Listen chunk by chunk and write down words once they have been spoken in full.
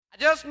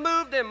Just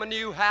moved in my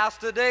new house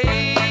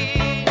today.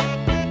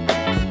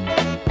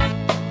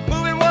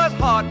 Moving was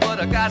hard, but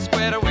I got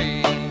squared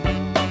away.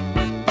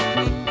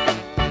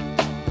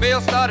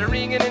 Bells started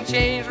ringing and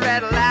chains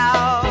rattled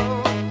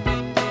loud.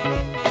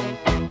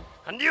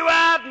 I knew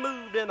I'd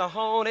moved in a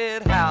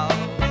haunted house.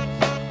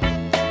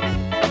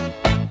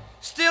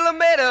 Still I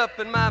made up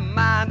in my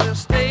mind to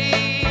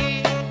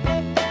stay.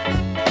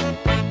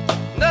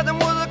 Nothing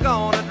was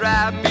gonna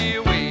drive me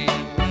away.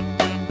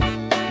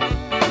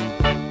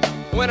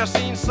 When I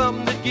seen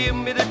something that give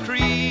me the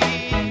creep,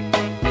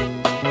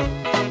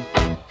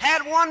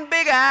 had one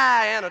big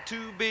eye and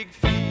two big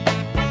feet.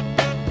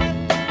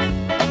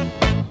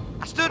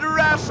 I stood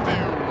right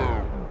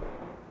still.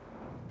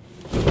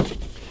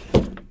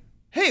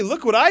 Hey,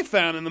 look what I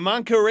found in the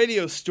Monco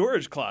Radio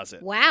storage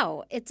closet.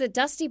 Wow, it's a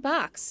dusty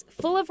box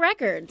full of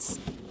records.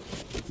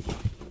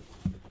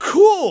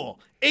 Cool!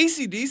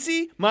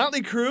 AC/DC,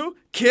 Motley Crue,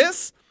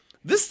 Kiss.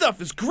 This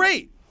stuff is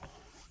great.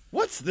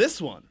 What's this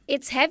one?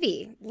 It's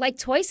heavy, like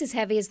twice as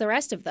heavy as the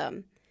rest of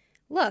them.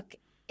 Look,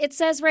 it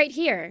says right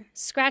here,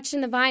 scratched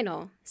in the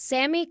vinyl,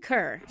 Sammy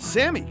Kerr.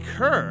 Sammy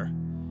Kerr?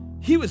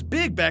 He was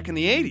big back in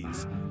the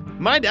 80s.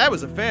 My dad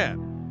was a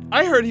fan.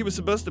 I heard he was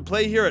supposed to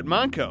play here at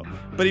Monco,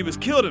 but he was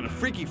killed in a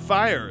freaky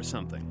fire or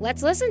something.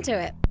 Let's listen to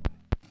it.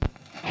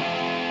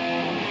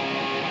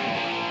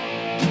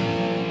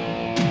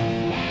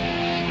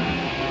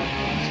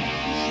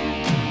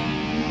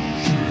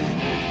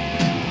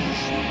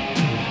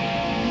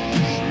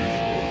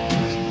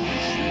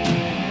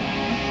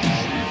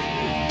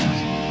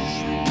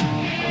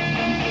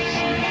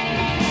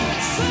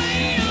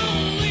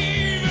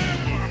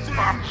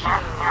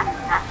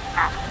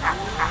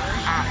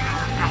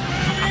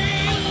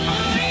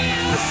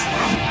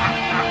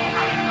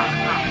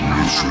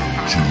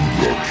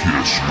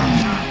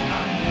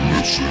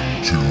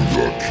 Listen to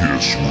the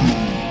Kiss Room.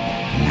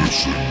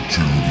 Listen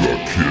to the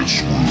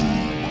Kiss Room.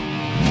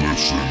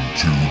 Listen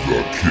to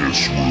the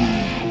Kiss Room.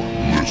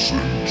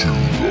 Listen to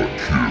the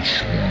Kiss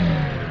Room.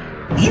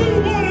 You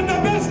wanted the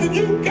best and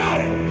you got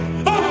it.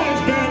 The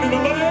highest band in the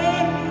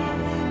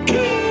land,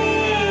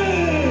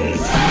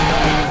 Kiss!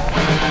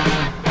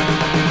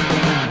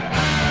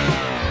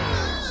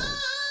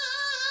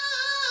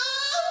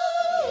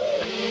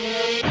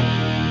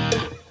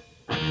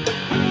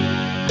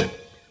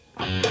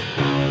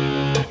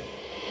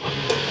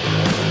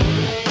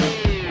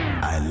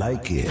 I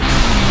like it.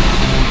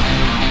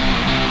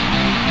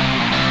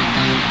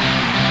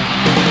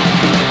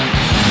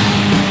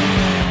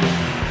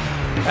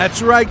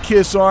 That's right,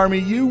 Kiss Army.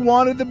 You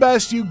wanted the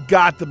best, you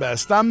got the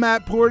best. I'm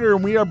Matt Porter,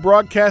 and we are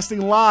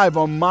broadcasting live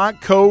on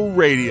Montco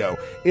Radio.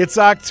 It's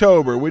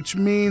October, which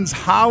means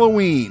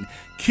Halloween.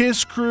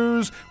 Kiss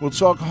Cruise, we'll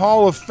talk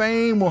Hall of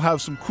Fame, we'll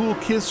have some cool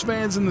Kiss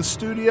fans in the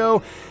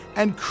studio,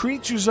 and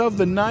creatures of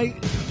the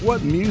night,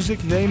 what music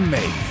they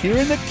make. Here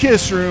in the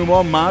Kiss Room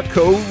on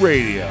Montco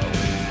Radio.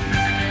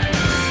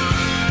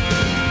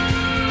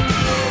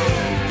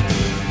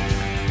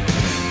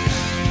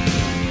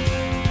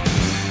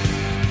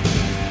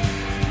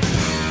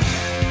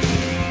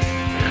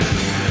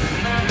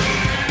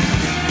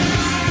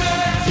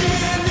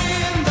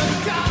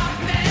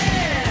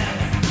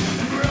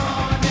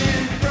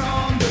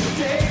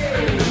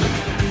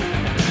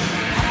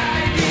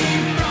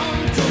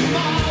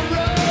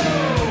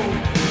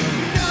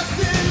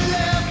 Nothing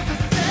left to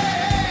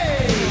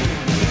say.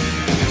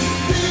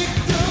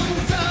 Victims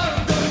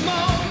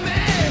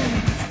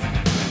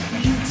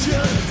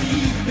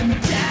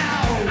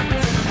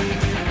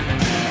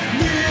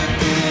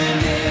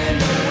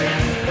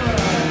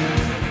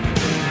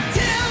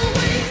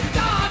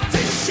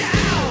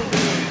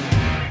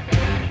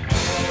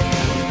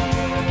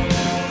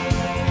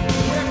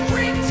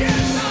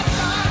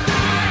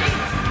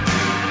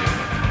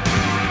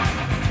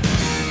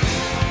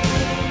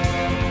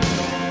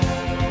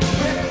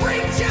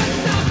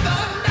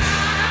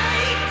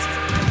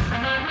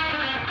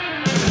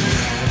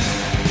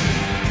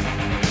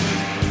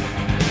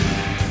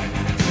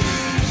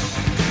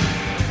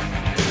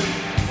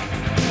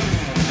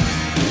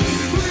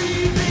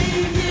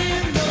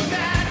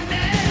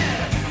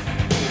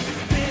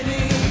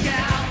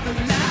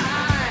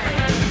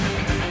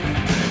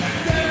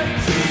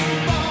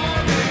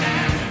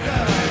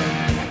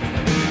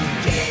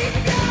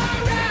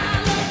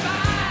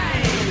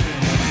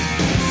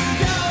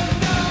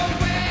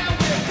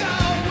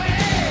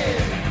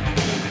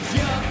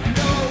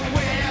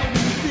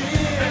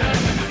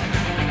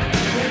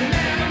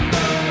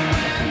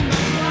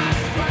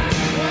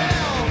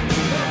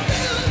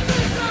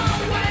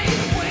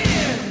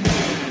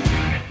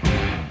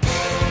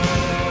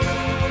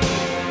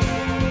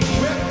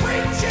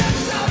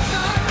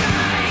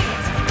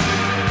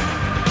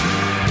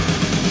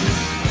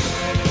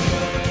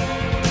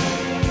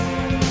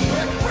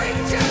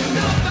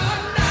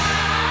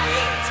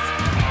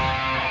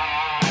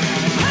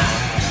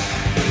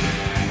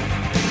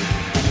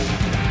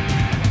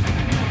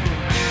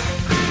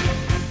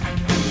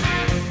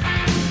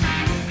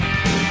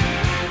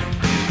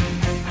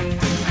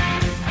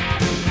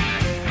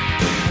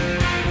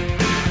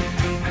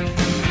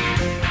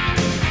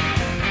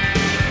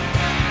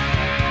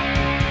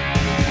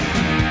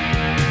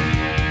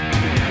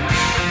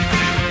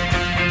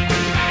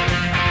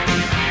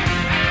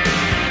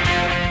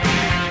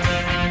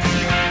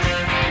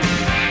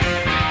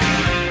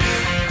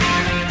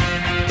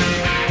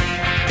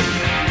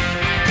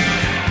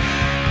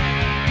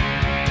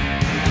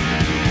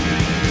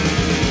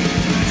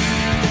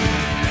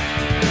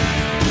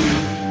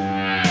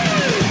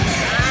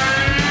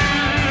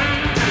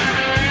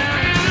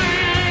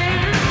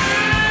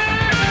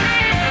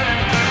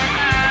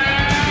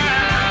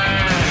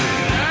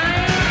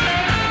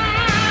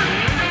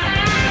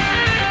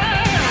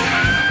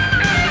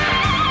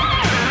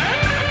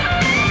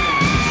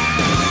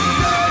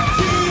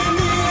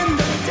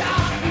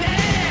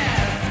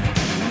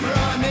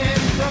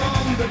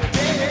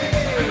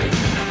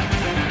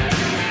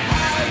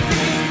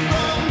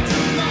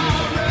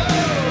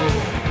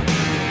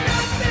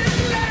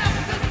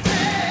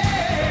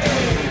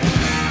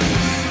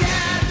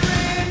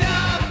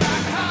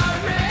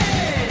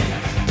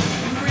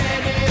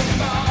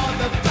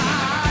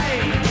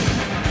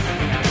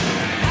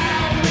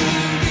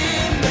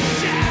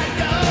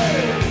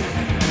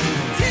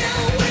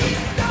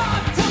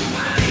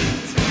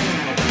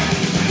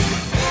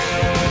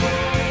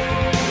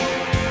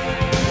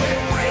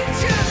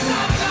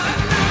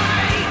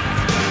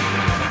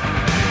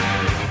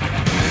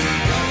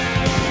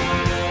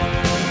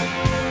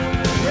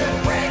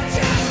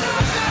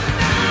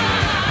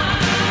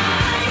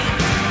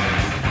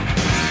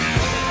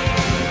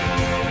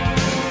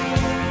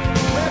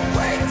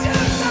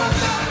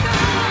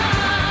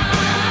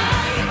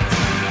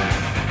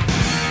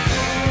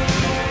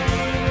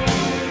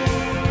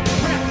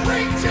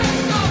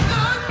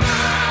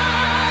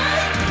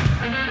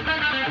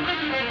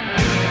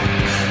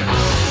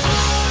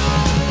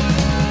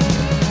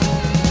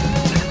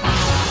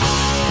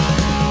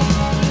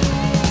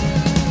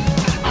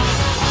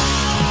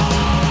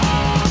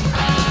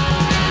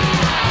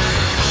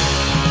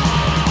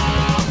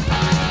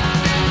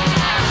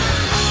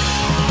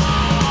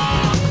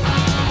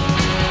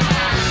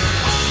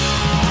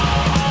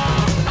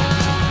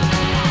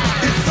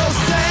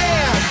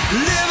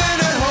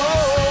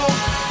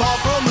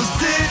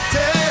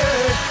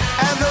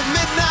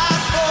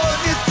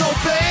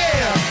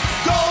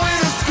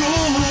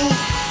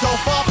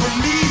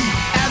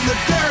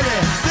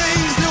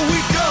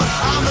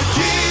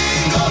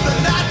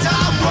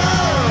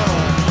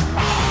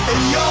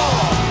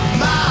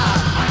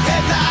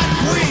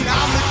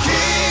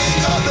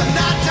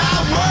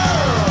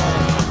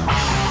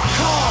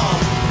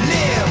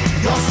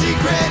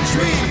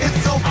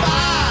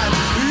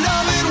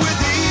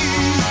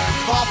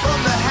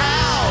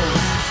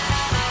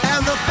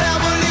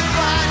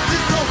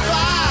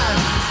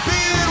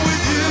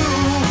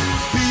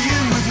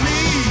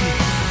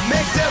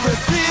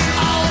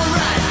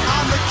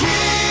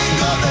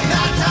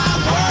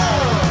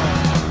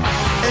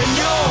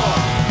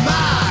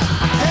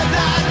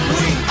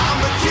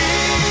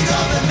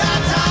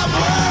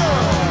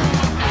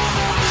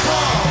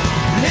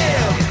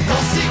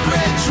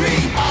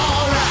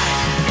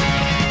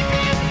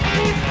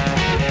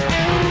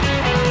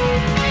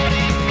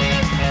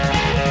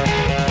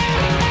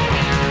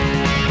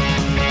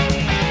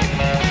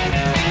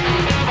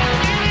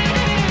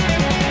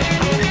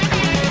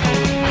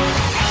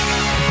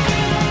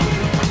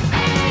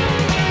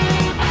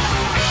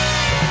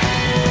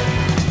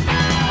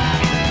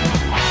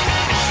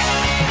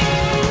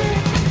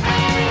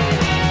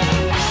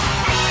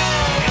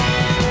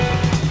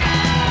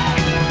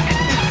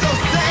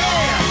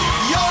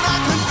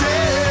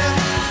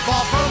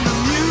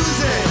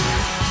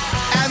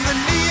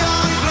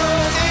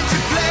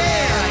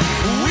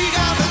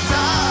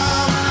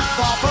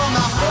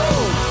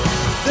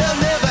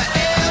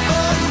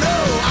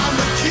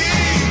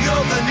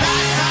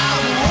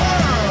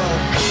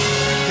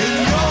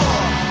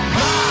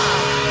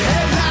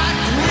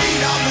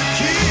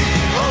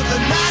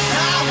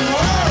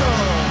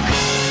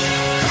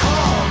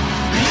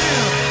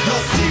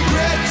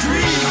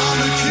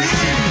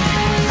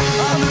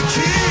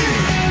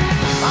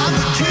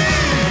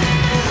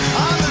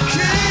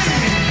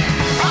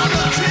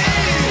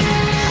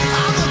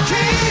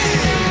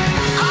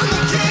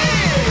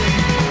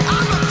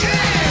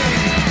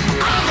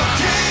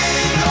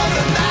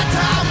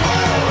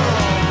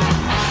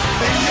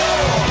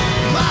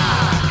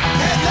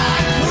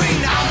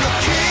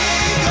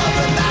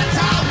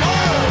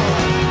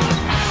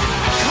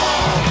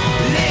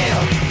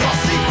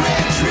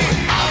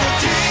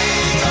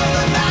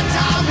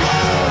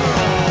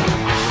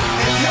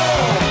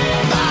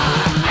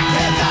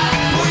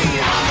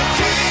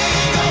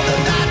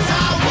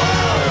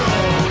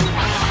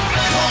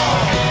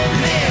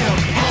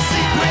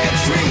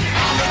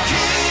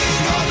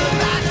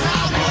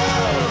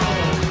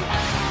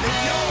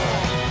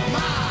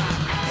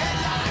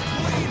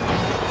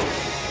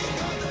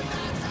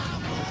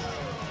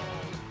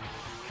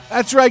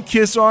That's right,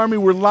 Kiss Army.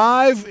 We're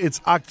live. It's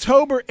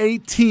October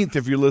 18th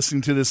if you're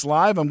listening to this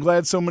live. I'm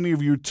glad so many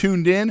of you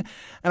tuned in.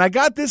 And I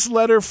got this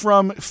letter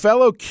from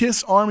fellow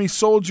Kiss Army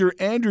soldier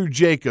Andrew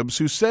Jacobs,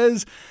 who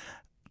says,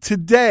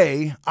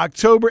 today,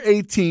 October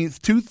 18th,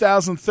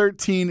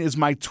 2013, is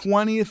my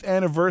 20th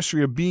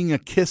anniversary of being a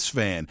Kiss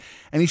fan.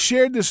 And he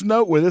shared this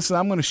note with us, and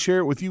I'm going to share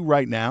it with you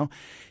right now.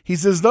 He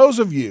says, those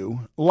of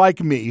you, like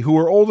me, who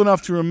are old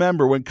enough to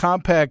remember when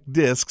compact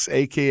discs,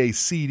 a.k.a.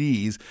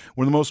 CDs,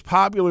 were the most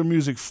popular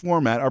music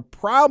format, are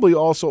probably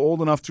also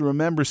old enough to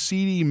remember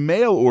CD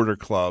mail order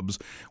clubs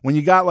when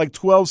you got like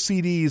 12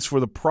 CDs for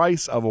the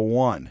price of a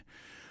one.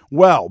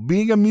 Well,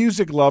 being a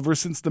music lover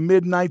since the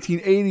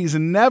mid-1980s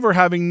and never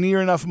having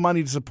near enough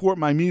money to support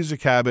my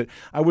music habit,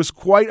 I was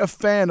quite a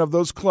fan of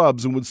those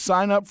clubs and would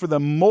sign up for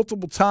them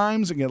multiple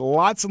times and get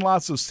lots and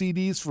lots of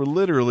CDs for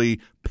literally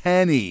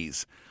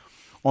pennies.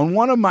 On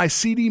one of my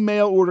CD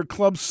mail order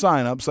club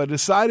signups, I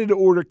decided to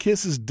order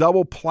Kiss's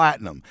Double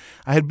Platinum.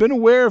 I had been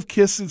aware of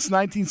Kiss since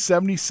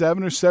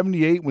 1977 or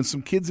 78 when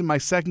some kids in my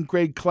second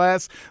grade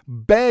class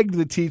begged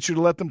the teacher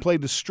to let them play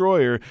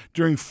Destroyer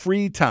during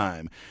free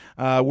time,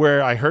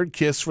 where I heard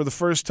Kiss for the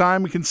first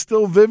time and can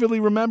still vividly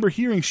remember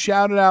hearing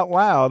shouted out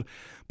loud,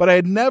 but I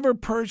had never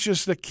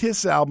purchased a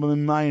Kiss album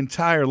in my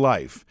entire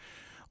life.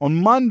 On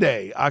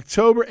Monday,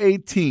 October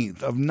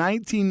 18th of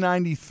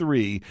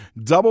 1993,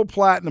 Double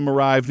Platinum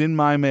arrived in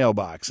my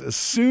mailbox. As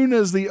soon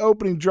as the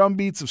opening drum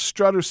beats of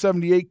Strutter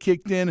 78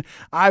 kicked in,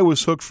 I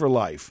was hooked for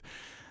life.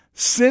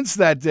 Since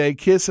that day,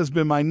 Kiss has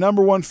been my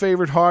number one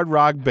favorite hard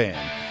rock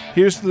band.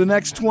 Here's to the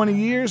next 20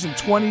 years, and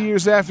 20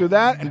 years after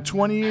that, and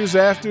 20 years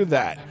after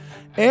that.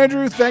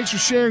 Andrew, thanks for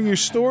sharing your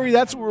story.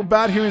 That's what we're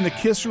about here in the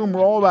Kiss Room.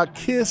 We're all about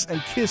Kiss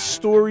and Kiss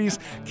stories,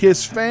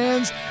 Kiss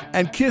fans,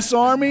 and Kiss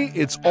Army.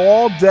 It's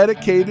all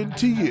dedicated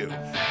to you.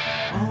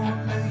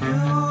 Only you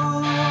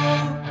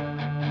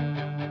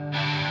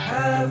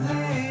have the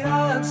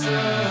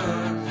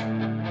answers,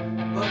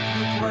 but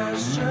the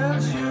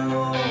questions you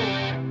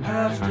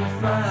have to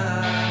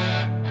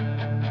find.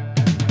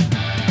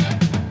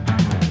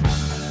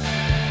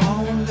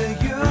 Only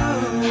you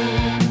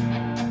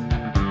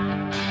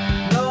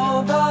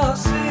know the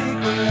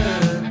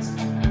secrets,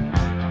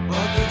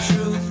 but the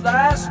truth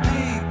lies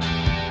deep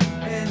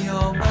in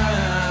your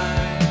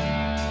mind.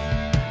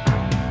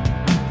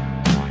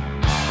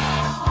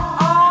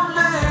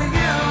 Only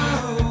you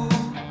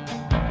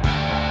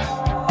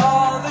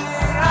are the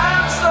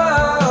answer.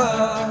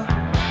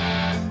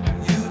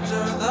 You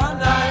turn the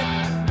night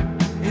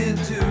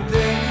into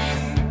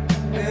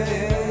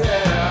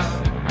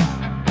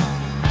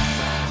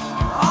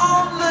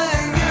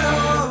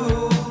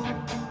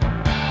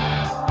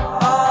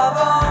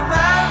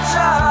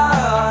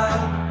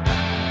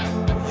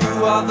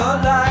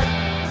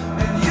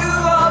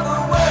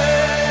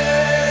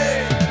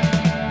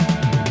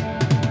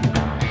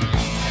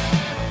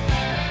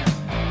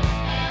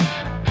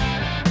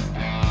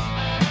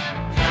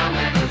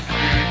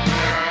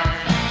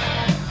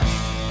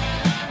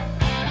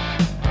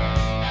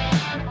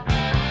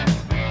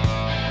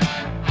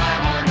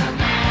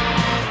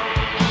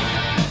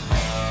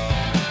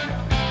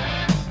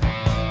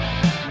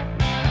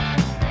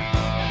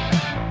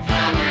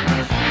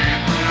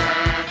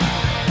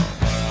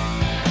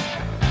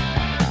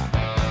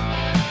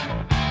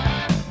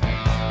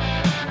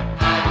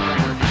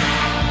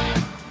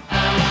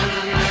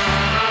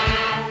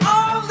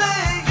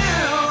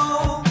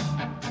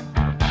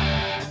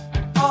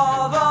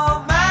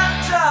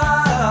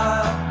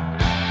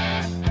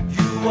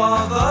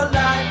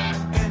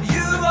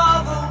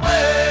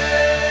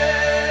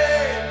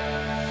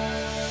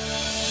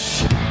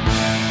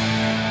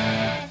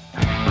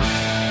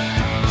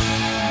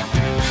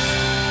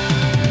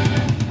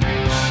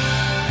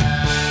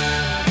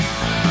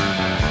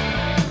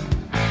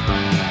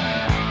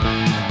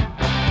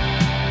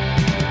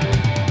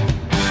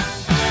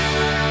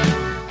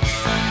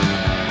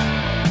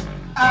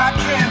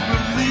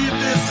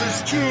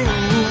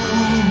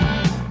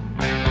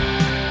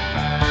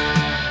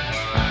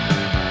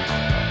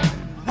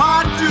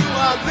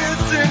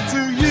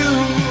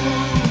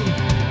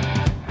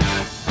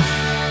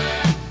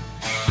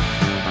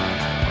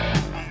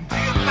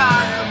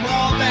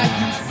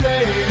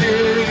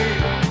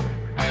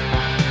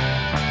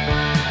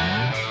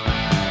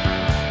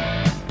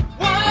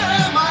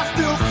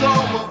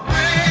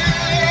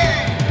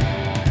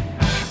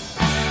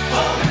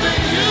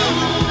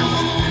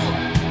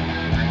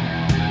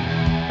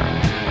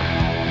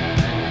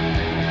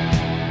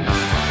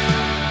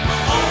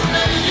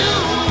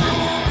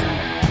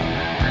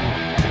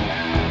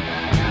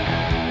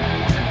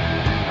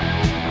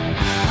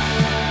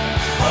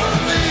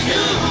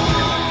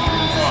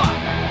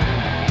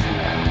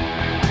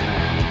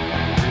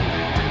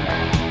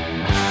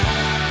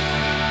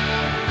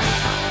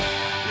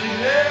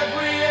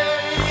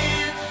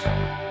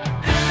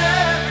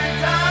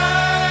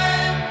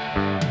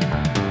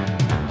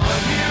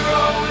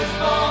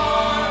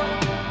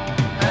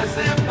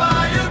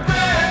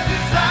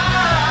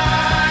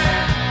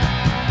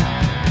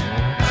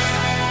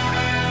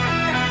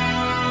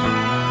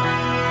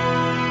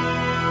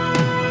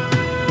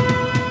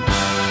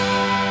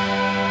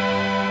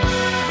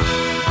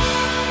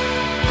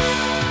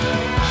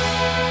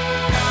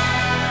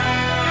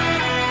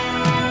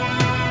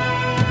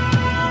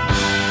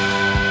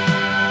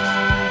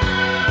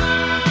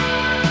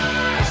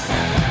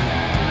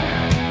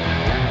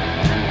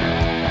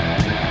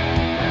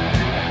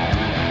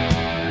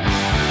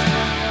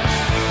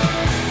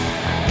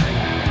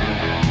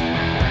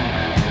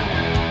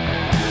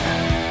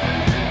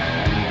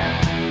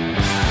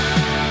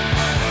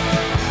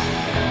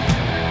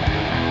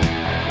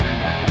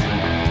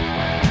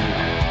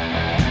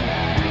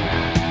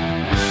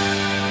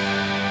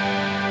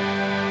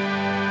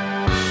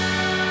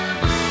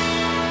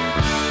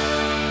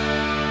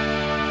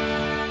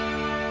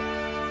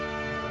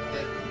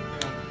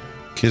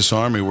Kiss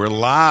Army. We're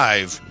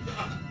live.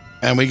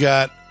 And we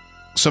got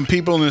some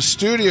people in the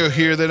studio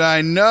here that I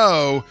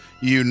know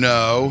you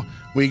know.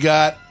 We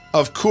got,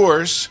 of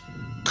course,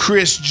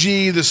 Chris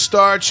G, the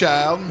Star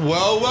Child.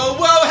 Whoa,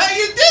 how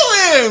you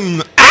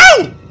doing?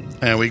 Ow!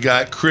 And we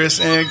got Chris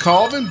Ann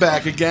Colvin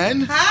back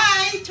again.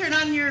 Hi, turn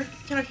off your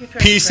phone.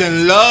 Peace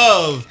and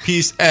love.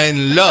 Peace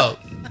and love.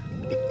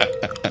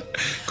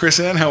 Chris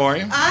Ann, how are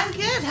you? I'm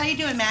good. How you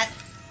doing, Matt?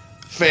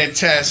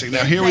 Fantastic.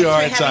 Now, here we Thanks are.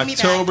 for It's having me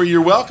October. back.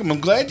 You're welcome. I'm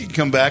glad you can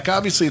come back.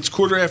 Obviously, it's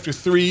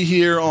 3:15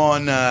 here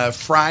on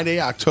Friday,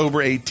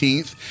 October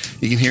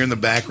 18th. You can hear in the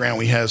background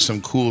we have some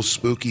cool,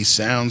 spooky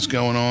sounds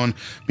going on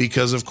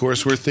because, of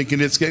course, we're thinking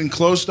it's getting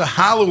close to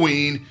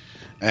Halloween.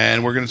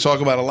 And we're going to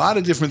talk about a lot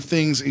of different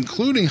things,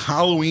 including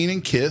Halloween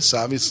and Kiss.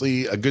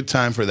 Obviously, a good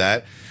time for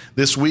that.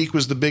 This week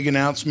was the big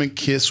announcement.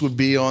 Kiss would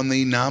be on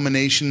the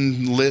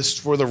nomination list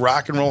for the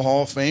Rock and Roll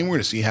Hall of Fame. We're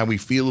going to see how we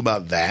feel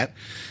about that.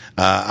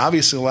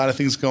 Obviously, a lot of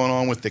things going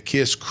on with the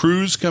Kiss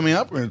cruise coming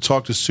up. We're going to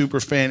talk to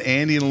superfan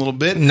Andy in a little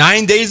bit.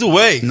 9 days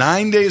away.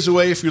 9 days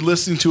away if you're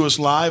listening to us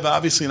live,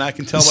 obviously, and I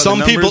can tell by Some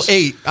the numbers. people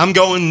 8. I'm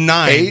going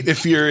 9. 8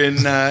 if you're in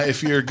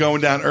if you're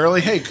going down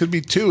early. Hey, it could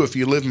be 2 if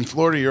you live in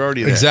Florida. You're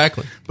already there.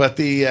 Exactly. But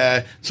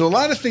so a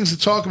lot of things to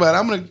talk about.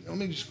 Let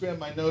me just grab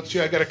my notes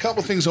here. I got a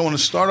couple things I want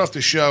to start off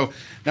the show.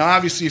 Now,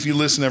 obviously, if you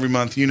listen every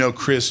month, you know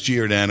Chris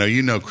Giordano,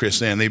 you know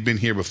Chris Ann. They've been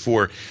here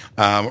before.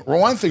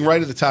 One thing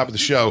right at the top of the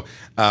show,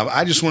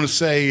 I just want to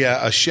say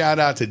a shout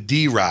out to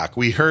D-Rock.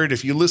 We heard,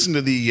 if you listen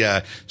to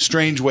the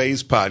Strange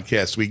Ways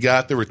podcast, we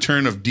got the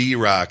return of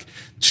D-Rock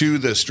to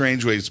the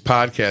Strange Ways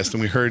podcast,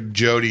 and we heard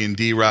Jody and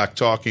D-Rock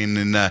talking,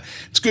 and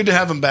it's good to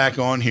have them back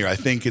on here. I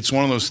think it's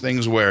one of those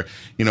things where,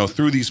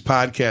 through these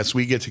podcasts,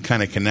 we get to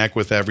kind of connect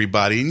with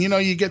everybody, and,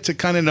 you get to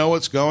kind of know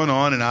what's going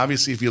on, and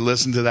obviously, if you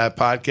listen to that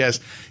podcast,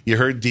 you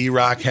heard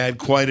D-Rock had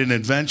quite an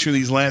adventure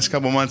these last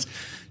couple months.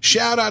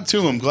 Shout out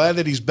to him. Glad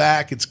that he's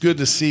back. It's good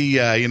to see,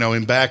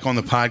 him back on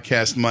the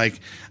podcast,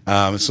 Mike.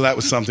 So that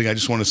was something I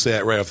just want to say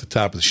that right off the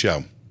top of the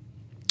show.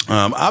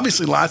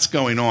 Obviously, lots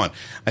going on.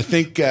 I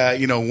think,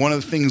 one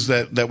of the things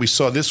that we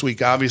saw this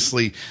week,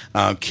 obviously,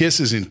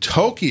 Kiss is in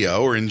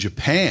Tokyo or in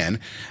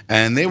Japan,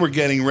 and they were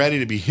getting ready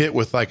to be hit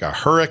with like a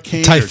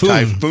hurricane or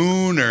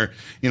typhoon or,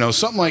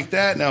 something like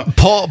that. Now,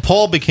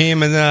 Paul became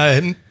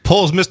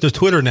Paul's Mr.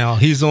 Twitter now.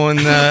 He's on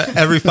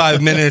every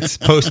 5 minutes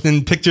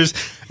posting pictures.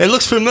 It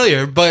looks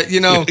familiar, but Yeah,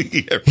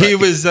 right. He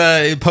was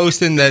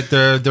posting that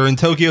they're in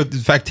Tokyo. In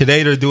fact,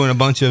 today they're doing a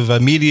bunch of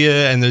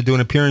media and they're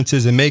doing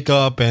appearances and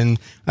makeup. And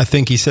I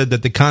think he said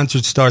that the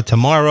concerts start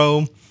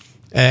tomorrow,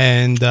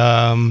 and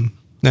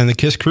the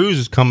Kiss cruise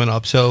is coming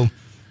up. So,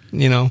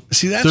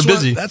 see, they're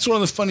busy. That's one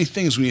of the funny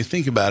things when you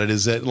think about it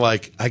is that,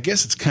 like, I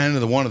guess it's kind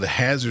of one of the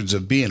hazards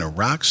of being a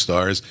rock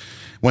star is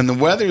when the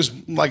weather's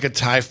like a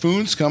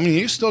typhoon's coming,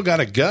 you still got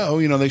to go.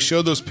 They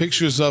showed those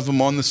pictures of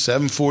them on the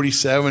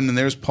 747, and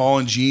there's Paul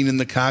and Gene in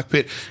the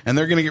cockpit, and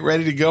they're going to get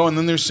ready to go. And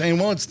then they're saying,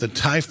 well, it's the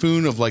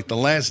typhoon of like the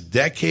last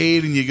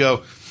decade. And you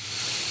go,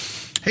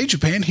 hey,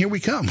 Japan, here we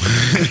come.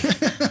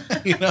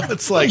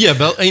 It's like. Yeah,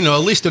 but, at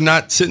least they're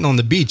not sitting on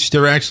the beach.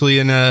 They're actually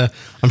I'm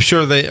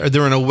sure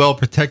they're in a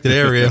well-protected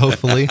area,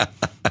 hopefully.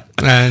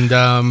 And,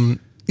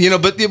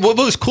 but what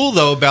was cool,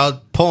 though,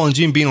 about Paul and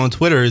Gene being on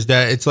Twitter is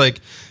that it's like,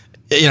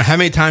 how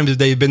many times have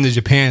they been to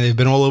Japan? They've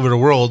been all over the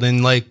world,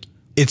 and like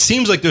it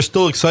seems like they're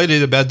still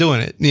excited about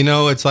doing it.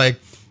 It's like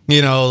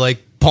like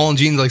Paul and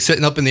Gene's like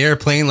sitting up in the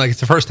airplane, like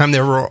it's the first time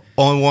they were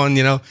on one.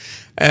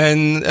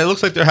 And it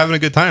looks like they're having a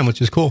good time,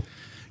 which is cool.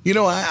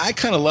 I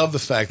kind of love the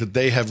fact that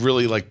they have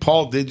really, like,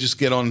 Paul did just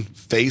get on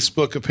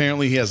Facebook,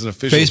 apparently. He has an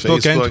official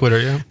Facebook. And Twitter,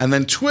 yeah. And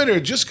then Twitter,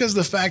 just because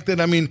the fact that,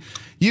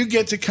 you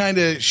get to kind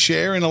of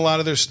share in a lot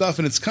of their stuff,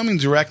 and it's coming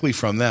directly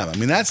from them.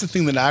 That's the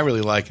thing that I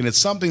really like, and it's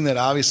something that,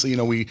 obviously,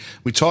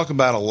 we talk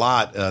about a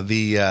lot,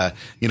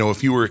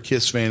 if you were a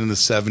Kiss fan in the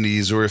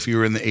 70s or if you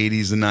were in the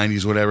 80s, the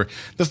 90s, whatever,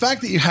 the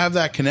fact that you have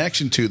that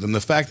connection to them,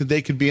 the fact that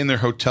they could be in their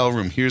hotel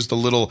room, here's the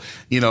little,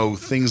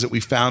 things that we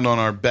found on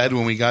our bed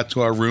when we got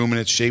to our room,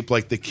 and it's shaped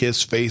like the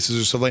Kiss faces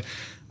or something.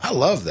 I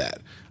love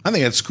that. I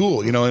think that's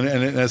cool, and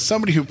as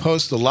somebody who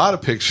posts a lot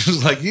of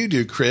pictures like you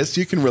do, Chris,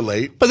 you can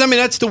relate. But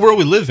that's the world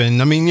we live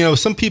in.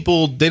 Some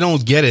people, they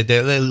don't get it.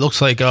 It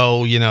looks like,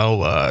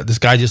 this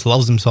guy just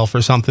loves himself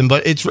or something.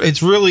 But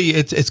it's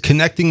really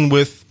connecting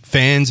with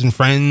fans and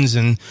friends,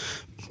 and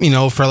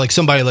for like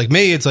somebody like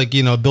me, it's like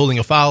building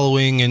a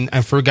following,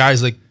 and for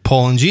guys like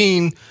Paul and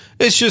Gene,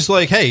 it's just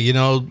like, hey,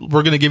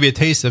 we're gonna give you a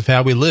taste of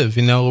how we live.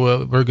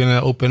 We're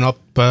gonna open up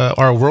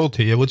our world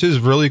to you, which is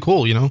really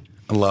cool.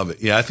 I love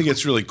it. Yeah, I think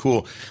it's really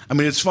cool.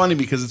 It's funny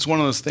because it's one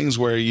of those things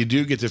where you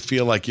do get to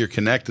feel like you're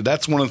connected.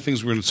 That's one of the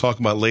things we're going to talk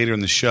about later in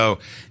the show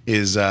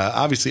is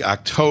obviously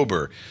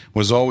October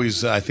was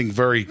always, I think,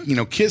 very,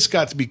 Kiss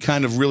got to be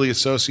kind of really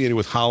associated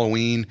with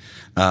Halloween.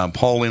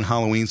 Paul Lynde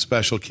Halloween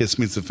special, Kiss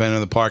Meets the Phantom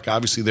of the Park.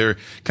 Obviously, they're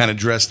kind of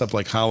dressed up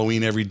like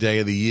Halloween every day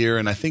of the year.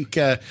 And I think,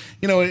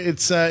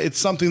 it's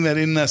something that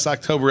in this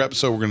October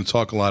episode we're going to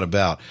talk a lot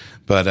about.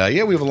 But, we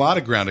have a lot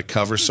of ground to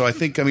cover. So I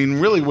think,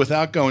 really,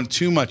 without going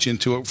too much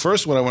into it, first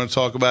first, what I want to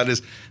talk about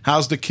is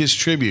how's the Kiss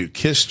tribute?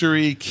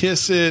 Kisstory,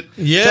 Kiss It.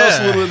 Yeah. Tell us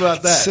a little bit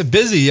about that. It's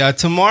busy.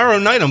 Tomorrow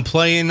night I'm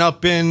playing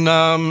up in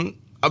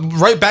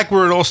right back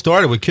where it all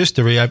started with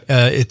Kisstory.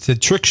 It's a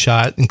Trick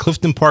Shot in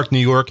Clifton Park, New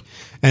York,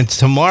 and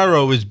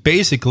tomorrow is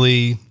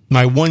basically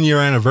my 1-year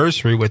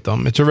anniversary with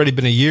them. It's already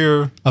been a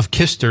year of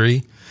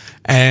Kisstory.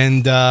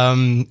 And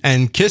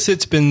Kiss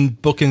It's been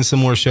booking some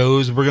more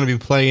shows. We're going to be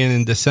playing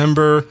in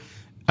December,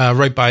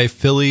 right by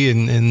Philly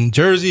and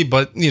Jersey.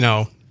 But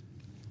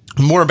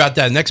more about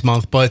that next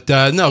month. But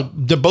no,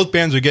 both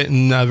bands are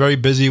getting very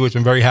busy, which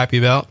I'm very happy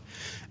about,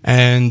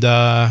 and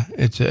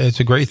it's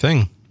a great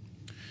thing.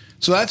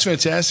 So that's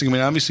fantastic. I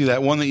mean, obviously,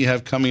 that one that you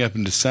have coming up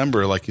in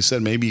December, like you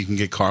said, maybe you can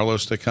get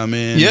Carlos to come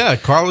in. Yeah,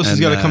 Carlos has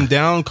got to come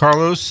down.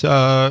 Carlos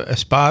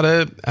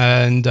Espada,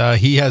 and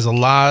he has a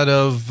lot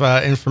of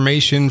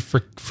information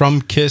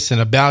from Kiss and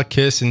about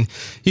Kiss, and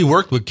he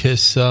worked with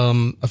Kiss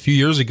a few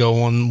years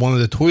ago on one of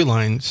the toy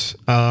lines.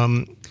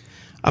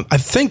 I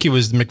think it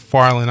was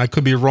McFarlane. I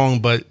could be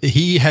wrong, but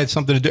he had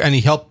something to do, and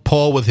he helped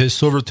Paul with his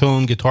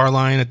Silvertone guitar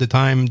line at the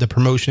time, the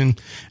promotion,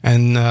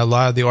 and a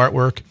lot of the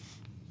artwork.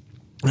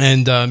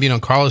 And,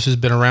 Carlos has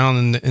been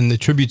around in the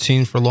tribute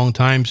scene for a long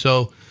time,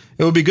 so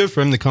it would be good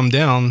for him to come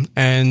down.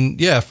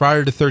 And, yeah,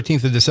 Friday the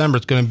 13th of December,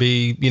 it's going to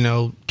be,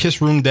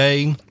 Kiss Room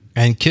Day,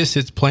 and Kiss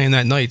It's playing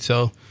that night,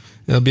 so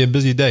it'll be a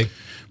busy day.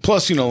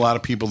 Plus, a lot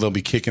of people, they'll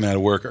be kicking out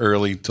of work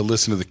early to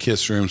listen to the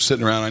Kiss Room,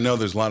 sitting around. I know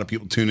there's a lot of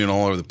people tuning in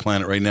all over the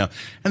planet right now,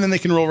 and then they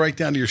can roll right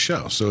down to your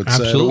show. So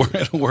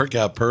it'll work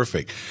out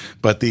perfect.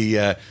 But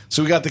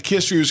so we got the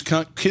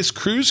Kiss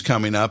Cruise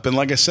coming up, and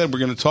like I said, we're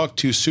going to talk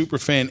to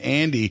superfan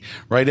Andy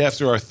right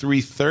after our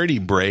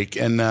 3:30 break.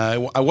 And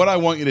what I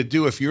want you to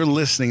do, if you're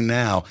listening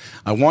now,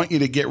 I want you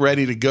to get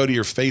ready to go to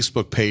your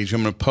Facebook page.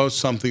 I'm going to post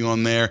something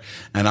on there,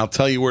 and I'll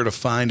tell you where to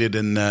find it,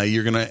 and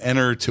you're going to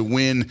enter to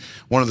win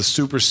one of the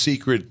super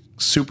secret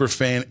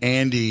Superfan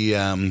Andy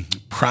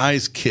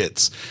prize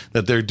kits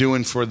that they're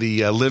doing for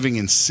the Living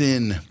in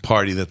Sin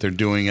party that they're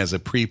doing as a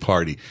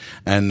pre-party.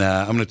 And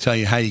I'm going to tell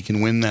you how you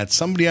can win that.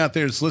 Somebody out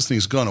there that's listening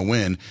is going to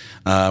win.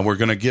 We're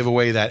going to give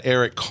away that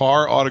Eric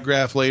Carr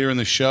autograph later in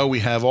the show. We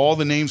have all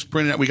the names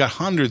printed out. We got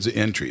hundreds of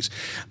entries.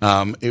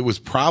 It was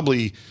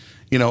probably,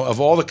 of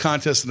all the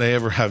contests that they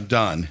ever have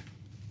done,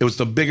 it was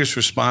the biggest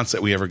response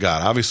that we ever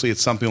got. Obviously,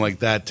 it's something like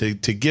that. To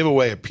give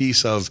away a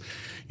piece of,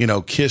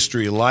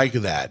 Kisstory like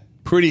that,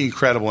 pretty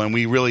incredible, and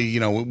we really,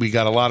 we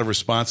got a lot of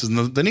responses.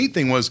 And the neat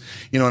thing was,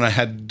 and I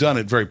had done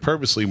it very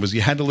purposely, was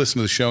you had to listen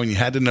to the show and you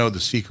had to know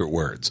the secret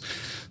words.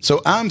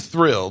 So I'm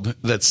thrilled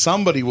that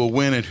somebody will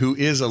win it who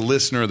is a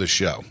listener of the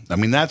show. I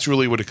mean, that's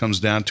really what it comes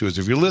down to, is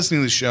if you're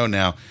listening to the show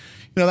now,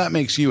 that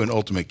makes you an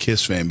ultimate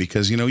Kiss fan,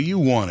 because, you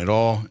want it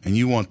all, and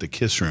you want the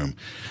Kiss Room.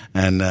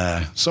 And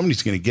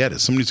somebody's going to get it.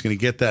 Somebody's going to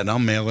get that, and I'll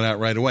mail it out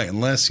right away.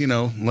 Unless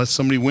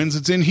somebody wins,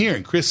 it's in here.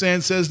 And Chris Ann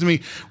says to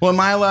me, well, am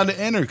I allowed to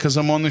enter because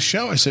I'm on the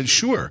show? I said,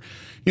 sure.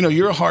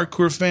 You're a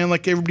hardcore fan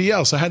like everybody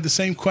else. I had the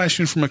same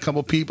question from a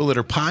couple people that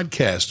are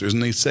podcasters,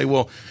 and they say,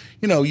 well,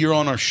 you're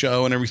on our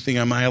show and everything.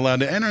 Am I allowed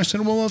to enter? I said,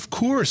 well, of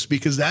course,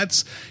 because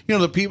that's,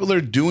 the people that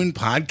are doing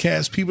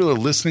podcasts, people that are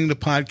listening to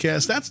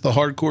podcasts, that's the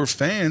hardcore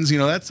fans.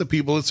 That's the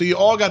people. So you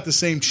all got the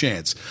same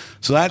chance.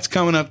 So that's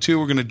coming up, too.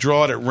 We're going to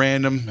draw it at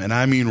random, and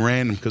I mean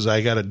random, because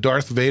I got a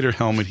Darth Vader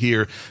helmet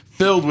here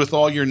filled with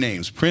all your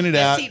names printed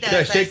out. He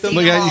does. shake them.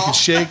 Look at it. You can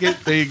shake it.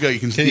 There you go. You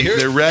can you hear it?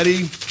 They're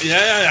ready.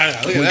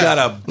 Yeah. We got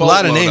a lot of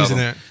boatload names them.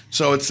 in there.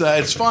 So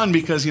it's fun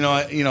because you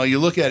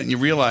look at it and you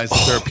realize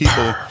that there are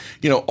people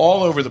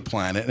all over the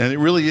planet, and it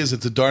really is.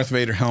 It's a Darth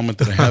Vader helmet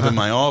that I have in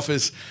my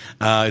office.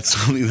 It's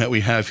something that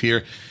we have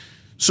here.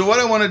 So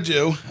what I want to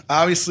do,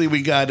 obviously,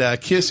 we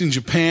got Kiss in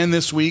Japan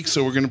this week,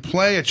 so we're going to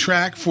play a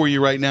track for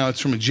you right now. It's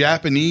from a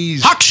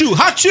Japanese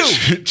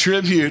Hakushu.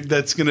 tribute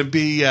that's going to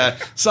be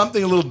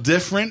something a little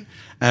different.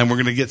 And we're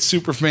going to get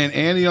superfan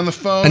Andy on the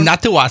phone. And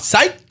not to a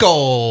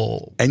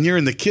psycho. And you're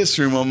in the Kiss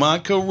Room on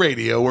Monco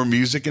Radio, where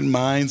music and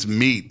minds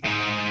meet.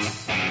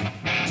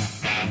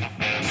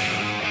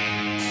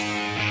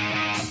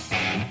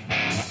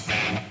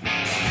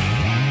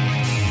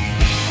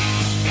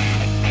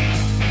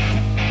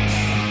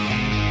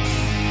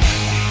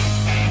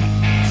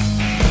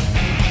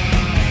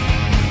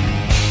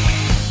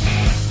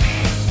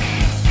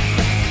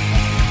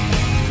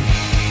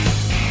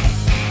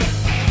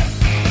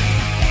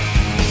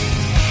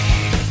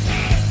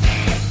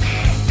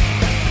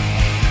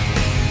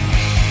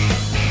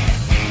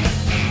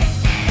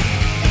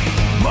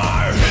 My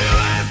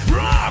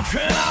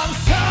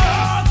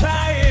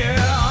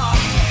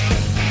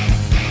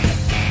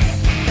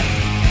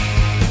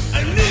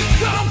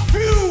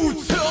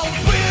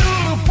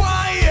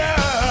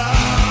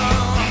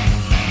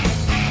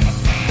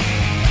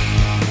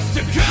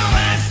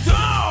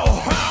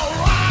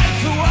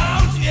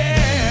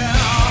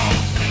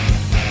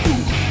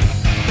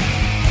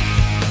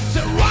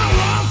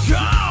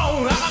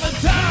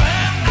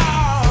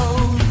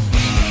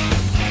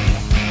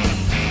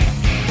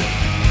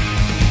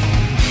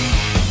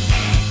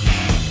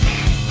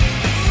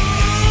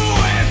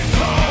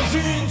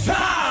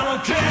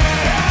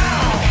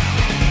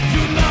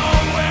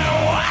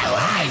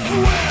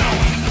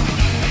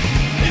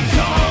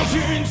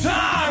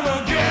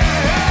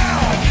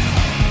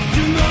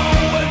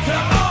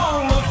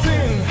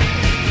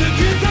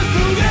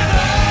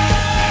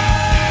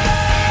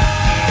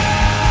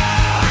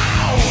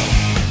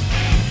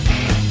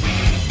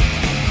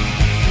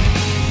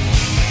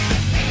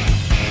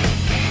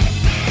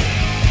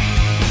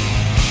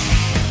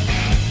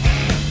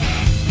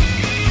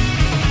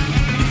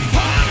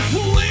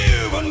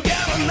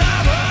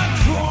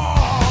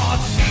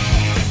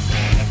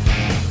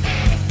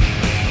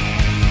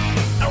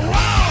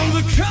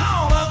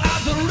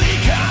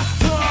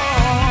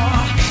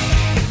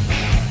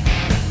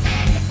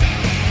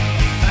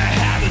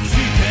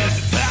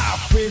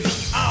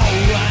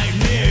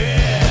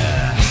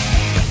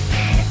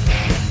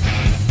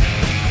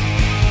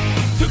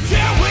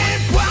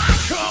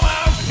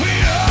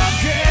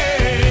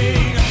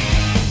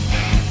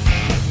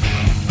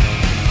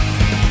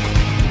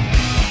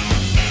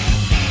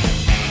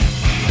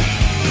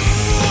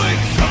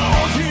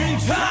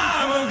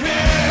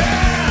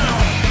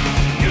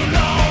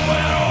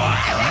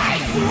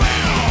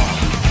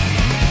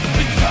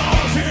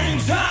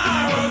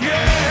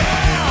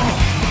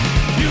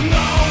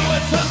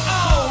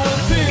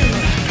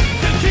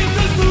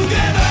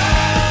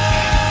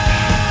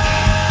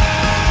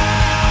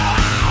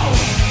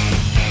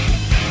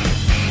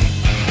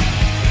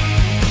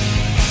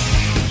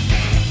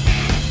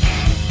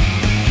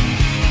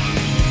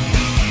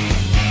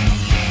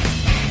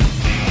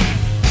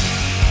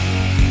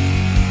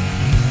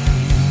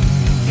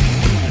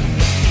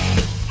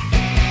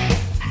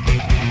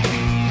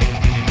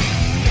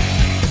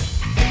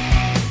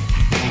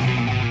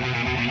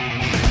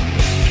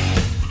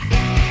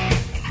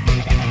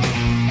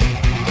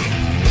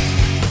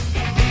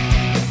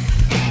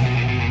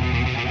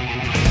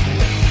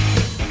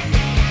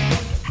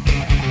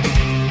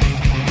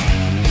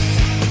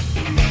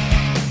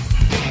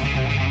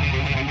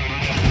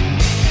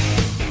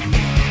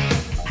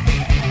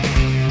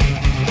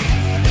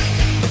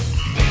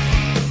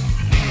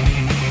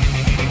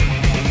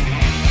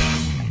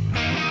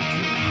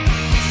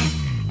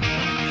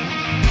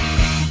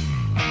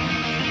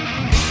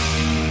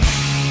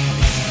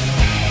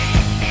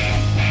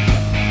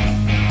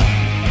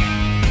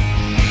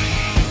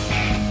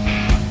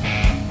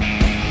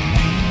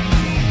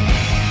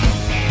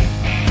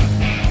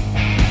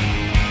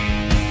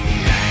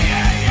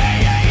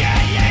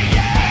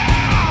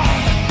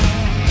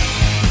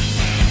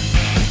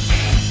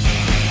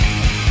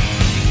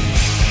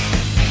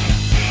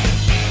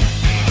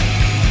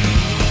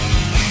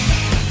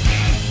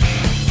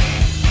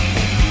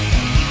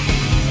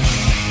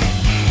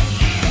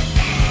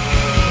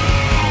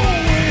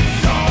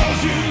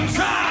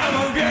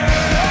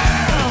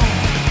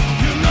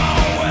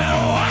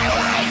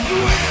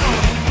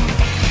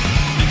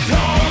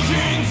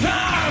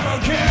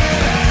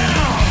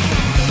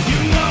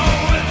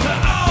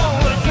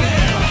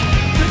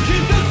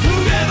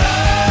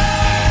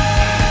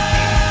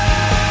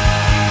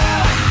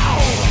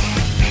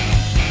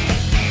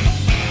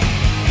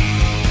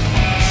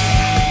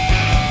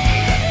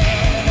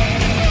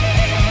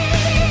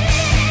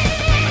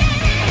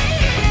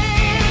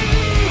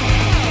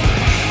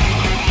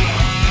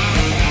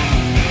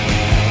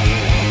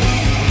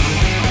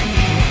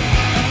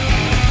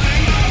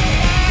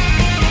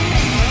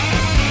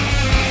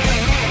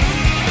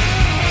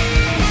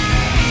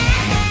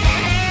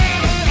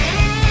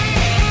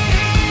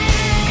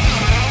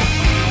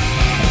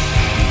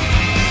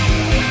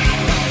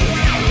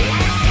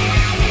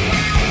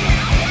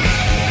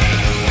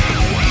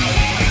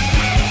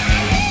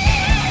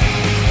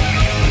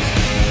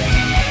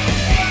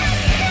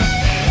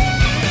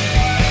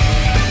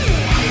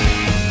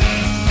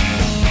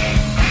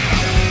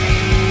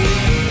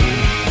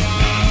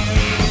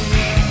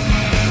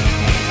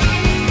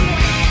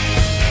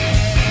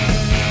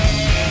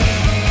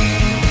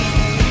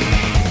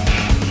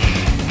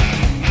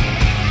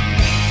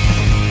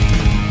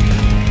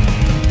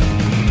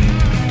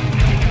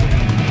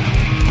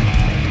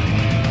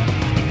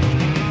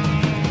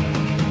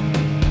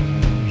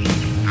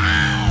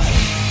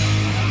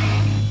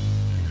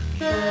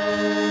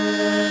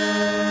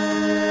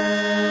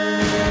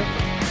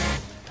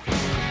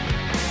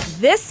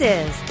This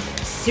is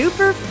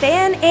Super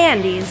Fan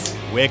Andy's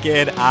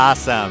Wicked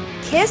Awesome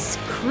Kiss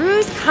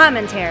Cruise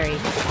Commentary.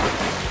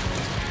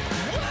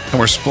 And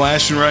we're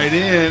splashing right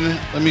in.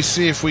 Let me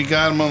see if we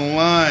got him on the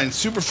line.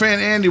 Superfan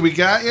Andy, we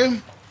got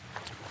you?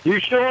 You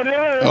sure did.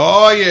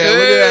 Oh, yeah.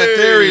 Look at that.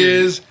 There he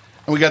is.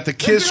 And we got the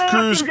Kiss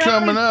Cruise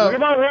coming up.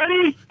 Am I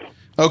ready?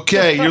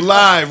 Okay, you're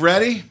live.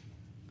 Ready?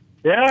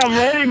 Yeah, I'm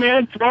ready,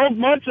 man. 12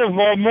 months of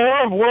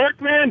more of work,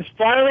 man. It's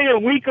finally a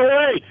week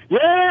away.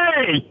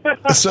 Yay!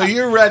 So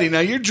you're ready.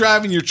 Now, you're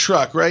driving your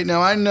truck right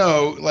now. I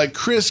know, like,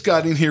 Chris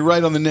got in here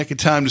right on the nick of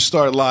time to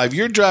start live.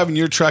 You're driving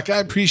your truck. I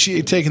appreciate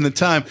you taking the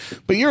time,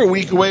 but you're a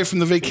week away from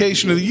the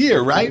vacation of the year,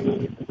 right?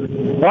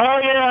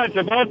 Well, yeah, it's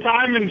about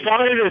time, and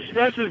finally the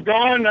stress is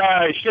gone.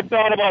 I shipped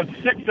out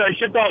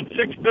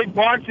six big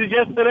boxes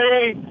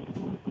yesterday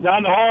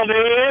down the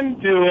Holiday Inn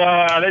to,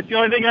 that's the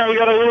only thing we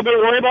got a little bit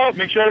worried about.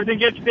 Make sure everything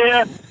gets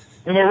there,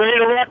 and we're ready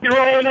to rock and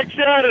roll next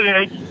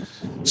Saturday.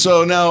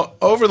 So now,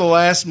 over the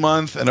last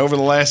month and over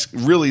the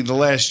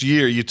last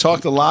year, you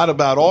talked a lot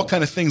about all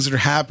kind of things that are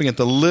happening at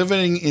the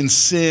Living in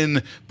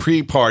Sin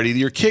pre-party.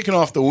 You're kicking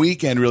off the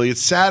weekend, really.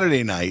 It's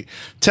Saturday night.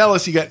 Tell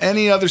us, you got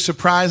any other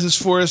surprises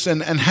for us?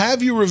 And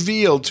have you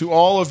revealed to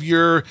all of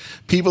your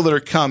people that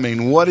are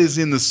coming what is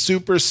in the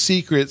super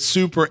secret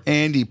Super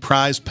Andy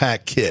prize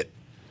pack kit?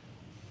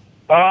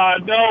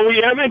 No, we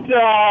haven't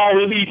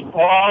released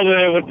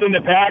all what's in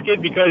the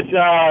packet because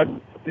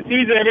it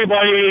seems that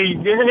everybody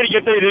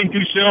gets everything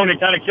too soon.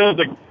 It kind of kills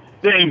the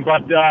thing,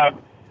 but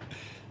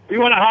we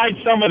want to hide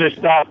some of this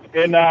stuff.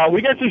 And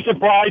we got some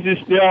surprises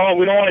still.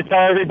 We don't want to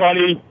tell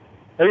everybody.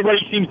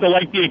 Everybody seems to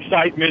like the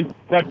excitement,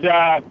 but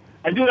I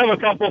do have a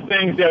couple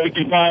things that we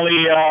can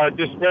finally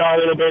just spread out a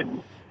little bit.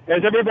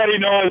 As everybody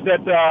knows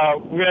that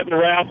we have the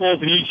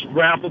raffles, and each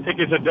raffle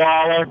ticket's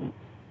 $1.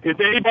 If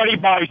anybody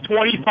buys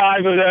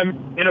 25 of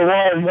them in a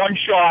row in one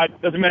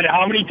shot, doesn't matter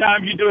how many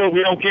times you do it,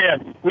 we don't care.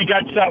 We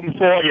got something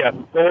for you,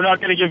 but we're not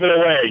going to give it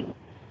away.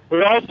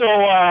 We also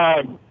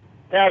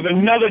have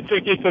another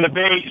ticket for the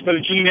base for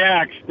the Gene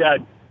Axe that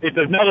it's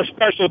another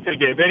special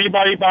ticket. If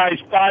anybody buys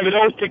 5 of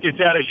those tickets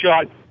at a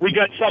shot, we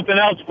got something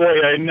else for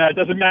you. And it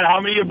doesn't matter how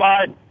many you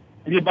buy.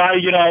 If you buy,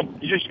 you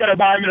just got to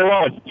buy them in a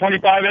row. It's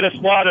 25 at a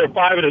slot or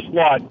 5 at a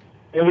slot.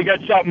 And we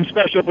got something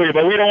special for you,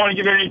 but we don't want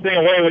to give anything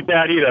away with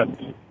that either.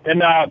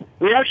 And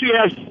we actually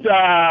have,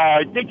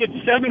 I think it's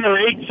 7 or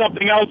 8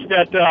 something else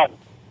that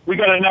we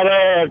got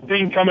another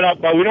thing coming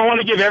up, but we don't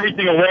want to give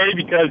everything away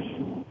because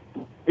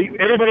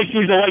everybody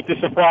seems to like the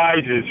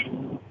surprises.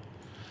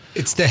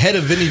 It's the head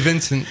of Vinnie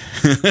Vincent.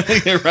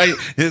 You're right.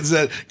 It's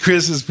that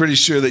Chris is pretty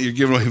sure that you're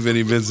giving away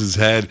Vinnie Vincent's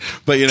head.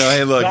 But,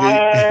 hey, look.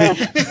 No.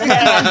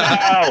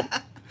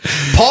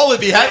 Paul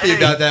would be happy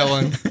about that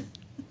one.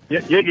 You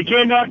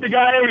can't knock the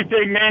guy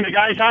everything, man. The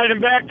guy's hiding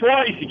back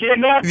twice. You can't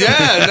knock him.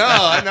 Yeah, no,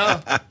 I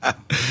know.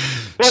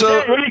 So,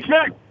 what do you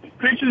expect?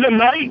 Creatures of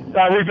Night?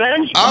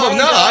 Revenge? Oh,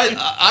 no,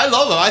 I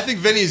love him. I think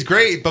Vinny's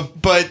great,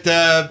 but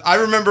I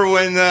remember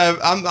when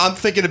I'm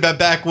thinking about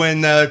back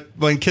when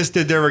Kiss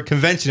did their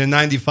convention in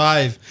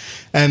 '95,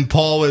 and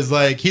Paul was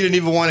like, he didn't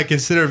even want to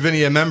consider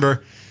Vinny a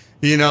member,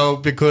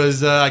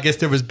 because I guess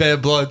there was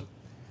bad blood.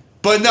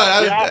 But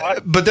no,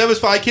 but that was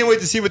fine. I can't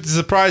wait to see what the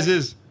surprise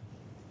is.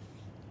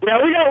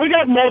 Yeah, we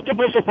got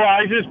multiple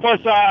surprises. Plus,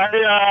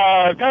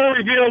 I kind of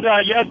revealed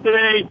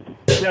yesterday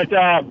that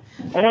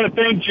I want to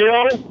thank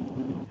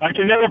Jill. I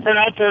can never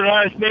pronounce her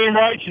last name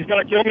right. She's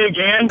going to kill me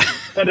again.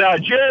 But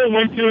Jill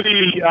went to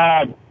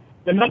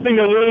the Nothing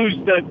to Lose,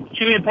 the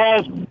Gene and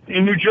Paul's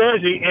in New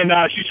Jersey, and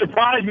she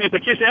surprised me at the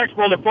Kiss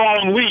Expo the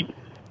following week.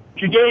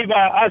 She gave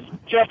us,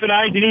 Jeff and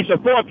I, Denise, a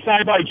book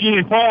signed by Gene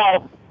and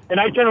Paul, and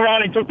I turned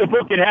around and took the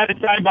book and had it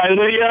signed by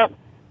Lydia,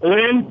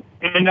 Lynn,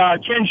 and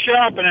Ken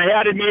Sharp, and I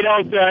had it made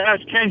out,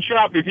 ask Ken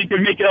Sharp if he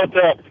could make it out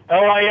to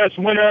LIS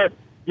winner,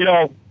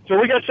 So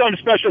we got something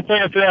special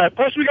planned for that.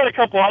 Plus, we got a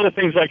couple other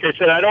things, like I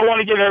said. I don't want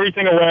to give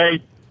everything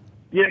away.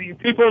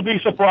 People will be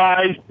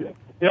surprised.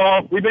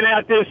 We've been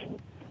at this,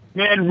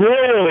 man,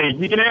 really.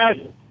 You can ask.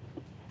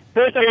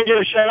 First, I can give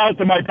a shout-out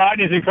to my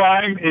partners in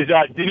crime, is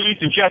Denise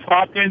and Jeff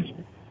Hopkins.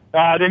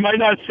 They might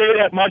not say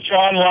that much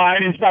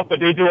online and stuff, but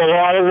they do a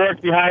lot of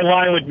work behind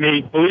line with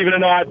me, believe it or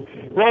not.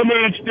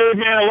 Romance, dude,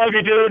 man, I love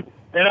you, dude.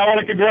 And I want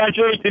to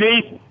congratulate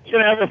Denise. She's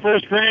going to have her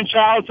first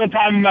grandchild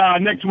sometime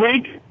next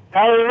week.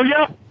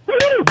 Hallelujah.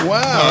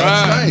 Wow,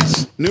 that's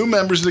nice. New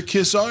members of the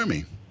Kiss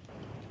Army.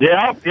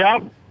 Yeah.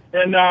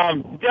 And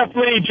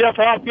definitely Jeff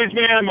Hopkins,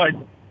 man.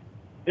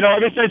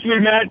 Ever since we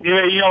met,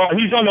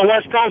 he's on the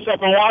West Coast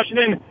up in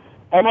Washington.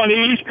 I'm on the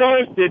East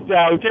Coast. We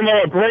came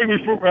out a great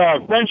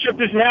friendship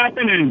this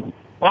happened, and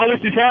all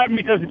this has happened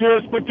because the two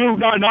of us put two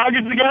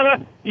noggins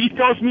together. East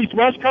Coast meets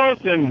West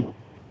Coast, and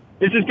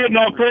it's just getting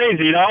all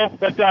crazy,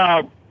 But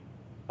I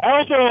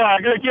also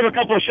got to give a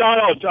couple of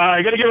shout-outs.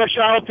 I got to give a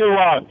shout-out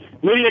to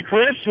Lydia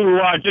Chris, who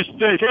just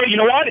said, hey, you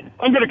know what?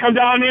 I'm going to come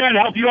down there and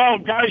help you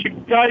out, guys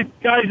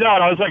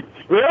out. I was like,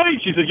 really?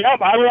 She said,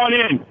 yep, I want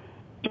in.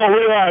 So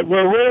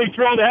we're really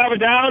thrilled to have her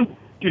down.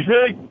 She's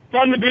really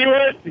fun to be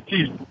with.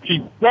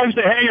 She loves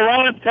to hang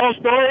around, tell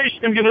stories.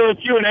 She's going to get a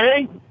little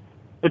Q&A.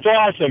 It's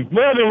awesome.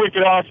 More than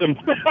wicked awesome.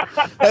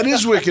 That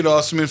is wicked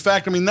awesome. In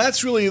fact, I mean,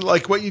 that's really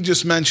like what you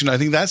just mentioned. I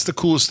think that's the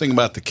coolest thing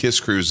about the Kiss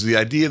Cruise. The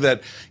idea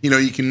that, you know,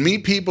 you can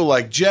meet people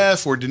like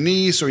Jeff or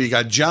Denise, or you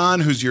got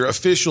John, who's your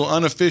official,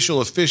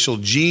 unofficial,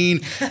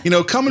 Gene, you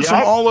know, coming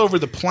from all over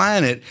the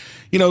planet,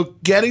 you know,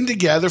 getting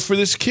together for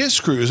this Kiss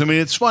Cruise. I mean,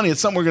 it's funny.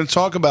 It's something we're going to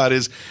talk about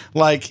is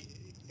like,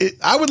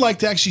 I would like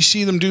to actually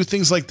see them do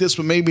things like this,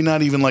 but maybe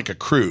not even like a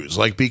cruise.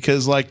 Like,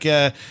 because like,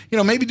 you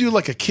know, maybe do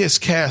like a Kiss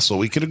Castle.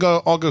 We could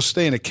all go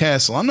stay in a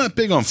castle. I'm not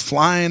big on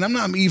flying. I'm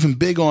not even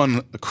big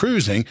on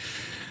cruising.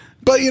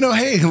 But, you know,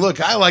 hey,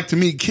 look, I like to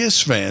meet Kiss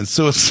fans.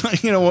 So it's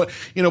like, you know what,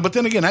 but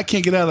then again, I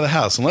can't get out of the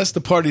house unless the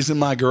party's in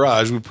my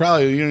garage. We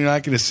probably, you're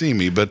not going to see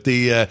me. But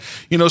you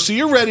know, so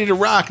you're ready to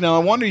rock. Now,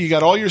 I wonder, you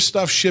got all your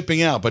stuff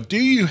shipping out, but do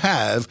you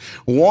have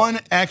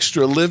one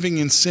extra Living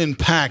in Sin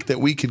pack that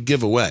we could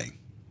give away?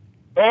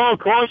 Oh, of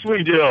course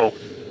we do.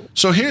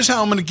 So here's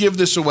how I'm going to give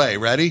this away.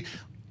 Ready?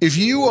 If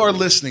you are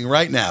listening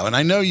right now, and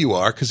I know you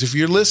are, because if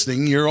you're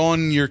listening, you're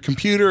on your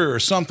computer or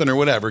something or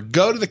whatever,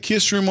 go to the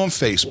Kiss Room on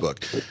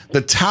Facebook.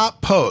 The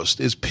top post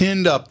is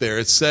pinned up there.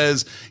 It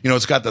says, you know,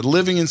 it's got the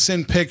Living in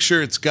Sin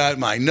picture. It's got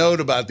my note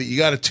about that you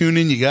got to tune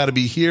in, you got to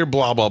be here,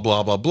 blah, blah,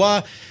 blah, blah,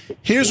 blah.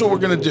 Here's what we're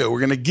going to do. We're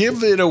going to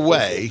give it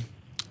away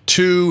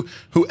to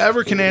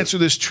whoever can answer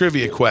this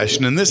trivia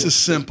question, and this is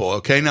simple,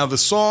 okay? Now, the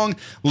song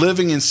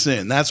Living in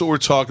Sin, that's what we're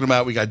talking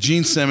about. We got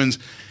Gene Simmons.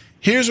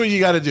 Here's what you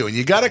got to do. And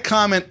you got to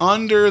comment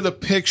under the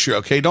picture,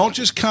 okay? Don't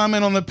just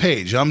comment on the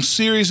page. I'm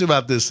serious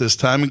about this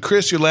time. And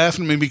Chris, you're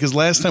laughing at me because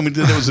last time we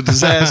did it was a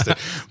disaster.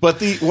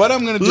 But what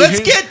I'm going to do... Let's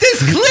get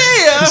this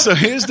clear! So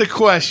here's the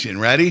question.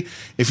 Ready?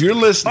 If you're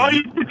listening...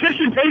 Audience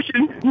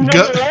participation.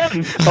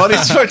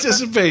 Audience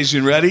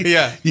participation. Ready?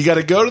 Yeah. You got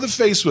to go to the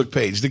Facebook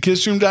page,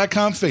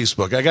 thekissroom.com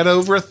Facebook. I got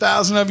over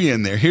 1,000 of you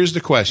in there. Here's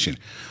the question.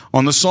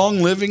 On the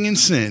song Living in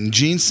Sin,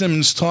 Gene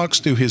Simmons talks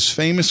to his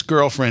famous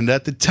girlfriend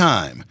at the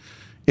time.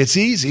 It's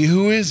easy.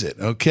 Who is it?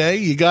 Okay?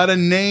 You got to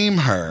name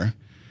her.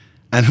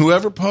 And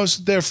whoever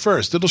posted there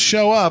first, it'll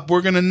show up.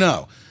 We're going to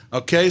know.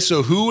 Okay?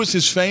 So who was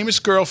his famous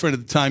girlfriend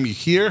at the time? You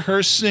hear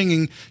her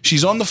singing.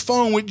 She's on the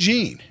phone with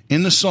Gene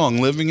in the song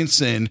Living in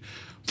Sin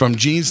from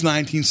Gene's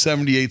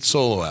 1978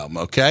 solo album.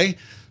 Okay?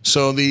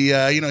 So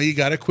you know, you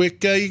got to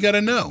you got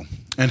to know.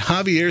 And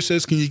Javier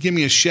says, can you give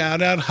me a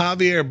shout out?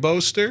 Javier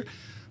Booster?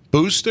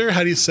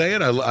 How do you say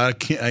it? I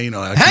can't, you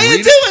know. How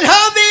you doing,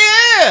 Javier?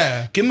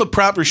 Give him a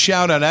proper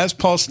shout out as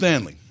Paul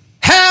Stanley.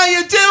 How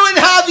you doing,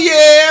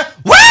 Javier?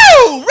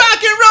 Woo!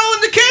 Rock and roll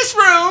in the Kiss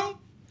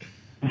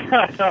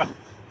Room.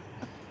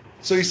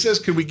 So he says,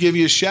 could we give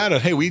you a shout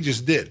out? Hey, we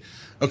just did.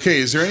 Okay,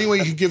 is there any way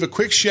you could give a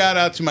quick shout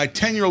out to my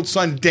 10-year-old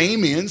son,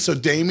 Damien? So,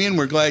 Damien,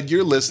 we're glad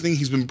you're listening.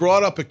 He's been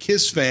brought up a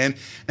Kiss fan,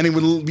 and he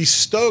would be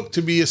stoked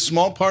to be a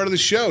small part of the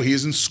show. He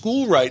is in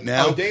school right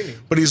now,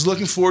 but he's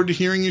looking forward to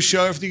hearing your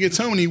show after he gets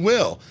home, and he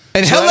will.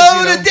 And so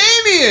hello to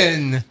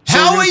Damien.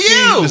 How are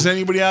you? Does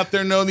anybody out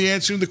there know the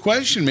answer to the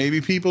question? Maybe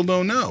people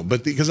don't know,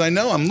 but because I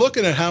know, I'm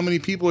looking at how many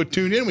people are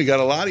tuned in. We got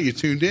a lot of you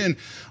tuned in.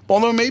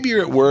 Although maybe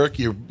you're at work,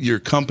 your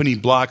company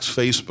blocks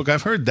Facebook.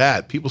 I've heard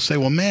that. People say,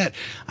 well, Matt,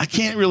 I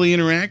can't really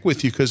interact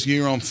with you because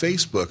you're on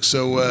Facebook.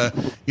 So,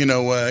 you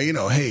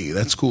know, hey,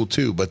 that's cool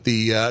too. But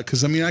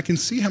because I mean, I can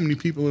see how many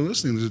people are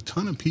listening. There's a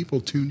ton of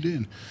people tuned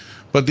in.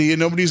 But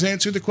nobody's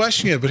answered the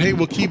question yet. But hey,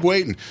 we'll keep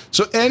waiting.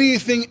 So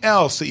anything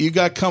else that you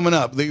got coming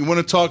up that you want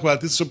to talk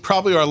about? This is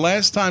probably our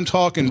last time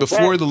talking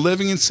before the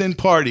Living in Sin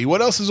party.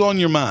 What else is on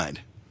your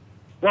mind?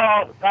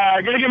 Well,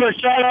 I'm going to give a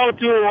shout-out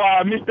to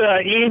Mr.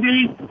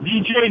 Andy,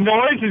 DJ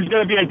Noise, who's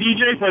going to be a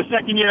DJ for a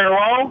second year in a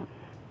row.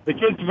 The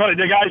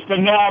guy's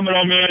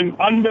phenomenal, man.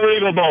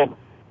 Unbelievable.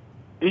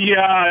 He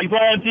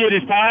volunteered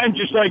his time,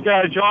 just like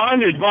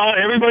John.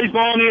 Everybody's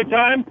volunteered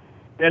time.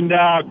 And,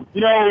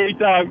 you know,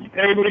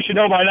 everybody should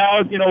know by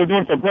now, you know, we're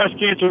doing some breast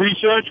cancer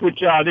research, which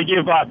they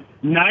give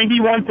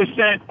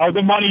 91% of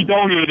the money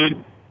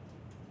donated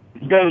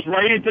goes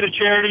right into the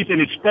charities,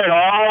 and it's spread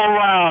all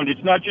around.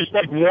 It's not just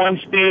like one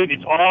state.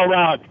 It's all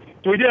around.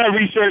 So we did our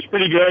research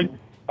pretty good.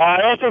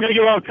 I also going to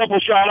give out a couple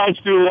shout-outs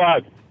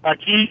to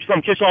Keith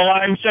from Kiss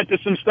Online, who sent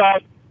us some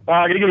stuff.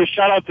 I'm going to give a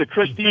shout-out to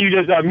Christine,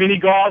 who does mini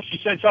golf. She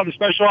sent something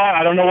special out.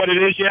 I don't know what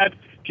it is yet.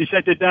 She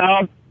sent it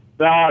down.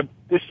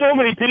 There's so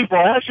many people.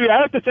 Actually, I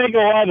have to thank a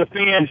lot of the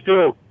fans,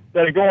 too,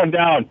 that are going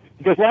down.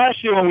 Because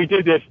last year when we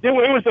did this, it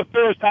was the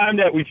first time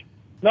that we...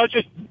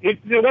 it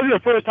wasn't the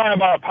first time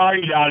about a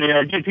party down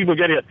here, people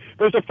getting it.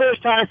 It was the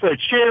first time for a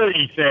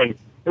charity thing.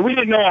 And we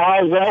didn't know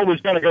how well it was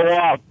going to go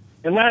off.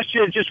 And last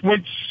year it just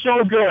went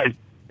so good.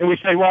 And we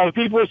said, well, the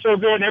people were so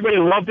good and everybody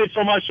loved it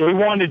so much, so we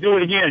wanted to do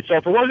it again. So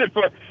if it wasn't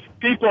for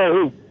people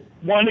who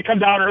wanted to come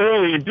down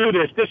early and do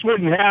this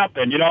wouldn't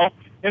happen, you know?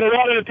 And a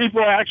lot of the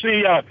people are actually,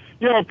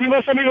 you know,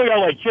 some people got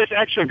like Kiss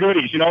extra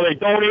goodies, you know, they're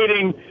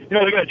donating, you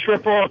know, they got a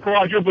triple or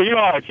quadruple, you know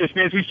how Kiss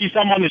fans, we see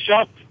someone on the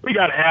shelf, we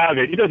got to have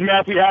it. It doesn't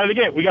matter if we have it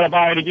again, we got to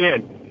buy it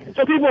again.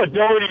 So people are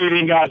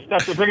donating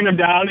stuff, they're bringing them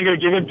down, they're going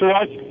to give it to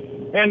us,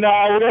 and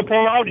we're going to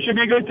pull them out. It should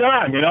be a good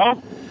time, you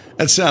know?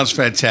 That sounds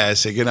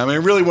fantastic. And I mean, I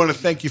really want to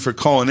thank you for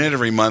calling in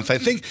every month. I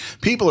think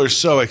people are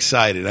so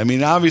excited. I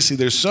mean, obviously,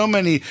 there's so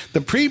many.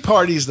 The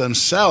pre-parties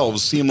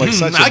themselves seem like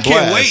such a blast. I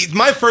can't wait.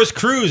 My first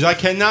cruise. I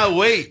cannot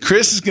wait.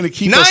 Chris is going to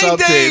keep us updated.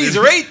 9 days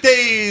or 8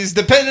 days,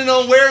 depending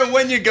on where and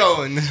when you're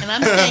going. And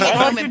I'm staying at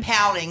home and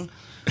pouting.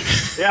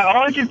 Yeah,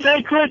 all I can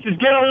say, Chris, is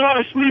get a lot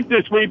of sleep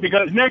this week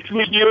because next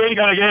week you ain't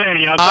gonna get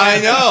any.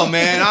 I know,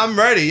 man. I'm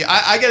ready.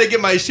 I got to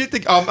get my shit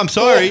together. I'm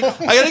sorry.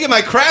 I got to get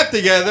my crap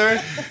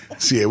together.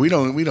 So yeah, we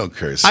don't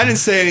curse. I didn't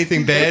say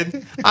anything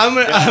bad. I'm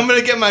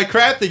gonna get my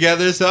crap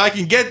together so I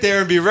can get there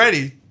and be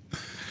ready.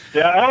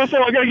 Yeah.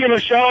 Also, I got to give a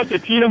shout out to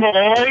Tina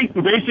Malloy,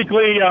 who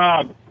basically,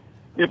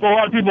 if a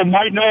lot of people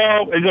might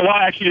know, there's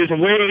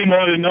way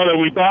more than know that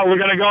we thought we were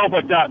gonna go,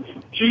 but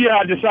she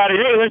decided,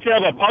 hey, let's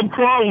have a pub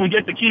crawl when we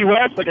get to Key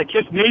West, like a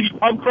Kiss Navy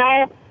pub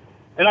crawl.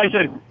 And I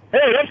said,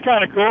 hey, that's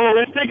kind of cool.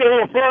 Let's take it a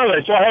little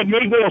further. So I had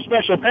made little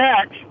special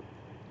packs.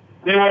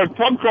 They were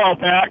pub crawl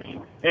packs.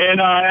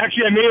 And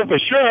actually, I made up a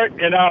shirt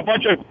and a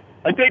bunch of,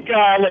 I think,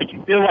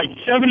 there were like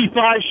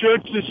 75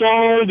 shirts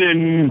sold.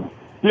 And,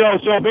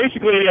 so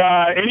basically,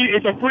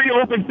 it's a free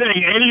open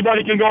thing.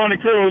 Anybody can go on a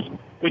cruise.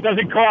 It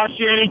doesn't cost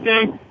you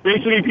anything.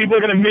 Basically, people are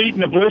going to meet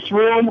in the Bliss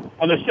Room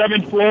on the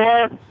 7th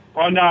floor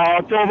on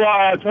October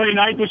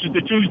 29th, which is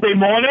the Tuesday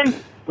morning.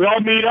 We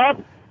all meet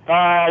up.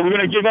 We're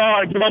going to give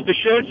out the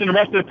shirts and the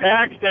rest of the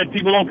packs that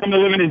people don't come to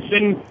Living in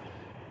Sin,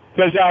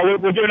 because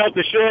we're giving out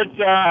the shirts,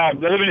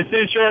 the Living in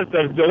Sin shirts,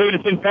 the Living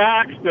in Sin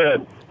packs,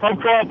 the pub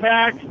crawl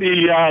packs,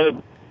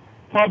 the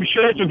pub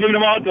shirts. We're giving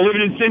them out at the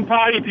Living in Sin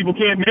party. If people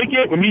can't make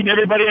it, we're meeting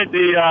everybody at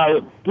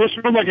the Bliss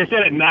Room, like I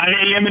said, at 9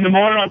 a.m. in the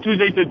morning on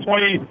Tuesday the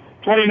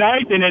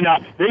 29th, and then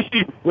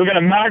basically we're going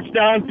to march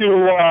down to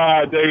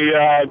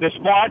the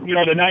spot,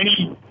 the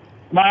 90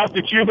 miles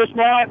to Cuba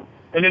spot,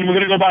 and then we're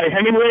going to go by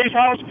Hemingway's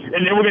house,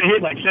 and then we're going to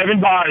hit like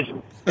 7 bars.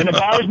 And the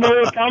bars know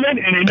we're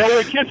coming, and they know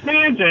we're Kiss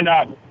fans, and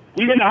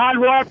even the Hard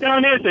Rock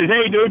down there says,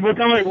 hey, dude, we're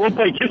coming, we'll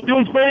play Kiss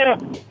tunes for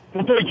you,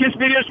 we'll play Kiss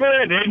videos for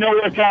you, they know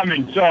we're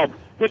coming. So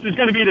this is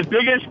going to be the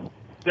biggest,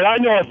 that I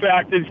know in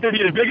fact, it's going to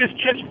be the biggest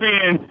Kiss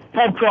fan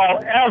pub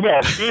crawl ever,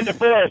 in the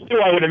forest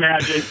too, I would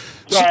imagine.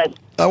 So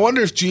I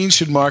wonder if Gene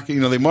should market.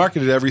 They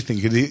marketed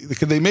everything.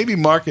 Could they maybe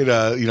market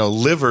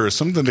liver or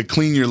something to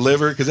clean your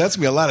liver? Because that's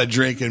gonna be a lot of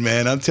drinking,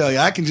 man. I'm telling you,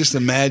 I can just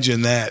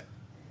imagine that.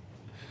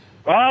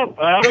 Well,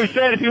 I always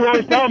said, if you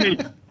always tell me,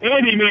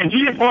 Andy, man,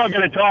 Gene and Paul are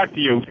going to talk to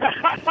you.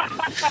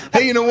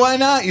 Hey, why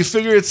not? You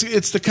figure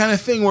it's the kind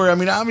of thing where,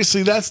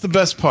 obviously that's the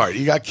best part.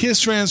 You got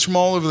Kiss fans from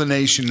all over the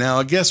nation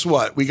now. Guess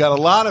what? We got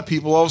a lot of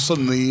people. All of a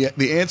sudden,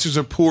 the answers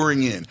are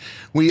pouring in.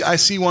 I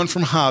see one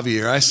from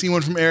Javier. I see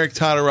one from Eric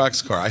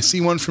Todorock's car. I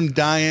see one from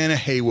Diana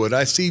Haywood.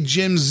 I see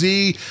Jim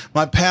Z,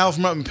 my pal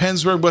from up in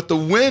Pennsburg. But the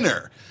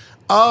winner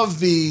of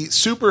the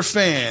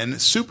Superfan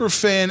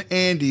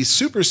Andy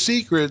Super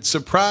Secret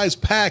Surprise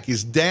Pack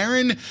is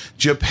Darren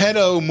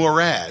Geppetto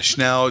Morash.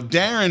 Now,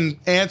 Darren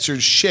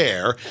answered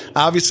Cher.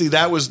 Obviously,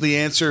 that was the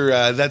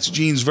answer. That's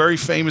Gene's very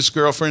famous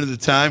girlfriend at the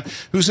time,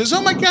 who says,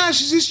 oh my gosh,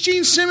 is this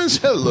Gene Simmons?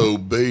 Hello,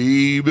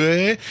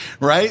 baby.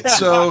 Right?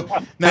 So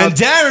now, and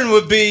Darren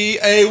would be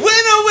a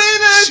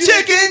winner,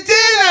 chicken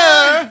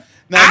dinner.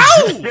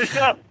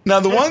 Now,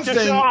 the one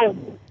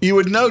thing you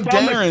would know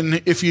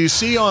Darren, if you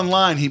see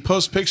online, he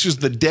posts pictures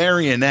of the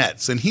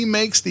Darionettes, and he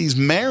makes these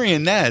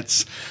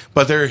marionettes,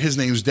 but his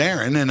name's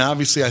Darren, and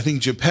obviously I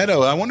think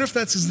Geppetto. I wonder if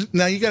that's his.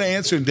 Now, you got to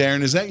answer,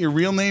 Darren, is that your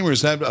real name, or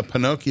is that a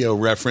Pinocchio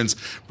reference,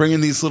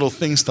 bringing these little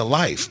things to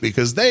life?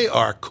 Because they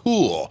are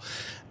cool.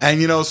 And,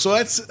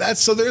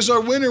 so there's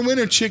our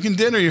winner, chicken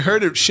dinner. You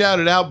heard it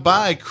shouted out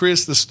by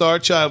Chris, the star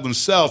child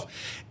himself.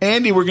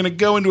 Andy, we're going to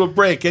go into a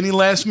break. Any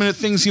last-minute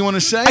things you want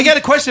to say? I got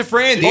a question for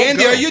Andy.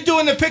 Andy, go. are you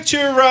doing the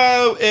picture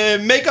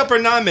makeup or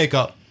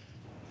non-makeup?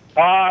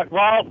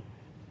 Well,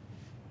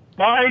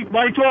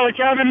 my toilet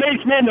Kevin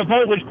makes me in the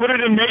vote was put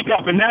it in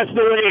makeup, and that's the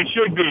way it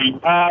should be.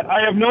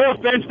 I have no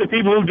offense to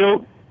people who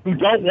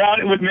don't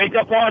want it with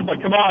makeup on,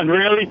 but come on,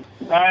 really?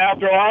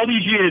 After all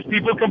these years,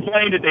 people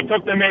complained that they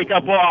took the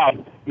makeup off.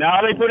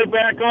 Now they put it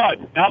back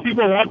on. Now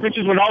people want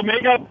pictures without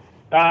makeup.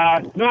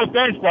 No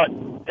offense, but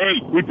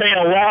hey, we pay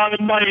a lot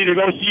of money to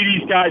go see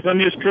these guys on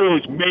this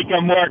cruise. Make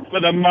them work for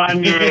the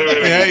money.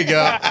 There you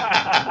go.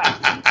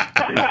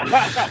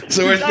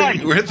 So we're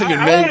thinking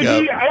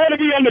makeup. I want to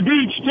be on the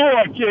beach too.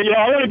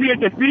 I want to be at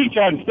the beach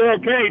on Still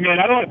Okay, man.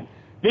 I don't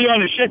be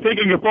on the ship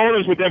taking your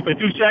photos with them for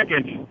 2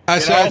 seconds.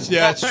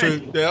 That's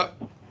true. Yeah.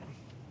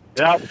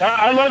 Yeah,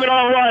 I love it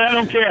all right. I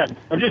don't care.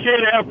 I'm just here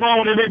to have fun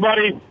with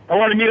everybody. I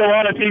want to meet a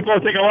lot of people,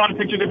 take a lot of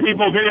pictures of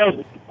people,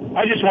 videos.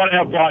 I just want to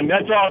have fun.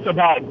 That's all it's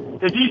about.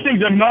 Because these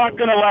things are not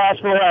going to last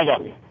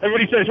forever.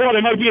 Everybody says, oh,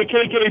 there might be a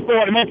KK4,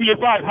 there might be a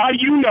 5. How do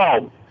you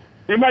know?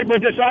 They might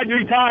decide to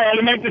retire, or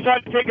they might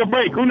decide to take a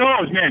break. Who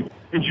knows, man?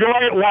 Enjoy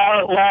it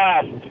while it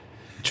lasts.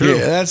 true.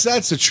 Yeah,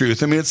 that's the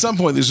truth. I mean, at some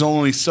point, there's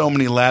only so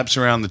many laps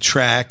around the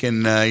track,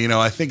 and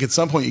I think at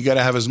some point you got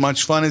to have as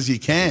much fun as you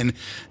can,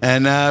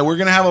 and we're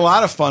going to have a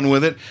lot of fun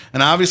with it.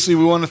 And obviously,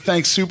 we want to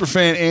thank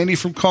Superfan Andy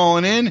for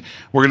calling in.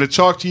 We're going to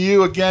talk to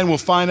you again. We'll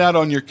find out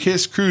on your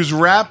Kiss Cruise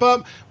wrap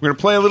up. We're going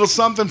to play a little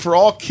something for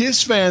all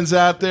Kiss fans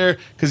out there,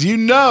 because you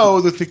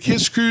know that the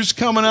Kiss Cruise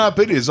coming up.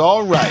 It is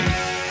all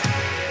right.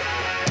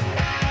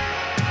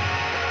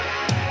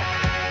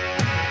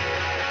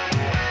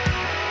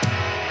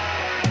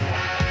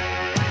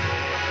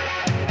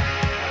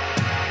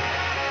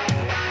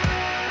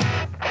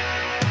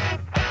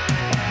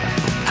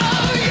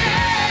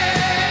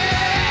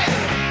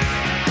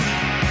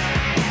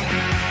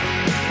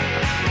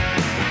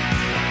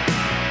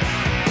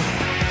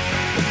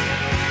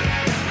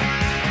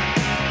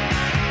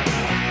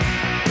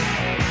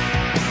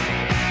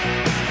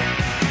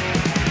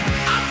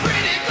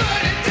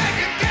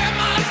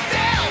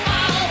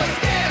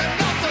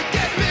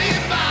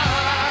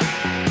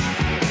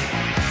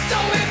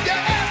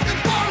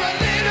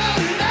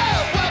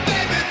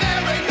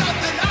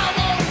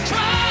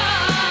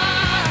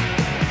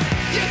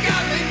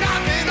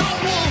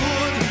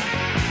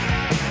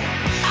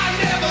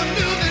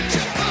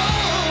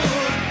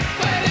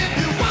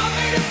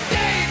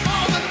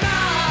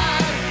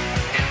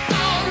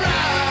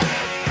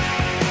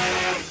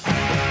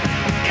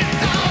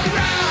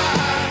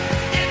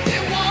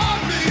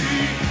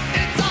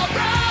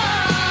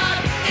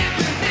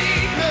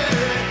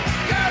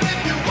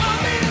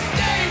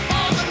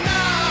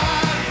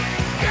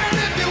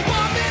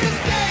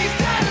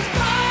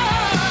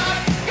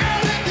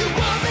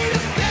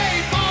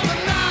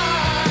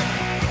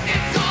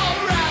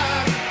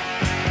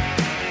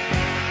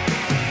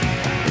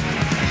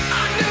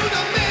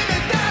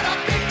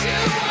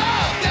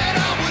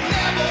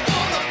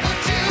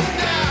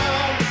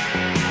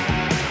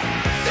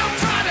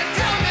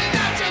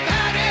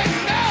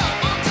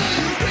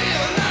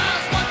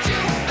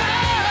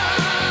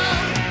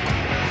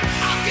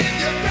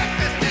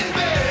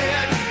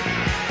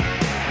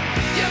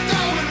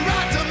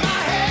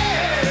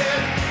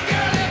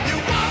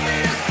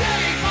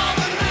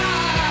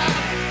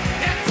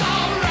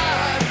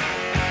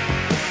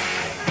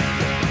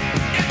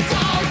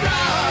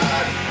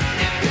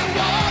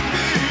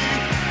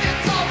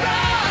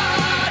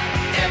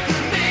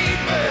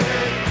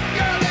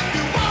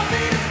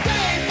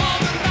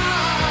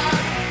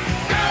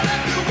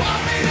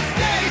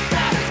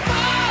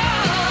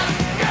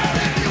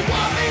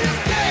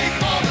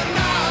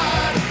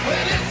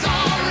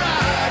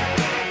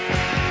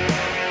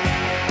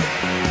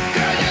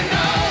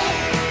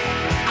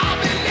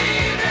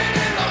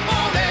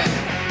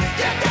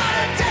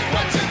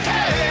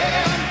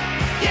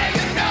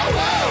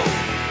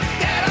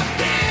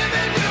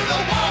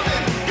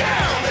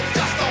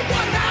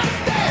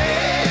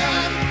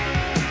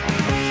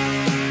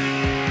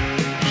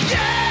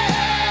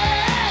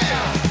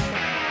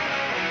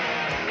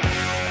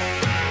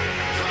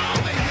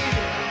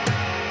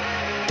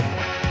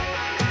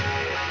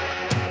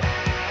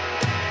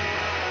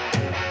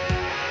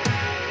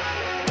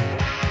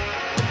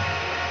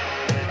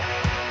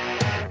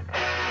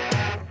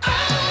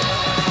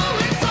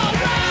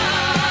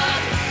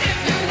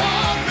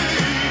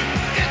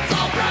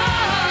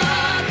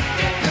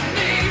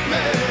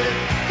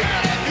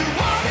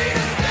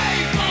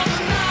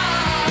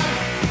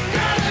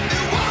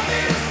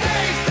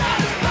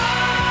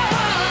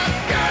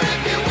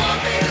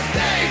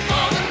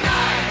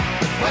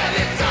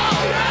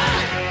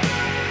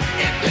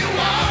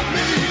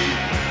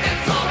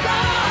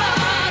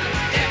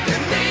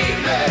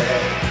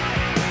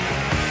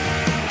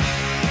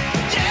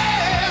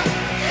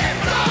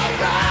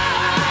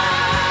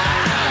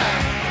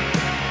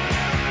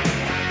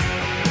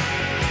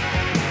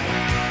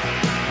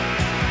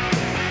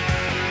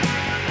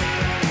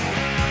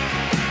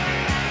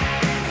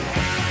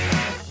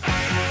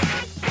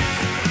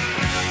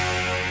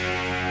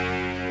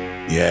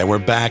 Yeah, we're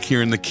back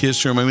here in the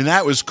Kiss Room. I mean,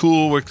 that was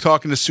cool. We're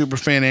talking to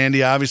Superfan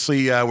Andy.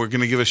 Obviously, we're going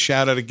to give a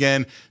shout out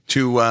again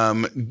to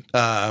let's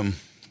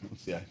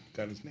see, I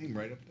got his name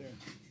right up there.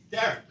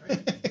 Darren,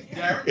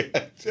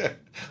 right?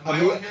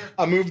 Darren.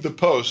 I moved the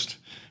post.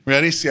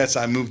 Ready? Yes,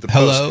 I moved the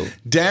post. Hello.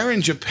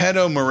 Darren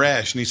Geppetto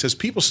Marash, and he says,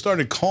 people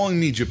started calling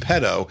me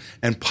Geppetto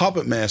and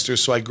Puppet Master,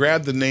 so I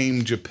grabbed the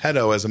name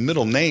Geppetto as a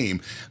middle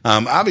name.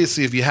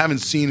 Obviously, if you haven't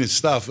seen his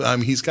stuff,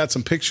 he's got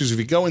some pictures. If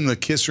you go in the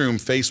Kiss Room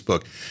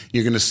Facebook,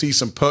 you're going to see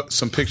some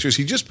pictures.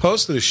 He just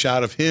posted a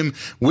shot of him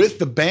with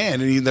the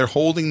band, and they're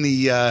holding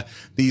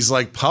these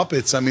like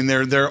puppets. I mean,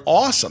 they're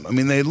awesome. I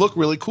mean, they look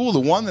really cool. The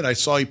one that I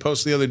saw he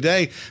posted the other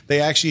day, they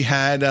actually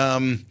had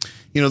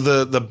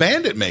the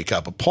bandit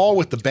makeup, a Paul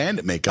with the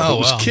bandit makeup. Oh, it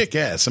was wow.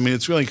 kick-ass. I mean,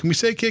 it's really, can we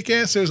say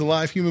kick-ass? There's a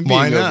live human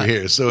Why being not? over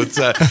here. So it's,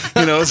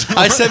 it's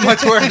I said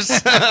much worse.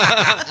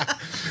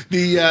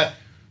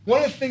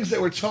 one of the things that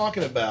we're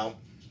talking about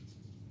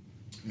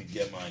Let me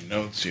get my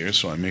notes here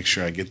so I make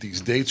sure I get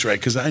these dates right,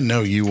 because I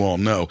know you all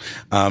know.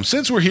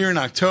 Since we're here in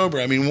October,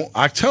 I mean,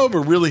 October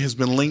really has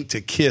been linked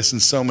to Kiss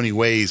in so many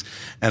ways.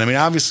 And I mean,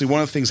 obviously,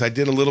 one of the things I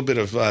did a little bit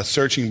of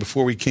searching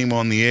before we came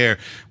on the air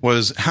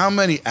was how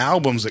many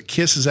albums that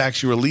Kiss has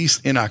actually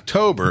released in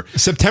October.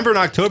 September and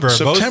October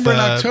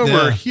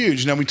are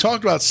huge. Now, we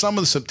talked about some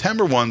of the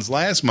September ones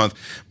last month,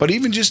 but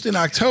even just in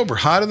October,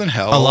 Hotter Than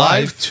Hell,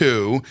 Alive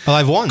 2,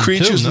 Alive 1,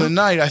 Creatures too, of the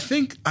Night. I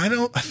thought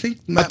it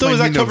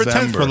was October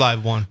 10th for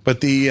Live 1.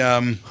 But the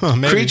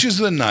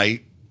Creatures of the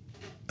Night,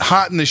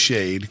 Hot in the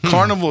Shade,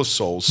 Carnival of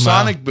Souls,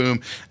 Sonic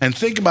Boom, and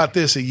think about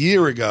this, a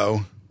year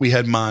ago, we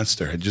had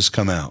Monster had just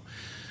come out.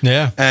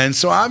 Yeah. And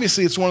so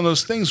obviously it's one of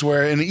those things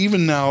where, and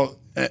even now,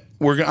 I'm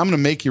going to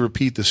make you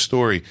repeat the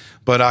story,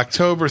 but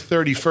October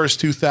 31st,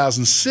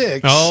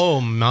 2006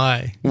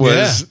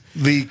 was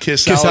the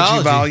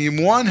Kissology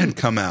Volume 1 had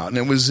come out, and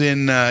it was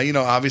in,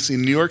 obviously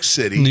New York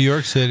City. New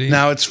York City.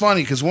 Now, it's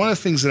funny, because one of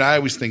the things that I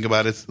always think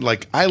about is,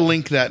 like, I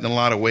link that in a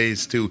lot of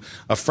ways to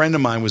a friend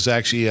of mine was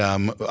actually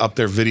up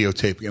there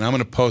videotaping, and I'm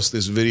going to post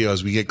this video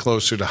as we get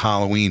closer to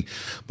Halloween.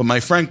 But my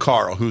friend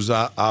Carl, who's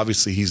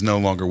obviously he's no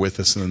longer with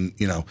us, and,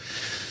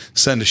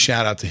 send a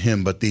shout out to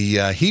him. But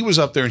he was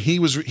up there, and he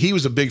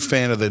was a big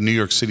fan of the New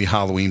York City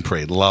Halloween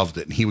Parade. Loved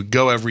it. And he would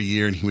go every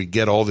year, and he would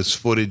get all this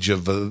footage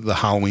of the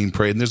Halloween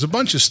Parade. And there's a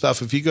bunch of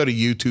stuff. If you go to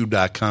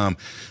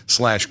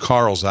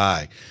youtube.com/Carl's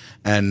Eye,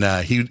 and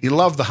he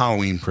loved the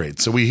Halloween Parade,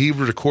 so he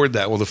would record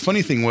that. Well, the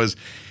funny thing was,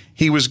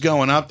 he was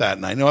going up that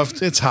night.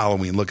 If it's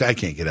Halloween, look, I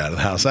can't get out of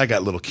the house. I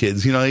got little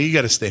kids. You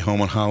got to stay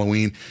home on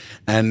Halloween,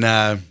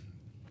 and.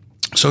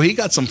 So he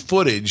got some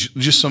footage,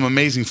 just some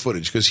amazing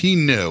footage, because he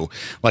knew,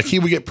 like, he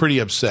would get pretty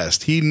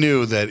obsessed. He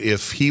knew that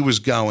if he was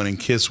going and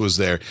Kiss was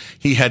there,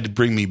 he had to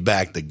bring me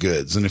back the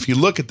goods. And if you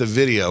look at the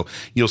video,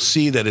 you'll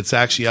see that it's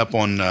actually up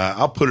on,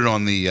 I'll put it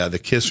on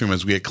the Kiss Room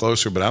as we get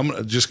closer, but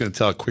I'm just going to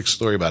tell a quick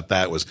story about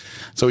that.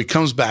 So he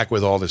comes back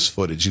with all this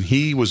footage, and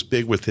he was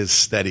big with his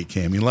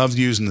Steadicam. He loved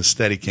using the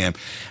Steadicam,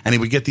 and he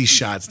would get these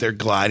shots. They're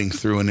gliding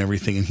through and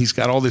everything, and he's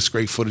got all this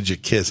great footage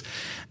of Kiss,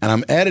 and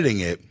I'm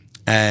editing it.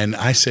 And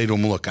I say to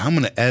him, look, I'm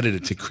going to edit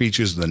it to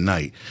Creatures of the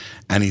Night.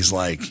 And he's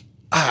like,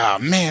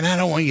 man, I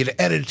don't want you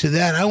to edit it to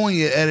that. I want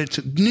you to edit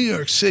it to New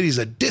York City's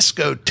a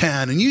disco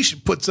town, and you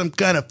should put some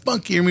kind of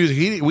funkier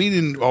music. We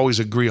didn't always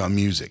agree on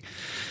music.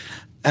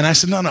 And I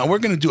said, no, we're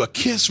going to do a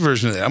Kiss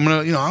version of it. I'm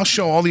going to, I'll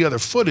show all the other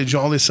footage,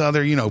 all this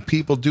other,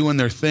 people doing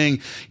their thing,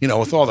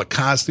 with all the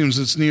costumes.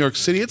 It's New York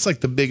City. It's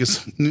like the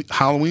biggest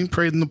Halloween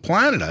parade on the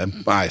planet,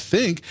 I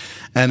think.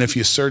 And if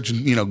you search,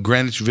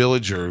 Greenwich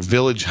Village or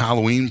Village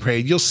Halloween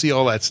Parade, you'll see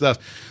all that stuff.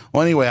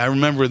 Well, anyway, I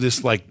remember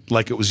this like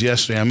it was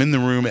yesterday. I'm in the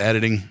room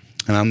editing,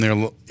 and I'm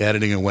there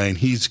editing away, and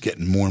he's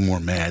getting more and more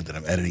mad that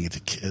I'm editing it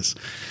to Kiss.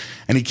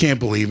 And he can't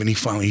believe it. And he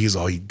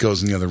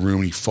goes in the other room,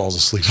 and he falls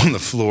asleep on the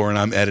floor, and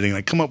I'm editing. And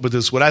I come up with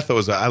this, what I thought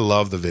was, I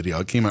love the video.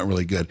 It came out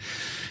really good.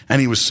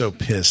 And he was so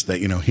pissed that,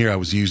 here I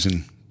was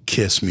using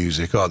Kiss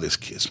music. Oh, this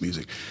Kiss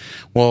music.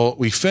 Well,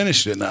 we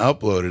finished it, and I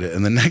uploaded it.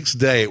 And the next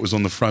day, it was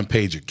on the front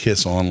page of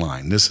Kiss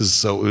Online. It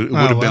would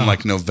have been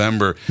like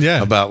November,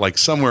 about like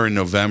somewhere in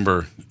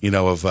November,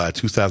 of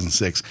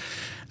 2006.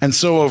 And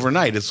so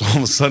overnight, it's all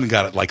of a sudden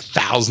got like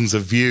thousands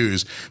of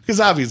views, because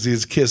obviously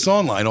it's Kiss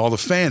Online. All the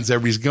fans,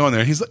 everybody's going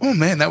there. And he's like, oh,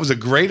 man, that was a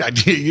great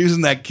idea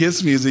using that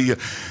Kiss music.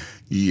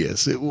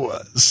 Yes, it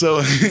was.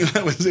 So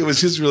it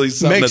was just really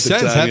something Makes at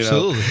the sense, time.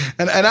 absolutely.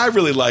 And I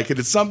really like it.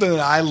 It's something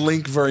that I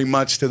link very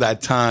much to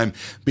that time,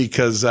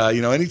 because,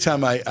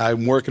 anytime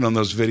I'm working on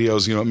those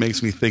videos, it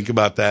makes me think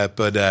about that.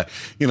 But,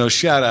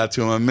 shout out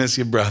to him. I miss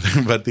you, brother.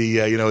 But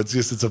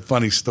it's a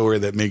funny story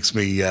that makes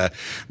me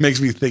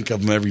think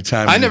of him every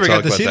time. I never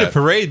got to see the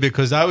parade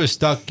because I was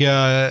stuck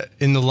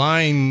in the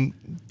line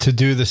to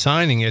do the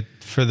signing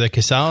for the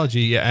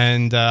Kissology,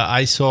 and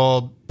I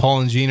saw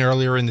Paul and Gene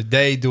earlier in the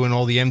day doing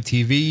all the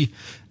MTV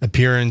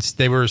appearance.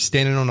 They were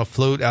standing on a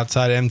float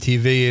outside of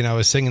MTV, and I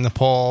was singing to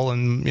Paul,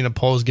 and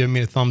Paul was giving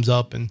me the thumbs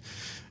up, and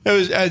it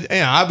was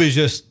I was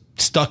just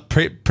stuck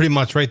pretty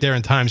much right there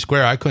in Times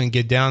Square. I couldn't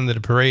get down to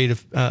the parade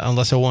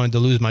unless I wanted to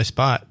lose my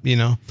spot,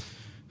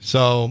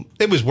 So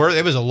it was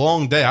a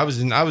long day. I was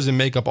in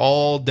makeup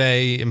all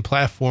day, in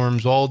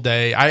platforms all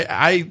day.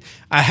 I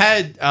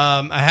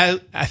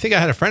think I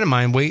had a friend of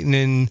mine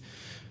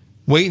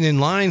waiting in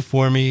line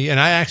for me, and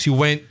I actually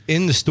went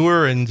in the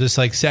store and just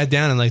like sat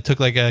down and like took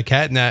like a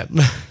cat nap.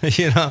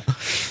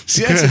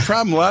 See, that's the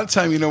problem. A lot of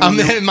time, I'm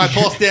in my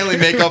Paul Stanley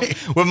makeup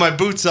with my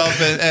boots up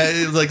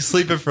and like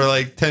sleeping for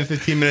like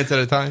 10-15 minutes at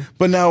a time.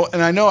 But now,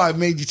 and I know I've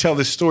made you tell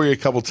this story a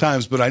couple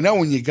times, but I know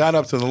when you got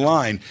up to the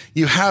line,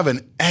 you have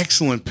an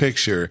excellent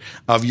picture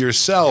of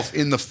yourself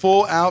in the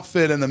full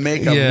outfit and the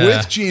makeup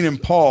with Gene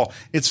and Paul.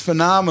 It's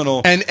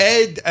phenomenal. And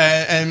Ed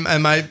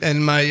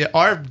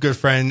our good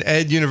friend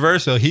Ed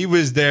Universo, he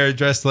was there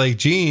dressed like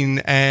Gene,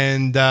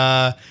 and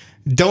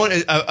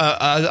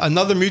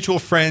another mutual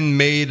friend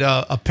made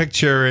a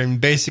picture,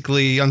 and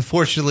basically,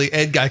 unfortunately,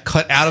 Ed got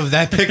cut out of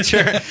that picture,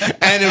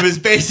 and it was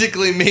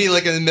basically me,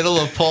 like in the middle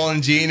of Paul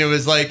and Gene. It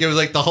was like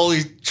the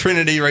Holy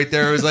Trinity right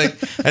there. It was like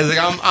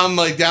I'm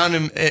like down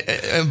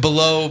in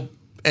below,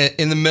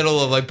 in the middle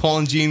of like Paul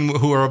and Gene,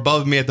 who are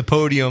above me at the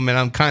podium, and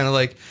I'm kind of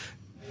like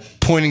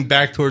pointing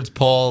back towards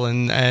Paul,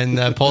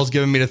 and Paul's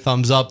giving me the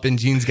thumbs up, and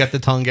Gene's got the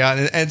tongue out,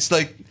 and it's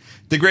like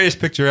the greatest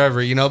picture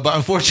ever, you know, but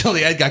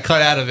unfortunately Ed got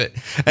cut out of it,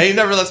 and he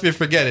never lets me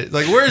forget it.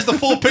 Like, where's the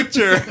full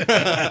picture?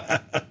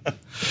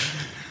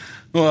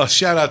 Well,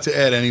 shout out to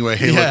Ed anyway.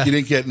 Hey, look, you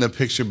didn't get in the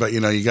picture, but, you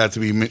know, you got to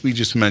be, we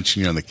just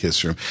mentioned you on the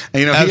Kiss Room.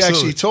 And, you know, he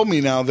actually told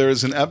me now there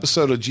is an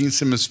episode of Gene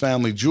Simmons'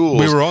 Family Jewels.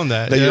 We were on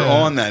that. You're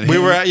on that. We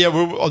were,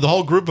 the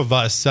whole group of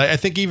us. I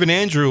think even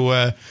Andrew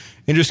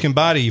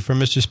Schimbati from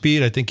Mr.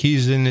 Speed, I think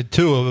he's in it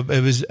too.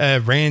 It was,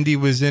 Randy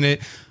was in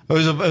it. It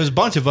was a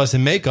bunch of us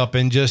in makeup,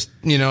 and just,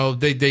 you know,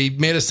 they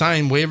made us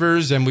sign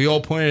waivers, and we all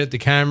pointed at the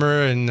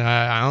camera, and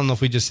I don't know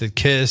if we just said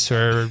Kiss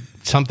or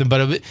something,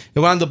 but it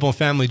wound up on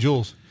Family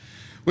Jewels.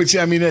 Which,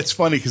 I mean, that's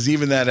funny because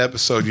even that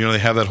episode, you know, they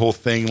have that whole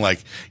thing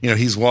like, you know,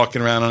 he's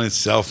walking around on his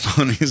cell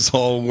phone. He's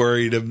all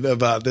worried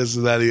about this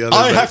and that and the other.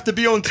 I have to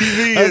be on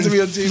TV. I have to be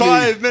on TV.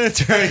 5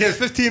 minutes, right?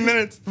 15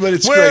 minutes. But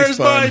it's Where's great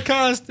fun. My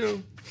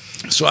costume?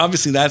 So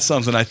obviously that's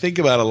something I think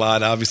about a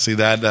lot. Obviously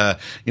that,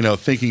 you know,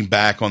 thinking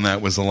back on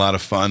that was a lot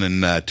of fun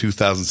in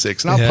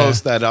 2006. And I'll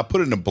post that. I'll put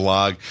it in a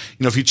blog.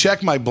 You know, if you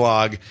check my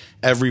blog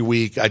every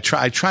week, I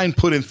try and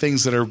put in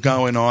things that are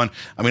going on.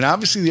 I mean,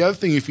 obviously the other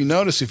thing, if you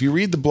notice, if you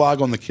read the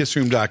blog on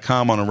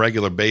thekissroom.com on a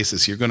regular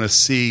basis, you're going to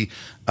see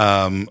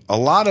a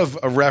lot of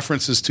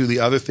references to the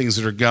other things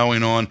that are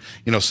going on,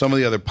 you know, some of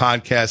the other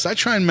podcasts. I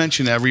try and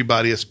mention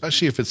everybody,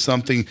 especially if it's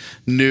something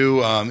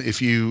new.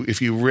 If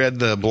you read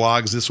the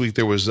blogs this week,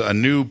 there was a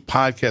new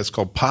podcast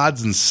called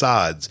Pods and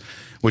Sods,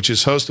 which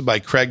is hosted by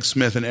Craig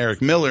Smith and Eric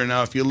Miller.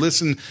 Now, if you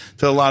listen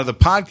to a lot of the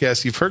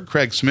podcasts, you've heard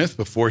Craig Smith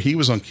before. He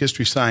was on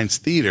History Science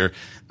Theater.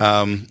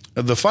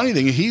 The funny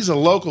thing, he's a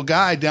local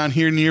guy down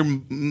here near,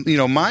 you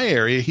know, my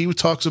area. He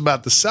talks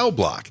about the cell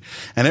block.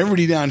 And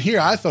everybody down here,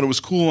 I thought it was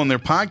cool on their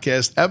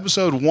podcast.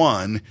 Episode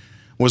 1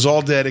 was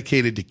all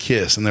dedicated to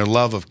Kiss and their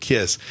love of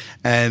Kiss.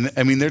 And,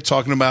 I mean, they're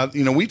talking about,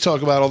 you know, we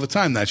talk about all the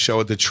time, that show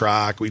at the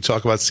Troc. We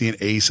talk about seeing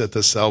Ace at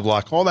the cell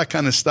block, all that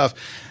kind of stuff.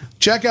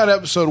 Check out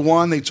episode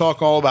 1. They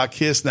talk all about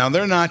Kiss. Now,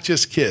 they're not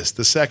just Kiss.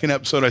 The second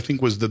episode, I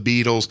think, was the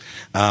Beatles,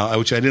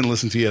 which I didn't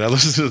listen to yet. I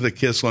listened to the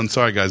Kiss one.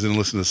 Sorry, guys, I didn't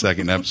listen to the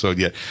second episode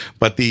yet.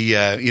 But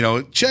you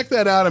know, check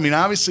that out. I mean,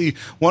 obviously,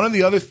 one of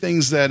the other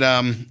things that,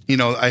 you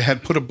know, I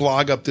had put a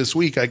blog up this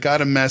week. I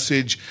got a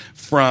message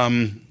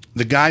from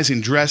the guys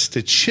in Dress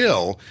to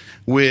Chill,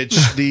 which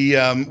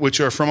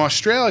are from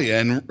Australia,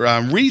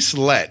 and Reese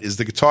Lett is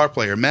the guitar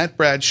player, Matt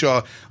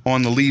Bradshaw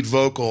on the lead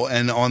vocal,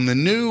 and on the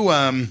new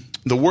A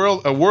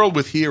World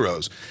with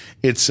Heroes,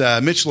 it's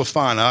Mitch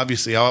LaFon.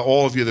 Obviously,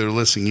 all of you that are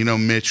listening, you know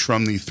Mitch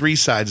from the Three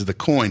Sides of the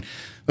Coin.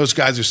 Those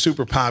guys are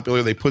super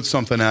popular. They put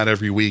something out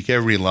every week.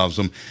 Everybody loves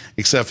them,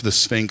 except for the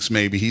Sphinx.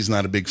 Maybe he's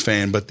not a big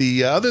fan. But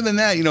the other than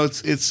that, you know,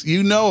 it's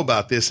you know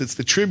about this. It's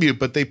the tribute.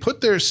 But they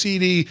put their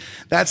CD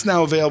that's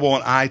now available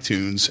on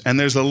iTunes, and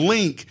there's a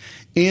link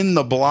in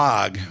the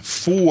blog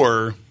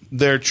for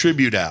their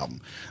tribute album.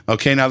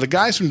 Okay, now the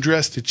guys from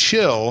Dress to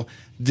Chill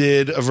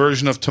did a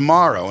version of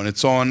Tomorrow, and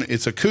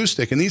it's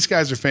acoustic, and these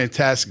guys are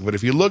fantastic. But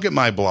if you look at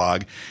my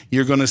blog,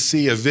 you're going to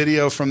see a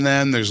video from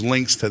them. There's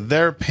links to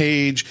their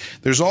page.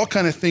 There's all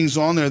kind of things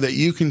on there that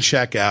you can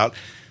check out.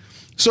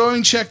 So I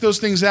mean, check those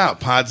things out.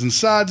 Pods and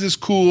Sods is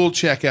cool.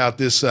 Check out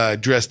this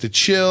Dress to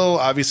Chill.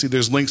 Obviously,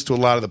 there's links to a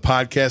lot of the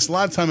podcasts. A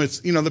lot of time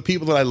it's, you know, the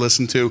people that I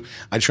listen to,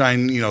 I try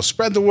and, you know,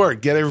 spread the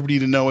word, get everybody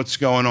to know what's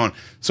going on.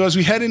 So as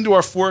we head into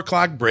our 4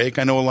 o'clock break,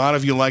 I know a lot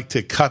of you like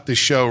to cut the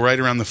show right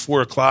around the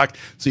 4 o'clock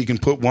so you can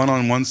put one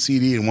on one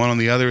CD and one on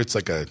the other. It's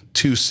like a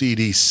 2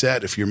 CD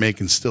set if you're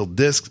making still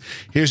discs.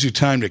 Here's your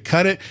time to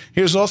cut it.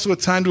 Here's also a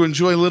time to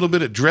enjoy a little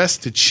bit of Dress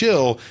to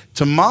Chill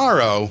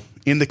tomorrow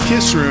in the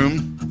Kiss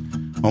Room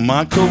on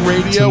Montco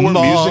Radio, where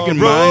music and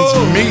minds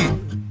meet.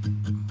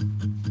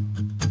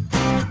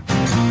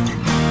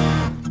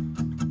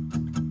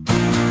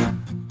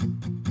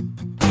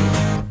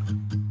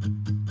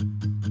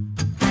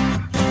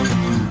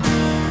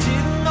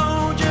 Didn't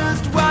know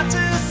just what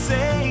to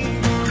say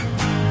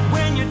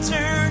when you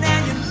turn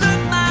and you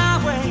look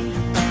my way.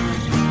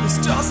 This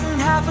doesn't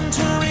happen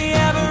to me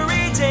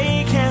every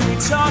day. Can we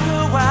talk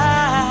a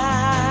while?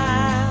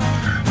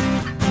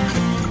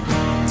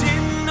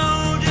 Didn't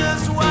know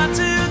just what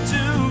to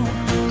do.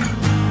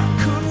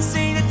 I couldn't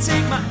seem to take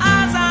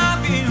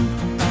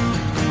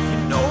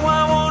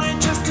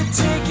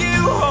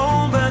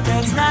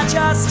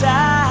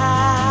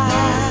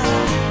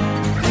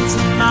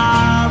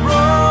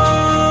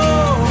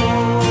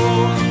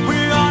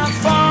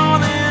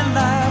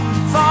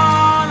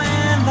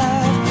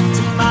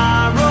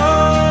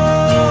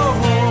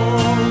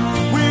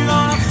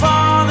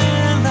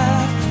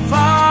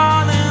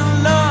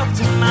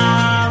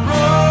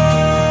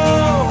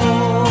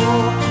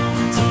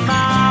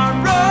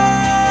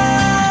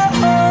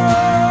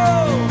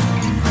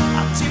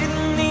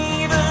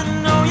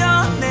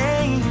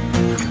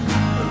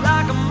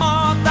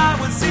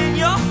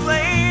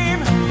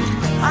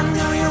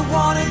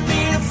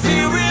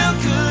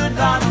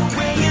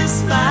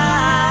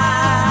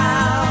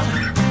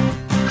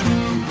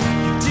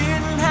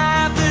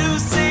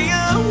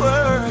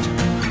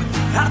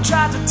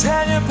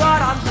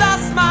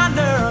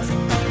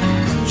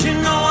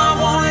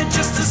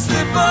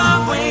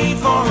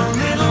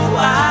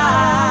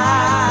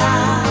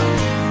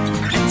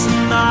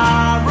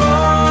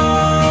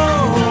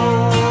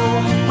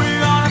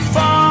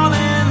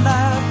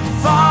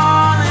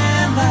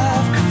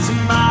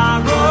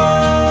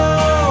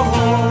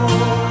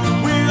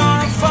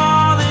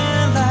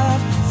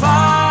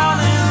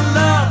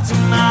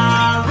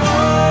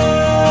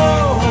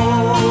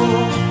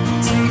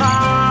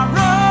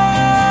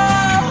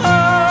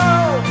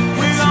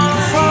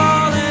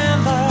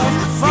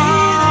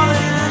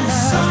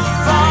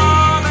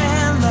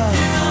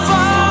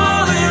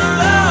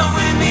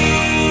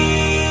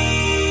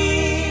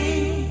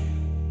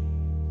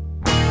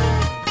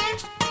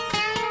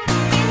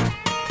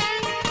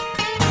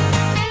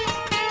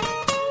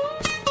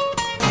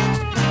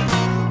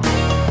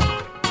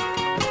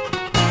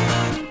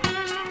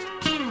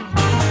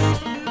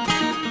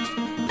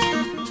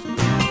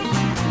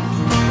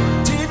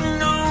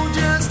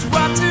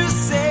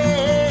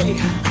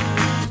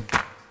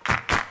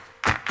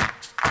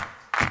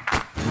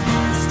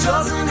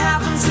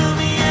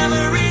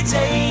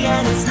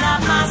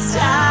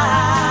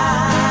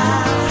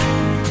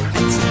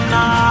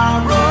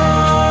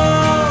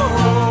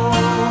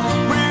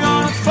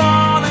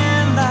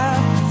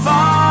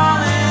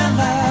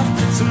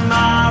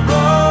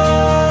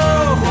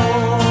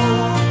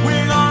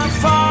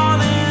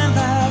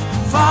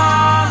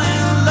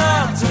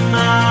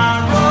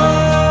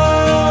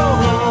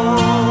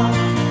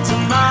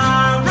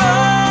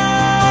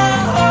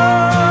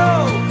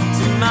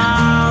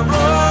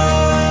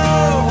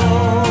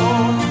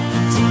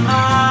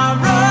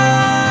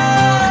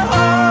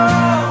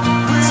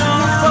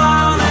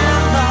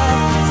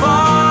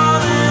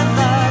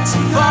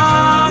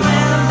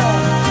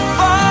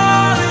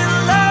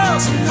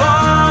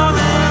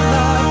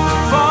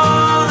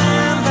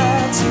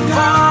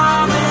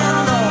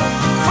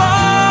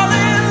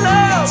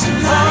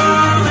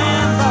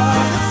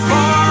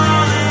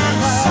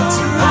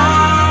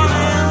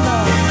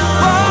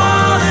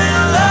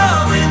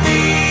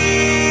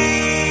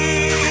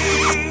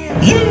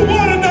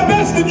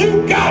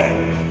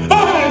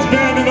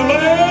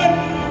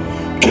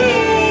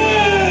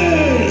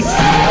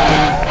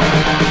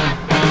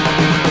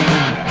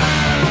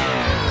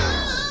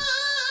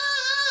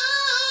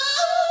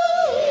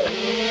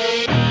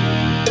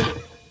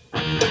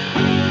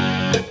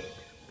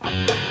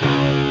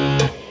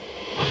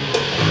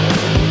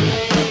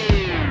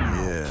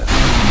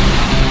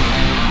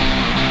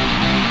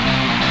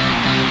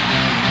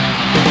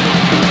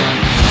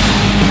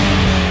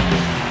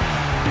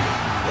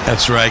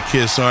That's right,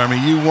 Kiss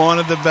Army. You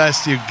wanted the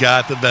best, you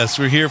got the best.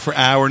 We're here for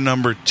hour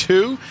number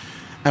 2,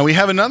 and we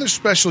have another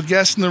special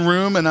guest in the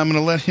room, and I'm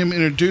going to let him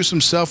introduce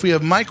himself. We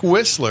have Mike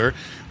Whistler.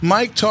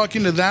 Mike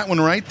talking to that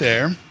one right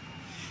there.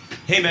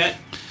 Hey, Matt.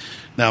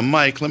 Now,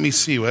 Mike, let me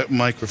see what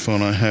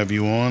microphone I have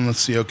you on. Let's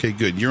see. Okay,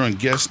 good. You're on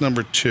guest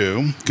number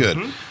 2. Good.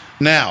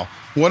 Now,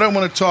 what I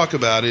want to talk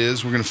about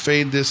is we're going to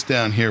fade this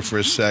down here for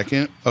a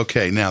second.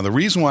 Okay, now, the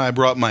reason why I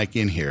brought Mike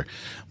in here,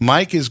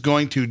 Mike is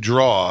going to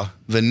draw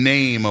the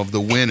name of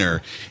the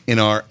winner in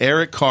our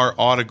Eric Carr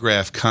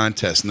autograph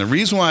contest. And the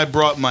reason why I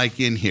brought Mike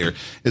in here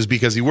is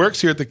because he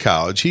works here at the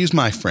college. He's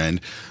my friend.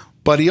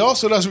 But he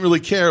also doesn't really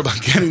care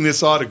about getting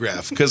this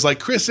autograph. Because like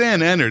Chris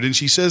Ann entered, and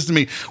she says to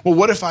me, well,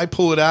 what if I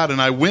pull it out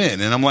and I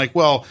win? And I'm like,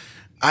 well,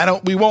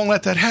 we won't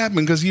let that happen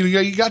because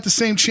you got the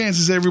same chance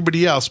as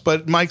everybody else.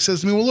 But Mike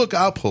says to me, well, look,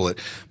 I'll pull it.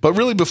 But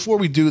really, before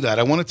we do that,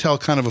 I want to tell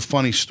kind of a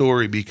funny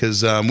story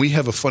because we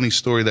have a funny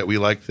story that we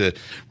like to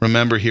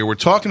remember here. We're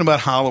talking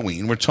about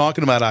Halloween. We're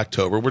talking about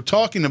October. We're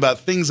talking about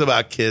things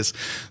about Kiss.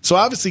 So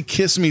obviously,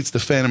 Kiss meets the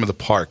Phantom of the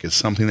Park is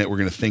something that we're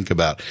going to think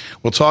about.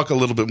 We'll talk a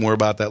little bit more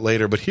about that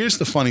later. But here's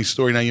the funny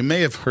story. Now, you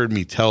may have heard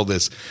me tell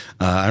this.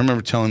 I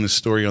remember telling this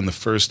story on the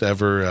first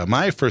ever,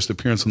 my first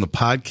appearance on the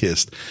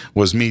podcast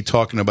was me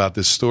talking about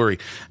this story.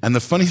 And the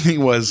funny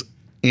thing was,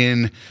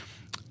 in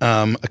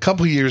a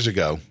couple of years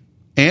ago,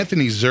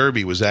 Anthony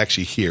Zerbe was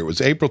actually here. It was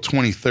April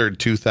 23rd,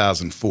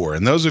 2004.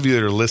 And those of you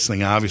that are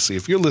listening, obviously,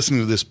 if you're listening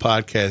to this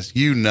podcast,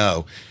 you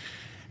know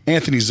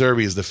Anthony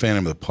Zerbe is the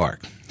Phantom of the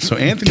Park. So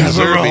Anthony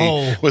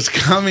Zerbe was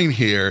coming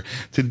here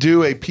to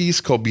do a piece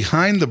called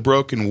Behind the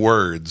Broken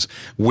Words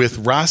with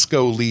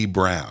Roscoe Lee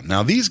Brown.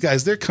 Now, these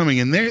guys, they're coming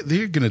in, they're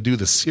going to do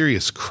the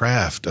serious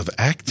craft of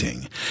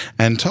acting.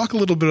 And talk a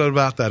little bit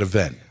about that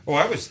event. Oh,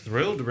 I was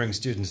thrilled to bring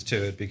students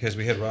to it because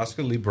we had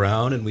Roscoe Lee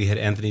Brown and we had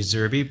Anthony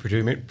Zerbe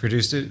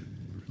produced it,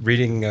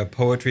 reading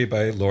poetry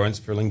by Lawrence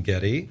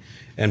Ferlinghetti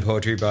and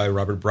poetry by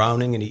Robert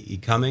Browning and E.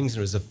 Cummings. It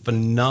was a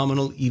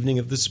phenomenal evening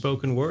of the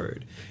spoken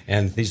word.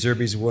 Anthony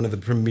Zerbe is one of the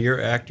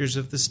premier actors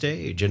of the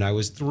stage, and I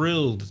was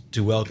thrilled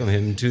to welcome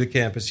him to the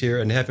campus here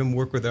and have him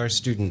work with our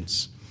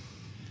students.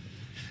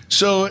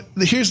 So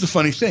here's the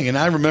funny thing, and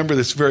I remember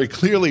this very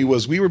clearly,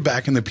 was we were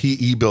back in the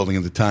PE building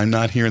at the time,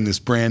 not here in this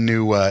brand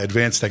new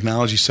Advanced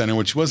Technology Center,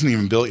 which wasn't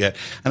even built yet.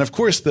 And, of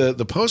course,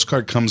 the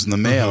postcard comes in the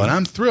mail, and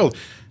I'm thrilled.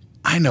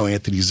 I know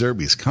Anthony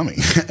Zerbe is coming.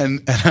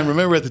 And I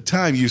remember at the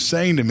time you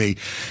saying to me,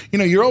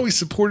 you're always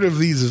supportive of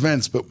these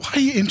events, but why are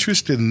you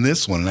interested in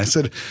this one? And I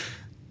said,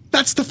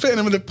 that's the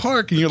Phantom of the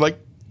Park. And you're like,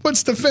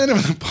 what's the Phantom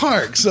of the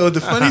Park? So the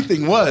funny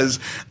thing was,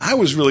 I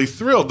was really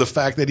thrilled the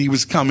fact that he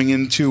was coming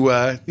in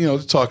to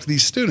talk to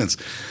these students.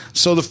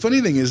 So the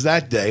funny thing is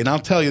that day, and I'll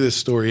tell you this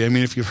story. I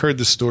mean, if you've heard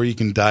the story, you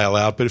can dial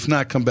out, but if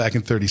not, come back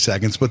in 30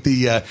 seconds. But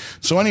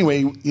so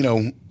anyway,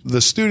 the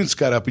students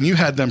got up and you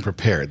had them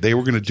prepared. They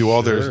were going to do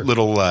all their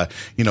little,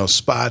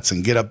 spots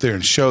and get up there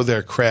and show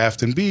their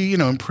craft and be,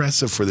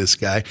 impressive for this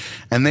guy.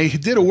 And they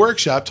did a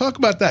workshop. Talk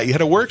about that. You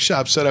had a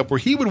workshop set up where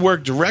he would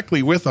work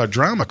directly with our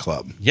drama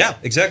club. Yeah,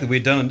 exactly.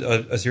 We'd done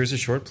a series of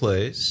short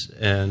plays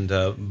and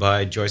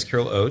by Joyce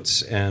Carol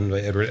Oates and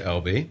by Edward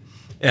Albee.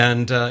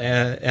 And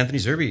Anthony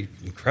Zerbe,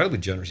 incredibly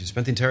generous. He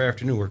spent the entire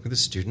afternoon working with the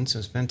students. It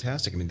was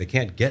fantastic. I mean, they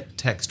can't get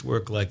text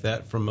work like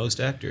that from most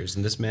actors,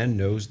 and this man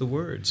knows the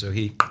word. So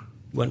he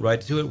went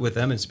right to it with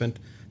them and spent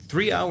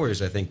 3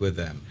 hours, I think, with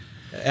them,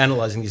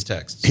 analyzing these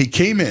texts. He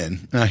came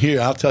in. Now, here,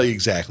 I'll tell you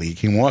exactly. He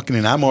came walking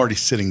in. I'm already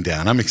sitting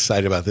down. I'm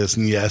excited about this.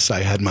 And, yes,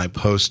 I had my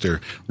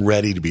poster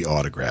ready to be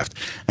autographed.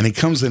 And he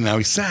comes in. Now,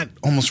 he sat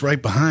almost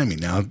right behind me.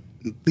 Now,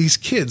 these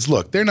kids,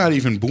 look, they're not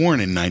even born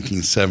in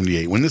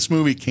 1978. When this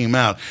movie came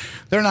out,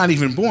 they're not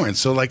even born.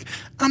 So,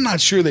 I'm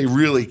not sure they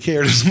really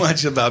cared as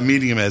much about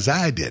meeting him as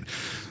I did.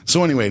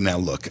 So anyway, now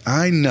look,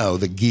 I know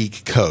the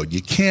geek code.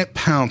 You can't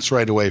pounce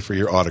right away for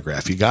your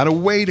autograph. You got to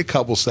wait a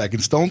couple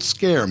seconds. Don't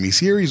scare him. He's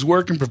here. He's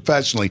working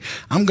professionally.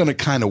 I'm going to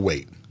kind of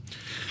wait.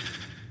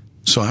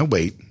 So I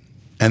wait.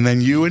 And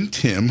then you and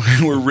Tim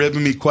were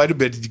ribbing me quite a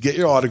bit. Did you get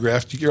your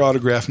autograph? Did you get your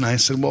autograph? And I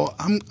said, well,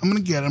 I'm going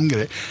to get it. I'm going to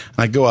get it. And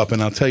I go up,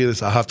 and I'll tell you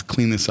this. I'll have to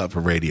clean this up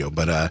for radio.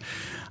 But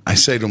I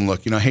say to him,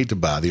 look, I hate to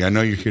bother you. I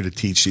know you're here to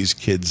teach these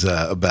kids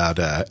about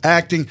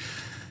acting.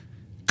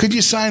 Could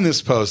you sign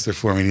this poster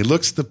for me? And he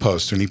looks at the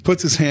poster, and he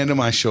puts his hand on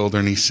my shoulder,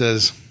 and he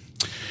says,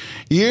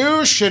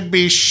 you should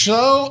be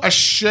so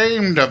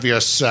ashamed of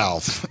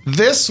yourself.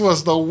 This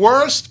was the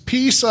worst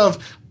piece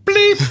of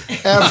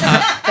bleep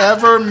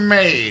ever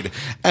made.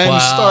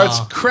 And starts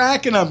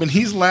cracking up, and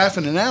he's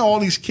laughing. And now all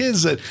these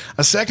kids that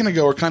a second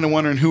ago were kind of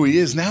wondering who he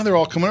is, now they're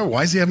all coming over.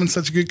 Why is he having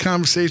such a good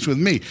conversation with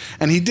me?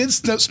 And he did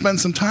spend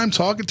some time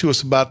talking to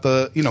us about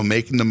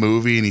making the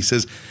movie, and he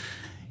says,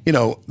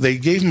 they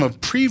gave him a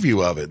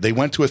preview of it. They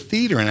went to a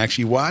theater and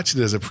actually watched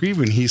it as a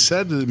preview. And he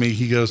said to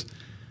me,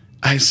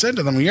 I said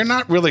to them, you're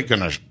not really going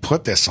to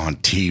put this on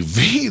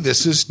TV.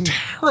 This is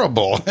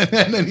terrible.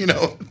 And then,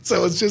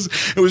 so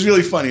it was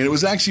really funny. And it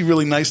was actually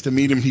really nice to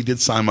meet him. He did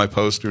sign my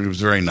poster, and it was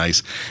very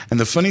nice. And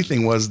the funny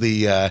thing was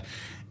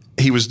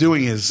he was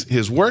doing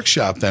his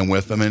workshop then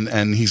with them,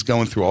 and he's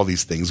going through all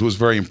these things. It was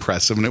very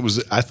impressive, and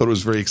I thought it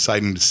was very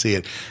exciting to see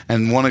it.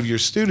 And one of your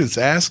students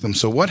asked him,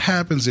 so what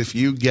happens if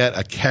you get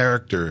a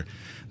character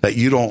that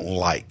you don't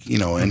like?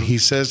 And he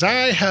says,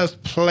 I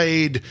have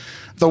played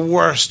the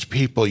worst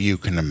people you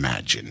can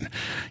imagine,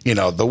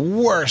 the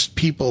worst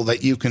people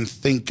that you can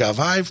think of.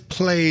 I've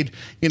played,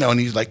 and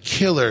he's like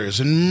killers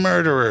and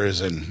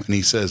murderers. And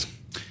he says,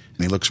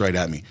 and he looks right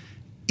at me,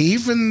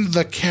 even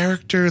the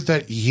character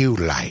that you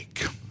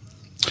like.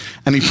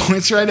 And he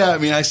points right at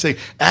me, and I say,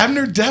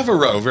 Abner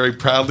Devereaux, very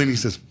proudly. And he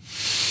says,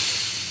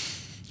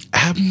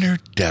 Abner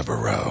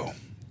Devereaux.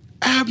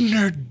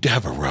 Abner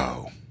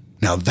Devereaux.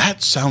 Now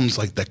that sounds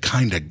like the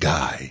kind of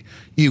guy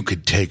you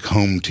could take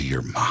home to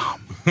your mom.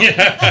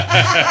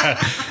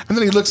 And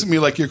then he looks at me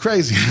like, you're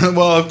crazy.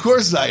 Well, of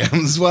course I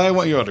am. This is why I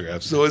want your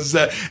autograph. So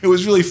it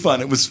was really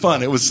fun. It was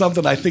fun. It was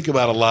something I think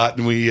about a lot,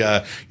 and we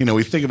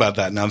think about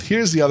that. Now,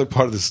 here's the other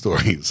part of the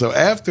story. So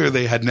after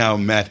they had now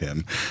met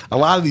him, a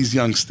lot of these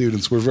young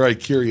students were very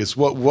curious,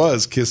 what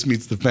was Kiss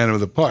Meets the Phantom of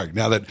the Park?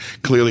 Now that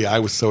clearly I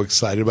was so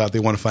excited about it, they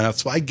want to find out.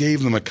 So I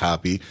gave them a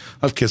copy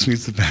of Kiss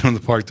Meets the Phantom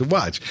of the Park to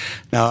watch.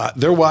 Now,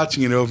 they're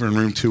watching it over in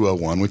room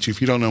 201, which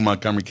if you don't know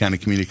Montgomery County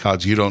Community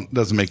College,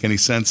 doesn't make any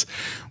sense.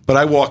 But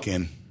I walk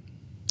in,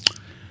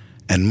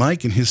 and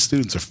Mike and his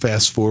students are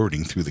fast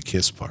forwarding through the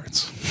Kiss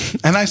parts.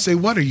 And I say,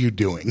 what are you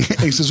doing? And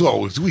he says,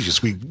 well,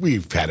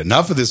 we've had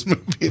enough of this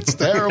movie. It's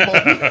terrible.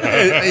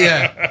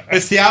 Yeah.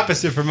 It's the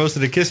opposite for most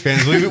of the Kiss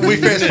fans. We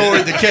fast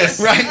forward the Kiss.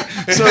 Right?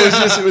 So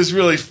it was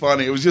really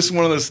funny. It was just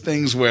one of those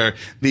things where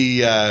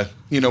we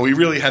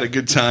really had a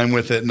good time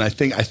with it. And I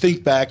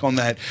think back on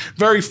that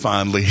very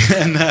fondly.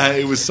 And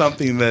it was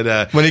something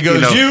that when he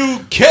goes,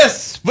 you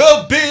Kiss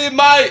will be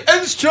my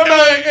instrument.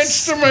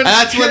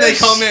 That's when they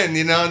come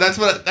in, that's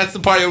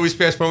the part I always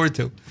fast forward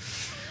to.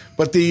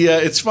 But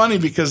it's funny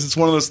because it's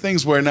one of those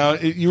things where now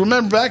you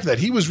remember back that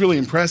he was really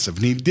impressive,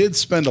 and he did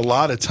spend a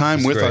lot of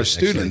time with our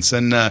students.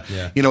 Actually.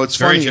 And it's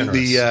very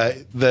funny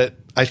that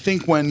I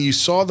think when you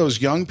saw those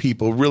young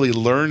people really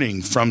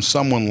learning from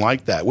someone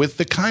like that, with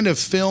the kind of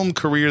film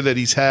career that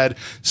he's had,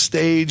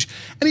 stage,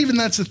 and even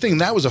that's the thing,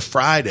 that was a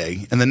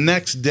Friday, and the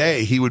next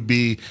day he would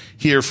be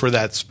here for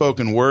that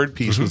spoken word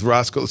piece with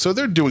Roscoe. So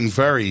they're doing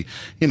very,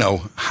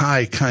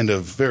 high kind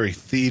of very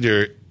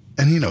theater.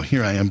 And,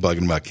 here I am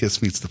bugging about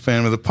Kiss Meets the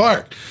Phantom of the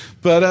Park.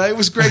 But it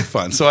was great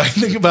fun. So I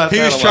think about that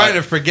a lot. He was trying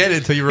to forget it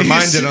until you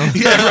reminded him.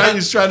 Yeah, right. He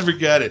was trying to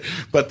forget it.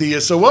 But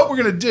so what we're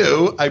going to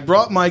do, I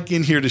brought Mike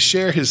in here to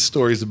share his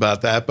stories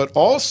about that, but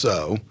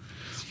also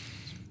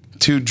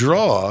to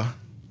draw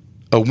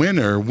a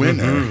winner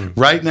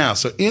right now.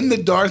 So in the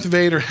Darth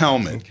Vader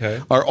helmet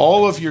are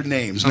all of your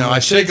names. Now I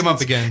shake them up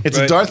again. It's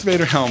a Darth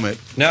Vader helmet.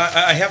 Now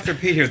I have to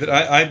repeat here that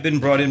I've been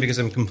brought in because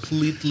I'm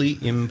completely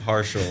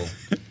impartial.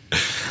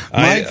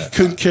 Mike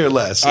couldn't care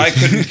less. I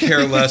couldn't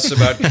care less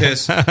about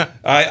Kiss.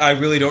 I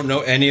really don't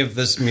know any of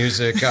this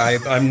music.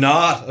 I'm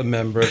not a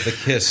member of the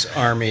Kiss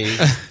Army.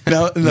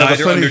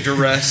 Neither under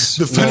duress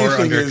nor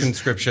under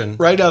conscription.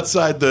 Right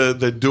outside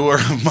the door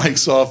of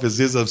Mike's office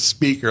is a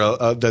speaker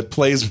that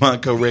plays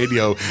Monco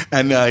Radio,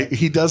 and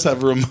he does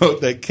have a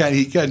remote that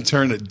he can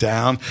turn it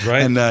down.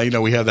 Right.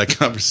 And we have that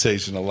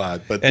conversation a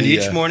lot. But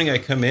each morning I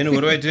come in, and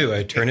what do?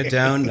 I turn it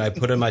down, and I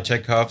put on my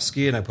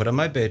Tchaikovsky, and I put on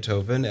my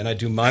Beethoven, and I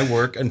do my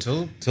work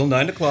until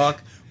 9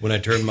 o'clock when I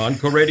turn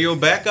Monco Radio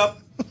back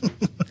up.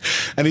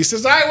 And he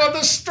says, I will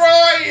destroy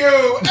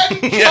you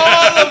and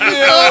all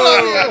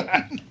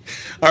of you.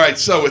 All right,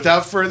 so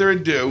without further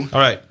ado. All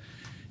right.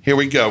 Here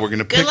we go. We're going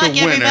to pick a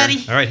winner.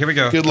 Everybody. All right, here we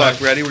go. Good luck.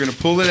 Ready? We're going to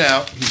pull it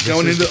out. He's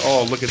going into...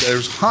 Oh, look at that.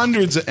 There's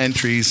hundreds of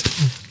entries.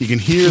 You can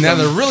hear them. Now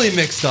they're really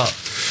mixed up.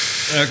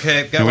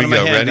 Okay, got one in my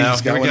hand ready? now.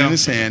 He's got one in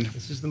his hand.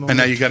 This is the and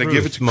now you got to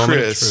give it to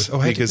Chris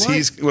because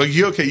he's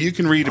you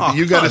can read it, but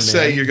you got to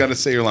say your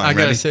line. I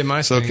got to say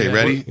my. So okay,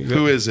 ready?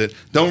 Who is it?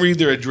 Don't read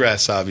their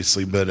address,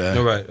 obviously, but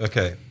all right,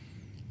 okay.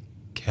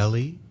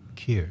 Kelly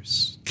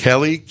Kearse.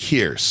 Kelly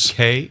Kearse.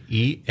 Kearse.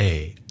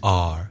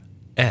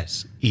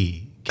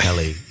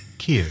 Kelly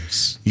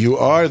Kearse. You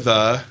are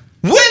the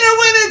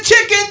winner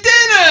chicken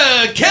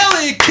dinner.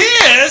 Kelly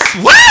Kearse.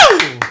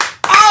 Woo!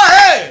 All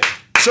right.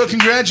 So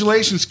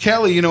congratulations,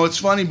 Kelly. It's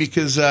funny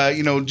because,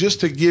 just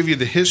to give you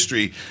the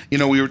history,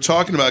 we were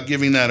talking about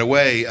giving that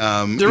away.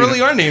 There really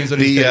are names on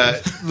these see,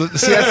 that's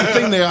the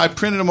thing there. I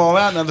printed them all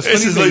out. Now, the funny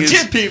thing is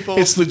legit, people.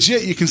 It's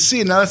legit. You can see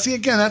it. Now, see,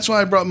 again, that's why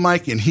I brought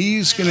Mike in.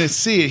 He's going to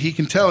see it. He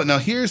can tell it. Now,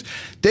 here's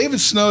David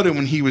Snowden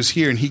when he was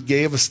here, and he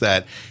gave us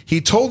that.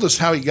 He told us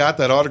how he got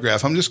that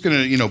autograph. I'm just going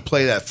to,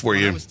 play that for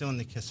you. When I was doing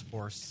the Kiss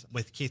Force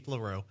with Keith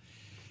LaRue,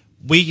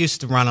 we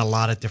used to run a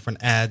lot of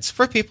different ads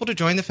for people to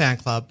join the fan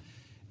club.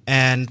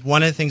 And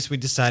one of the things we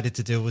decided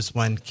to do was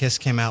when Kiss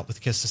came out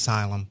with Kiss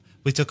Asylum,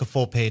 we took a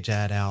full-page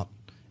ad out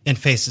in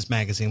Faces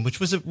magazine, which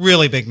was a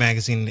really big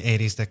magazine in the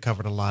 80s that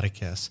covered a lot of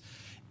Kiss.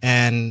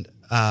 And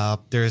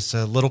there's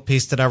a little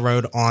piece that I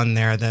wrote on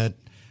there that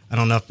I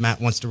don't know if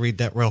Matt wants to read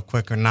that real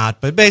quick or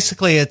not, but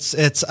basically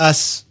it's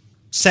us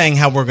saying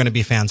how we're going to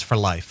be fans for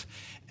life.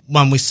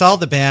 when we saw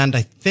the band,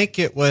 I think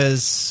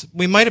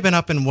we might have been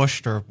up in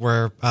Worcester,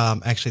 where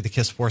actually the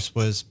Kiss Force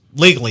was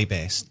legally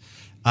based.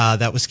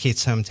 That was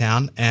Keith's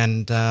hometown.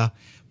 And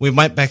we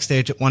went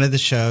backstage at one of the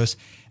shows,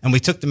 and we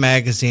took the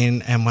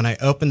magazine, and when I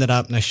opened it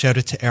up and I showed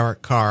it to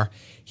Eric Carr,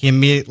 he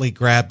immediately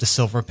grabbed a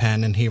silver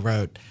pen and he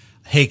wrote,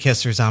 "Hey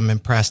Kissers, I'm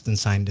impressed," and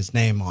signed his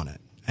name on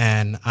it.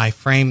 And I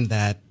framed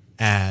that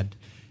ad,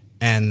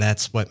 and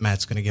that's what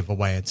Matt's going to give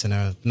away. It's in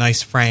a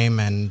nice frame,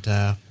 and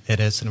it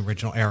is an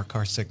original Eric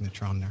Carr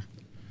signature on there.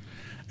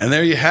 And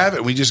there you have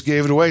it. We just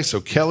gave it away. So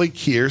Kelly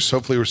Kears,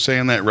 hopefully we're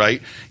saying that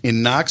right,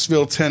 in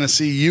Knoxville,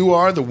 Tennessee, you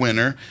are the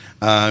winner.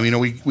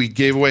 We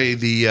gave away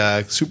the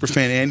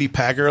Superfan Andy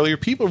pack earlier.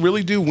 People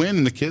really do win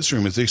in the Kiss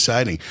Room. It's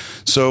exciting.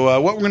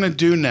 So what we're going to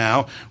do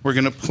now, we're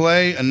going to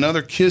play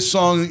another Kiss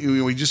song.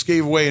 We just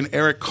gave away an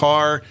Eric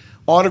Carr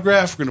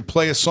autograph. We're going to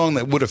play a song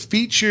that would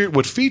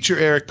feature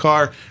Eric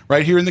Carr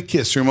right here in the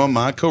Kiss Room on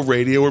Montco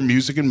Radio, where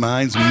music and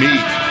minds meet.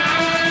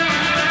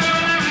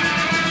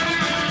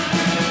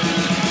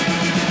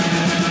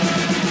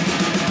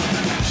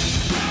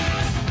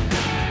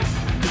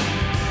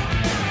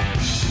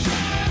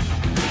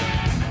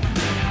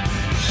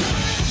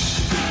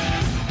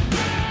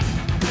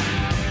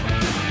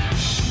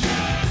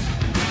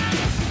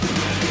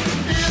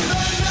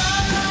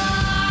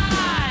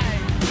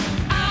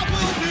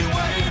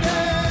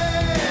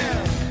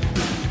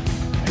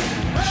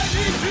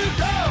 Ready to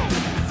go,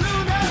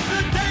 soon as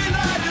the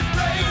daylight is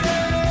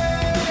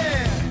fading.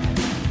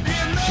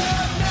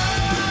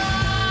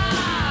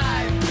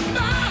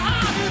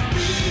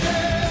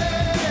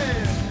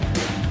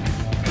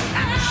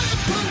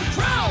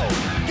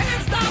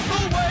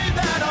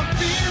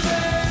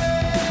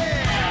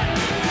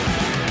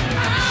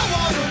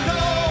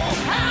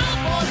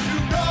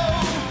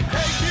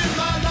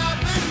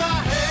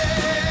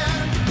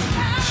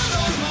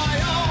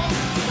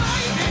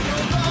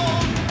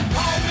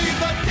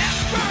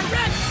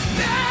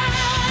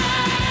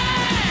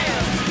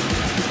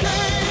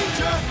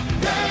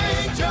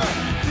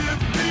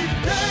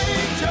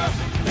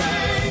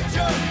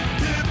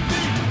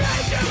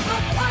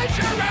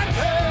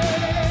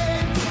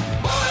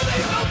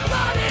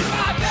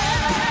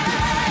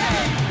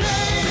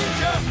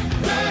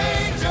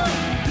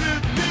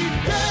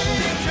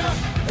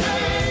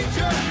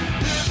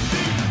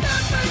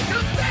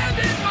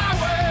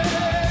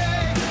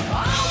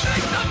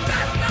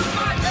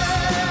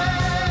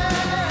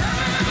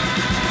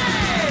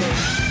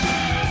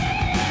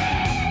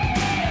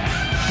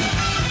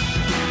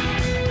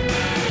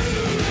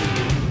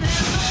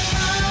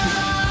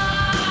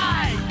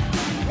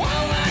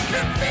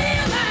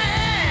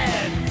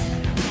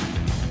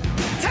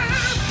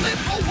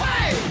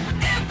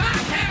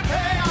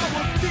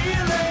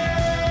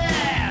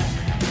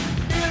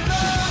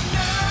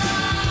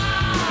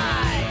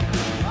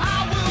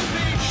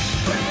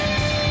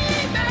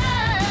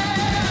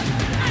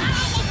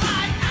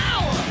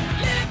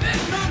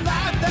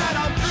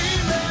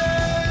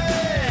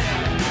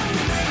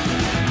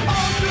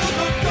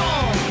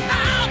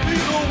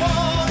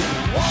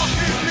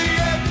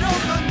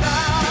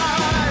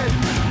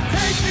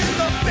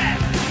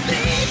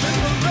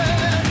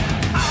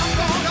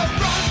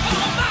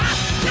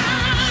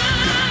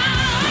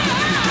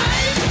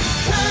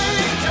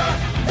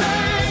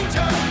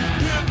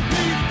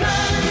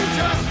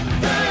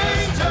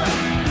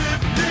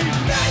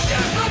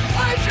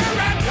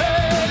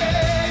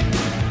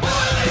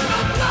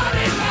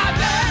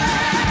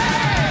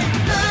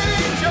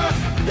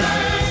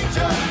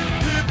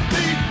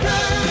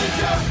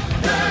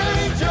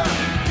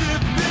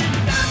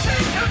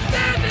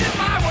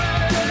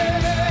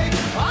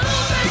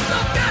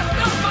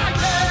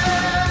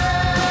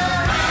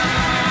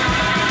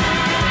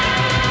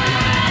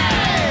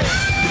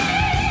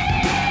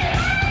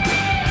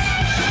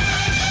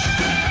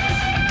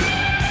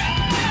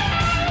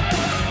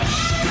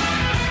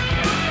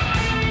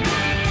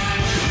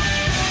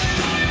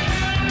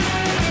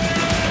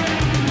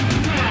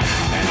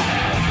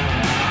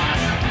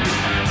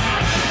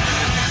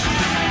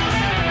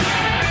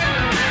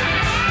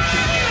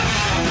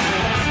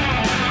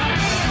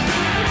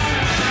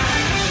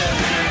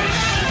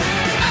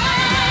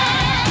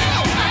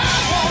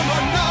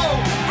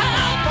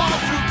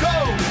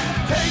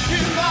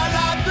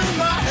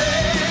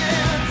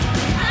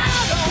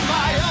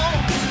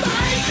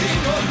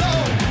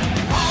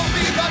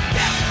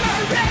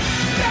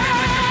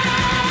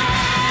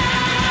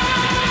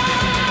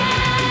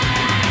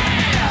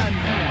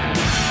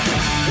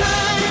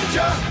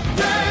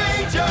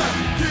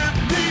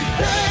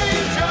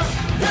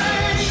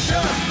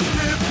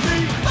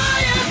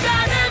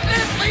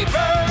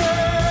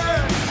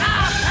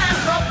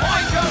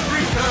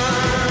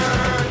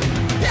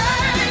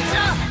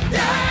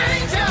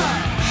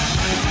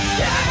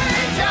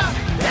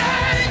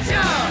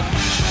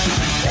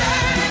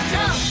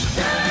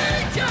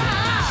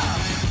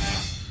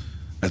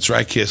 That's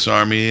right, Kiss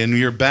Army. And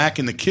you're back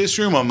in the Kiss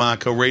Room on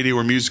Montco Radio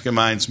where music and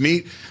minds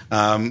meet.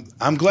 I'm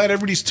glad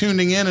everybody's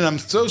tuning in, and I'm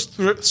so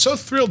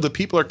thrilled that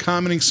people are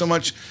commenting so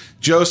much.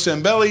 Joe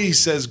Sambelli, he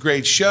says,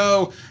 great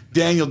show.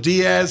 Daniel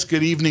Diaz,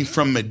 good evening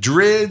from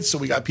Madrid. So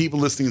we got people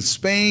listening in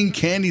Spain.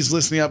 Candy's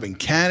listening up in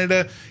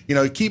Canada. You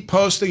know, keep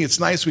posting. It's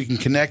nice we can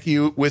connect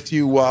with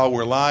you while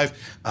we're live.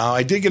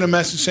 I did get a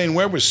message saying,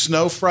 where was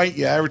Snow Fright?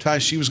 You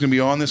advertised she was going to be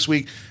on this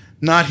week.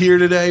 Not here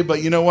today,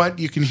 but you know what?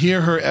 You can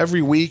hear her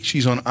every week.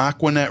 She's on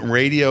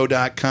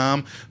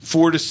AquanetRadio.com,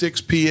 4 to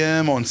 6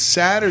 p.m. On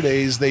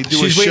Saturdays, they do a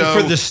show. She's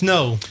waiting for the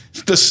snow.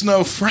 The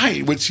Snow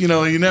Fright, which, you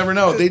know, you never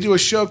know. They do a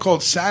show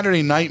called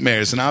Saturday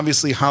Nightmares, and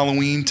obviously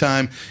Halloween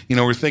time, you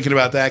know, we're thinking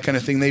about that kind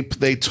of thing.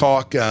 They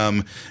talk,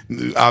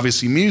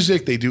 obviously,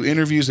 music. They do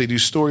interviews. They do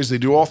stories. They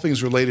do all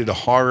things related to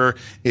horror.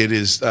 It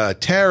is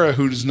Tara,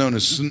 who is known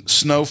as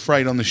Snow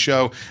Fright on the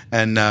show,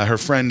 and her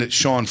friend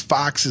Sean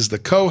Fox is the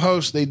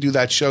co-host. They do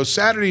that show,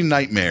 Saturday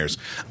Nightmares,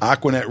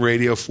 Aquanet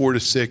Radio, 4 to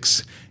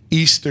 6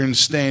 Eastern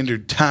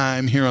Standard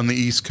Time here on the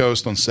East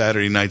Coast on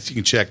Saturday nights. You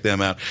can check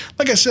them out.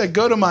 Like I said,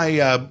 go to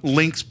my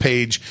links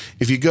page.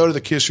 If you go to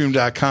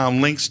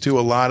thekissroom.com, links to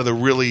a lot of the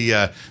really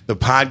the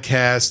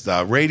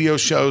podcasts, radio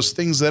shows,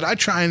 things that I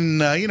try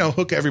and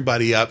hook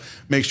everybody up.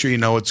 Make sure you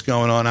know what's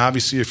going on.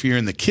 Obviously, if you're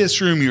in the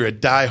Kiss Room, you're a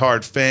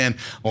diehard fan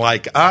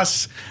like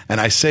us, and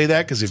I say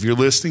that because if you're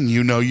listening,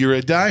 you know you're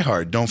a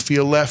diehard. Don't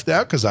feel left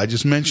out because I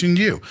just mentioned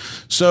you.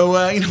 So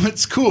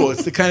it's cool.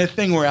 It's the kind of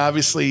thing where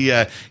obviously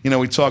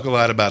we talk a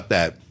lot about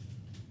that.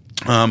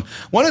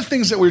 One of the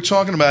things that we were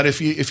talking about,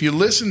 if you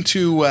listen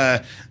to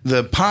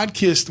the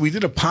podcast, we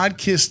did a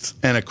podcast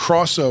and a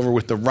crossover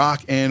with the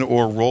Rock and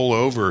or Roll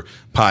Over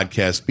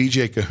podcast.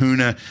 BJ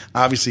Kahuna,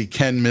 obviously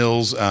Ken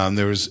Mills.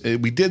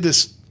 We did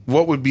this.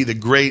 What would be the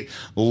great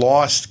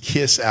Lost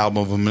Kiss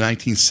album of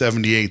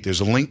 1978? There's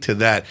a link to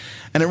that.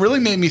 And it really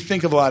made me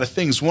think of a lot of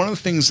things. One of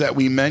the things that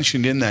we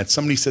mentioned in that,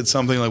 somebody said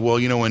something like, well,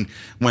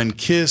 when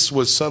Kiss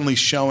was suddenly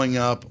showing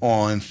up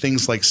on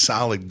things like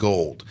Solid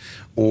Gold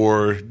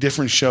or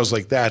different shows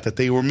like that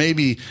they were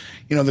maybe,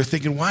 they're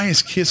thinking, why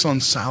is Kiss on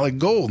Solid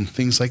Gold and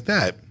things like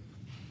that?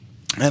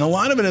 And a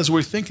lot of it, as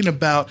we're thinking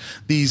about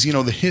these,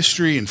 the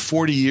history and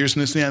 40 years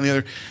and this, that, and the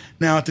other.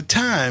 Now, at the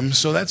time,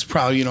 so that's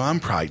probably, I'm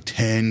probably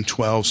 10,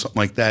 12, something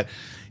like that,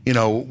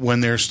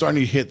 when they're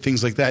starting to hit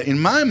things like that. In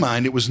my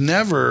mind, it was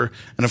never,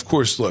 and of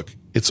course, look,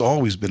 it's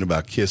always been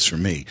about Kiss for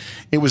me.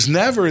 It was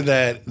never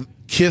that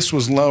Kiss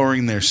was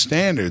lowering their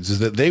standards, is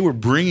that they were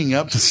bringing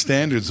up the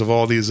standards of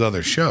all these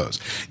other shows.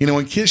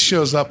 When Kiss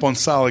shows up on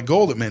Solid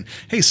Gold, it meant,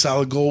 hey,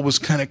 Solid Gold was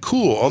kind of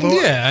cool.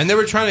 And they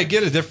were trying to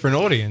get a different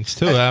audience,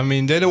 too. I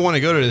mean, they don't want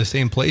to go to the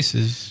same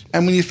places.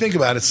 And when you think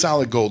about it,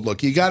 Solid Gold,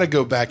 look, you got to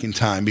go back in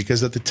time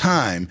because at the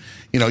time,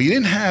 you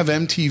didn't have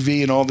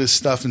MTV and all this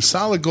stuff. And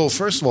Solid Gold,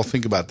 first of all,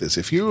 think about this.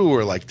 If you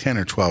were like 10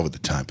 or 12 at the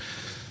time,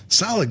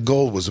 Solid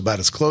Gold was about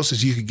as close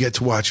as you could get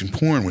to watching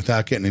porn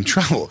without getting in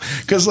trouble.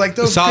 Because like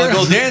those Solid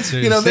girls, Gold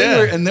dancers,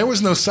 and there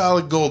was no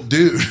Solid Gold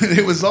dude.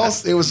 It was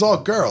all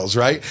girls,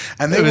 right?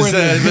 And it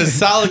was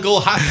Solid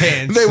Gold hot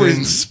pants. They were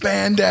in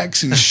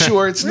spandex and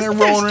shorts, and they're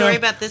rolling around. There a story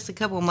about this a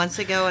couple of months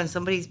ago on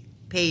somebody's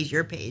page,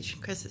 your page,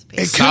 Chris's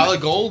page.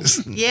 Solid Gold?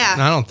 Yeah.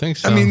 I don't think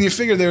so. I mean, you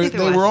figure they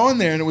were on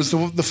there, and it was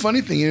the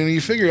funny thing.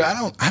 You figure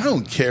I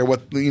don't care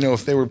what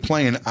if they were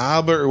playing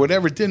ABBA or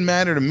whatever. It didn't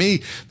matter to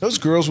me. Those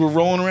girls were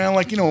rolling around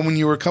like when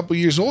you were a couple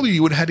years older,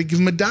 you would have had to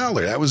give them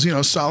 $1. That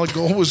was Solid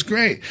Gold was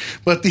great.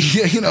 But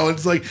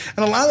it's like,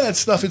 and a lot of that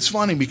stuff. It's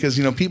funny because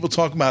people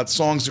talk about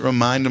songs that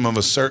remind them of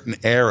a certain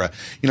era.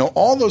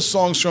 All those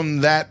songs from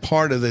that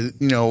part of the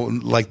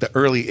like the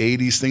early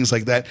 '80s, things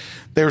like that.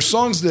 There are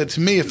songs that to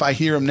me, if I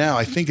hear them now,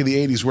 I think of the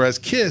 80s, whereas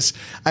Kiss,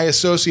 I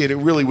associate it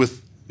really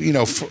with,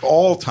 for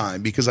all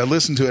time because I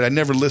listened to it. I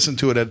never listened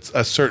to it at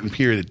a certain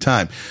period of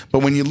time. But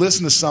when you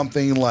listen to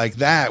something like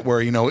that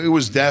where, it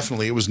was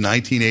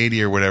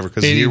 1980 or whatever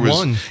because the year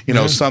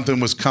was,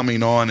 something was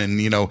coming on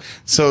and,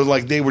 so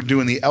like they were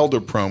doing the Elder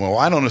promo.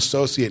 I don't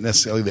associate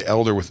necessarily the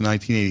Elder with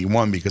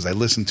 1981 because I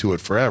listened to it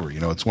forever.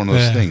 It's one of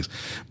those things.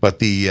 But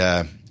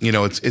the...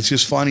 it's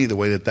just funny the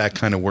way that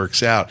kind of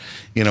works out,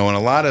 and a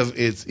lot of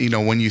it's,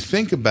 when you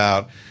think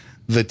about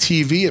the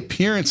TV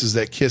appearances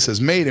that Kiss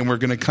has made, and we're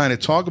going to kind of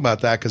talk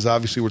about that because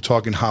obviously we're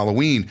talking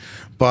Halloween,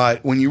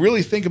 but when you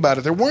really think about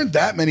it, there weren't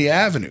that many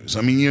avenues.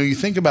 I mean, you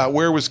think about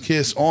where was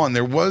Kiss on,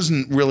 there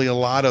wasn't really a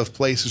lot of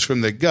places for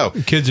them to go.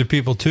 Kids Are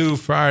People Too,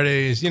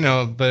 Fridays,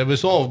 but it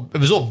was all,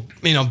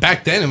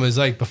 back then it was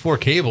like before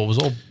cable, it was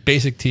all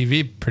basic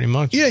TV pretty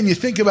much. Yeah, and you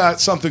think about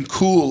something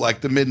cool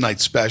like the Midnight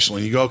Special,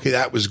 and you go, okay,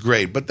 that was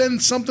great. But then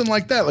something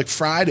like that, like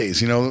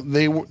Fridays,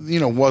 they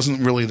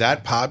wasn't really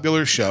that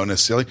popular show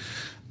necessarily.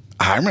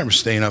 I remember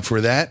staying up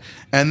for that.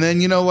 And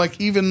then, like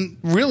even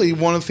really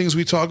one of the things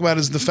we talk about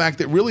is the fact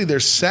that really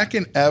their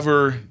second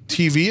ever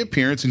TV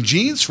appearance and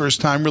Gene's first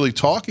time really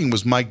talking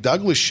was Mike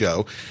Douglas'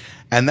 show.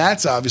 And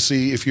that's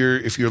obviously, if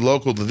you're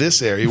local to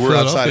this area, we're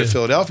outside of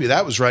Philadelphia.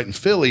 That was right in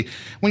Philly.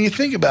 When you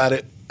think about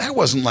it, that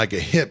wasn't like a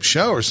hip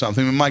show or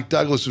something. I mean, Mike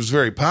Douglas was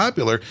very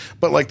popular,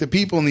 but like the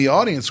people in the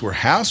audience were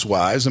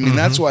housewives. I mean,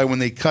 that's why when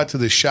they cut to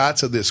the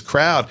shots of this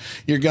crowd,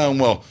 you're going,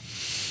 well,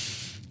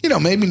 you know,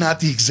 maybe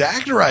not the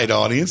exact right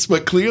audience,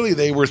 but clearly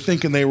they were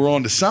thinking they were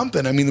onto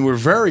something. I mean, they were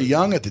very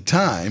young at the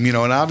time, you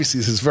know, and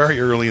obviously this is very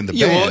early in the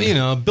band. Well, you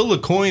know, Bill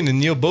LaCoin and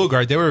Neil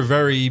Bogart, they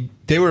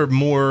were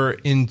more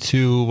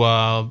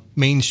into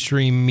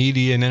mainstream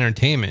media and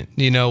entertainment.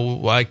 You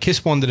know,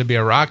 Kiss wanted to be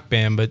a rock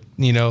band, but,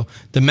 you know,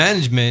 the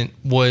management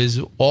was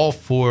all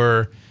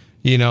for,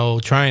 you know,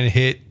 trying to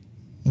hit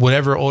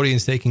whatever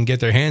audience they can get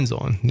their hands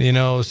on, you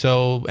know.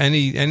 So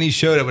any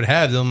show that would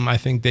have them, I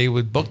think they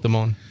would book them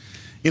on.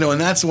 You know,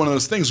 and that's one of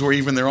those things where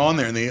even they're on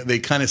there and they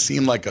kind of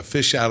seem like a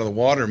fish out of the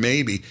water,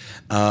 maybe,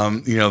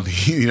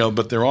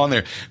 but they're on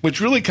there, which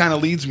really kind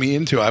of leads me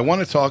into, I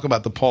want to talk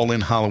about the Paul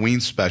Lynde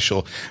Halloween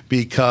special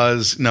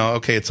because,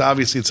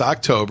 it's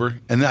October,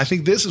 and I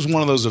think this is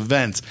one of those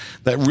events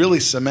that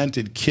really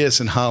cemented Kiss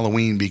and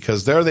Halloween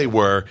because there they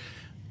were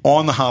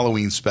on the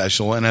Halloween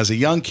special, and as a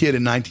young kid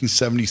in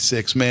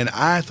 1976, man,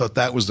 I thought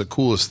that was the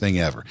coolest thing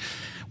ever.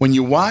 When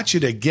you watch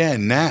it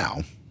again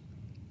now,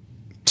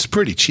 it's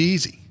pretty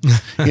cheesy.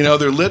 You know,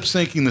 they're lip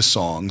syncing the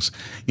songs.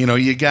 You know,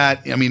 you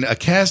got, a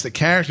cast of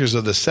characters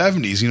of the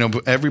 70s, you know,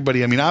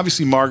 everybody,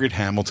 obviously Margaret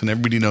Hamilton,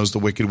 everybody knows the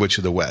Wicked Witch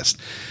of the West.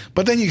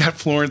 But then you got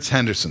Florence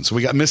Henderson. So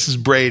we got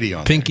Mrs. Brady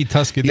on Pinky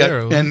there.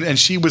 Tuscadero. And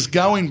she was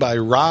going by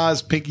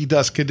Roz Pinky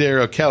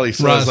Tuscadero Kelly.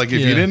 So it's like, if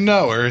you didn't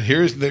know her,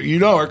 you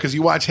know her because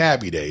you watch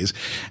Happy Days.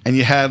 And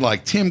you had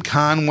like Tim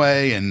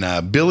Conway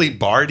and Billy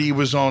Barty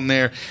was on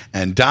there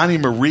and Donnie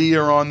Marie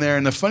are on there.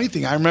 And the funny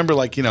thing, I remember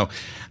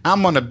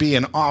I'm going to be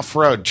an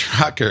off-road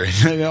trucker.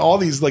 All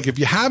these, if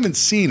you haven't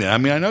seen it, I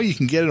know you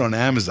can get it on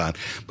Amazon,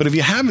 but if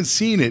you haven't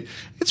seen it,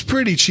 it's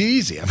pretty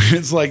cheesy.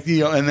 It's like,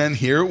 and then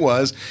here it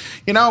was,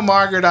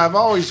 Margaret, I've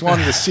always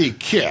wanted to see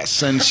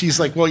Kiss. And she's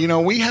like,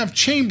 well, we have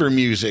chamber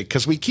music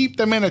because we keep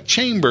them in a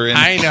chamber. And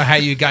I know how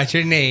you got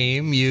your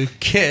name. You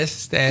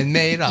kissed and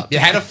made up. You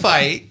had a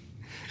fight.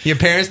 Your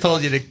parents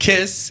told you to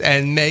kiss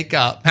and make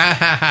up.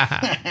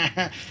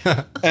 and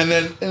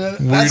then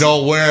we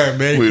don't wear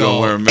makeup. We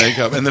don't wear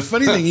makeup. And the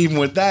funny thing, even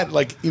with that,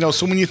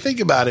 so when you think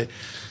about it,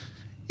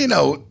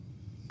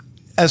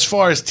 as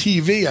far as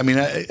TV,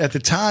 at the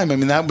time,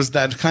 that was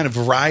that kind of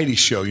variety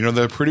show.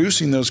 They're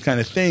producing those kind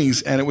of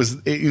things, and it was,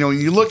 when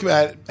you look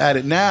at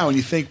it now and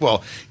you think,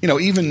 well, even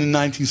in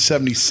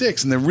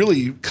 1976, and they're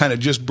really kind of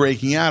just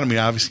breaking out.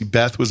 Obviously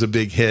Beth was a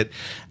big hit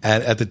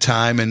at the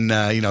time, and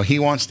he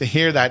wants to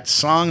hear that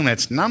song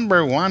that's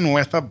number one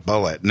with a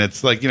bullet, and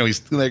it's like,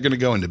 they're going to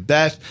go into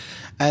Beth.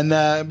 And,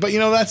 but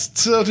that's,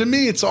 so to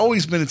me,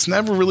 it's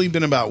never really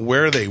been about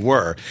where they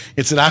were.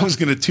 It's that I was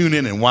going to tune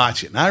in and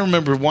watch it. And I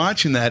remember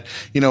watching that,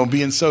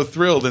 being so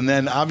thrilled. And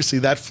then obviously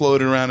that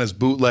floated around as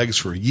bootlegs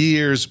for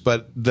years.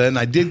 But then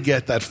I did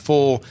get that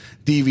full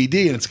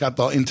DVD and it's got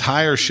the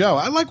entire show.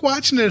 I like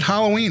watching it at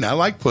Halloween. I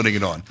like putting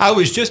it on. I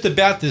was just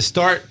about to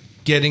start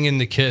getting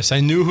into Kiss. I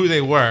knew who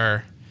they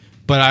were,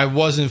 but I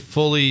wasn't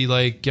fully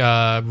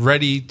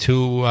ready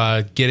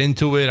to get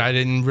into it. I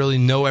didn't really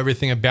know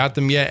everything about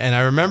them yet. And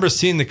I remember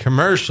seeing the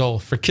commercial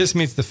for Kiss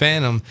Meets the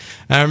Phantom.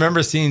 And I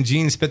remember seeing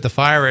Gene spit the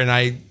fire, and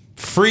I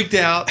freaked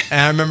out. And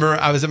I remember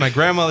I was at my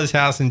grandmother's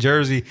house in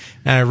Jersey,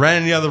 and I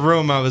ran in the other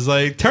room. I was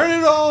like, "Turn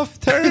it off!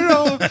 Turn it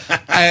off!"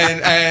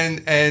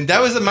 and that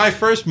was my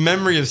first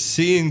memory of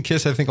seeing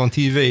Kiss, I think, on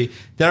TV.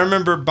 Then I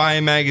remember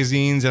buying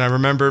magazines, and I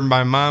remember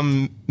my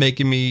mom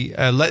making me,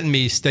 letting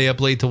me stay up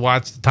late to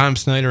watch the Tom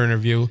Snyder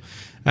interview.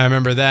 I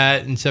remember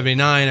that in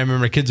 '79. I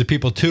remember Kids of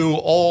People 2,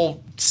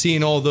 all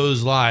seeing all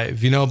those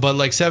live,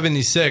 But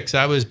 '76,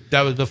 that was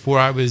before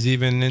I was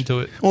even into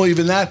it. Well,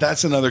 even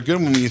that's another good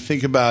one when you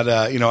think about,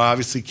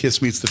 obviously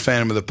Kiss Meets the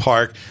Phantom of the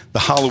Park, the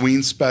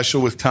Halloween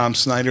special with Tom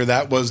Snyder.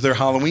 That was their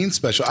Halloween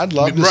special. I'd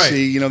love to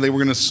see, they were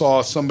going to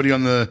saw somebody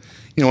on the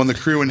on the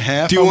crew in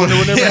half. Do you want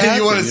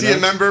to see a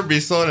member be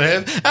sawn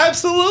in half?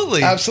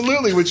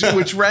 Absolutely,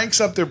 which ranks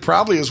up there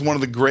probably as one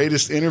of the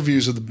greatest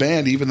interviews of the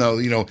band. Even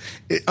though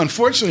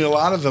unfortunately a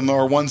lot of them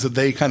are ones that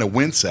they kind of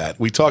wince at.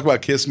 We talk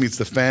about Kiss Meets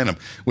the Phantom,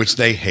 which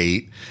they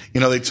hate.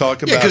 They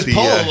talk about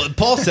because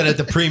Paul said at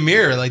the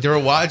premiere, they were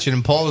watching,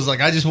 and Paul was like,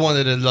 "I just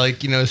wanted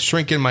to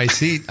shrink in my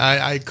seat.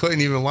 I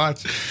couldn't even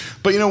watch."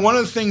 But one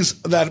of the things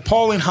that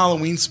Paul Lynde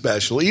Halloween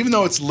special, even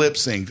though it's lip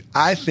synced,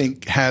 I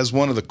think has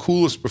one of the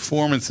coolest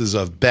performances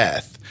of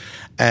Beth.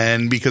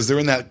 And because they're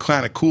in that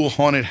kind of cool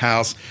haunted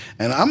house,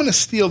 and I'm going to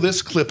steal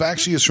this clip.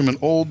 Actually, it's from an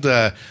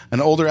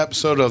older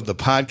episode of the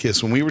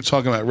podcast when we were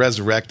talking about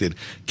Resurrected.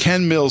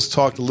 Ken Mills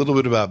talked a little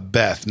bit about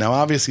Beth. Now,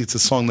 obviously, it's a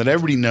song that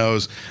everybody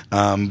knows.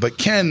 But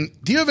Ken,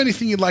 do you have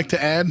anything you'd like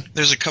to add?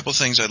 There's a couple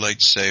things I'd like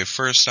to say.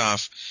 First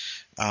off,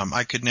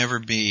 I could never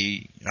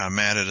be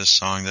mad at a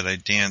song that I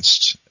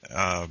danced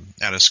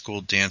at a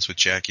school dance with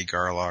Jackie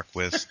Garlock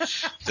with.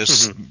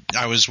 This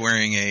I was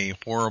wearing a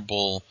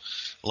horrible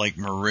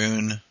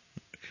maroon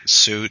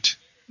suit.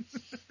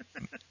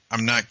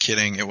 I'm not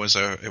kidding. It was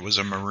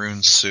a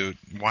maroon suit.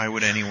 Why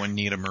would anyone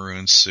need a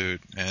maroon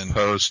suit? And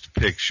post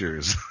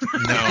pictures.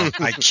 No,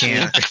 I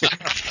can't.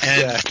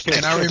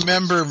 And I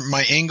remember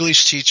my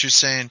English teacher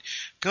saying,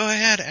 "Go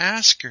ahead,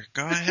 ask her.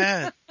 Go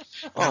ahead."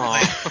 I'm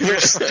like,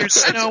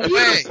 there's no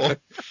way.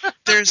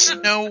 There's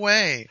no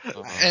way.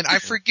 And I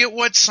forget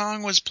what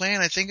song was playing.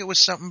 I think it was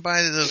something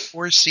by the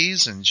Four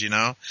Seasons,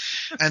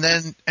 And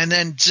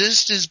then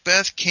just as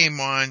Beth came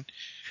on,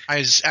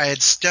 I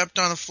had stepped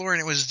on the floor,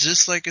 and it was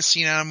just like a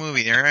scene out of a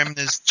movie. There I'm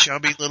this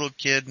chubby little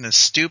kid in a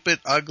stupid,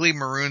 ugly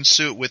maroon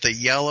suit with a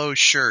yellow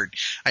shirt.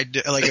 Like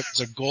it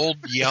was a gold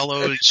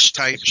yellow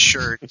type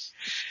shirt.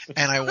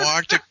 And I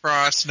walked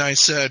across, and I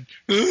said,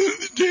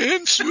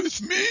 "Dance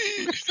with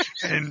me."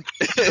 And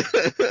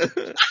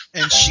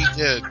she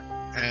did.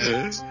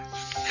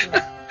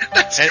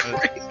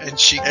 And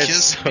she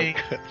kissed me,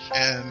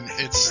 and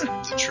it's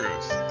the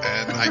truth.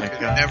 And I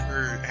could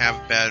never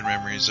have bad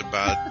memories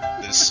about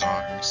this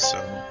song. So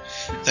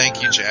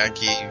thank you,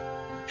 Jackie,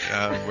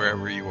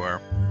 wherever you are.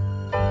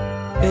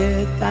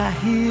 Beth, I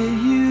hear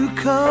you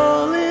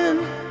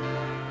calling,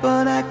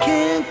 but I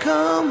can't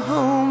come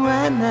home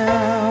right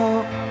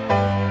now.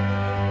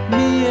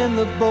 Me and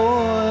the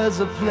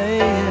boys are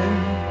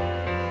playing,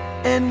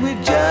 and we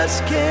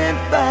just can't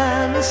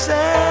find the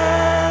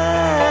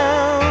sound.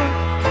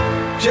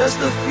 Just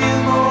a few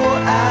more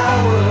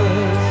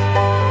hours,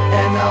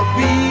 and I'll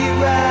be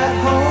right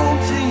home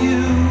to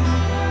you.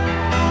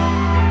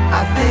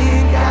 I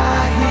think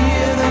I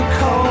hear them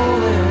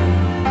calling.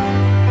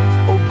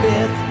 Oh,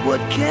 Beth,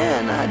 what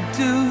can I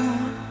do?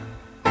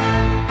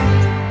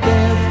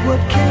 Beth,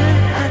 what can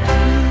I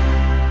do?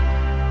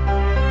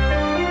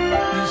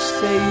 You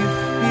say you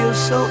feel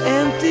so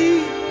empty,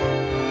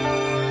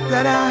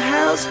 that our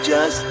house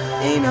just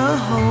ain't a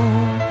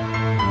home,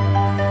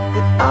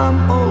 that I'm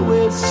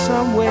always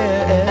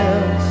somewhere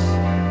else,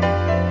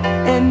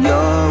 and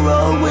you're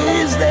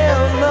always there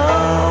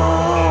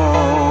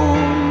alone.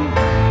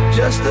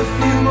 Just a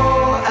few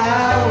more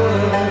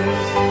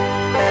hours,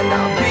 and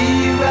I'll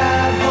be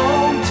right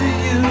home to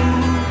you.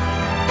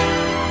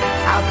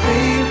 I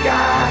think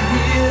I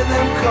hear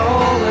them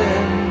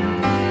calling.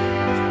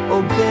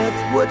 Oh, Beth,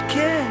 what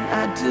can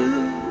I do?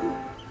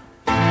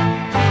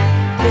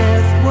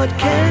 Beth, what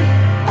can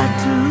I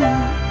do?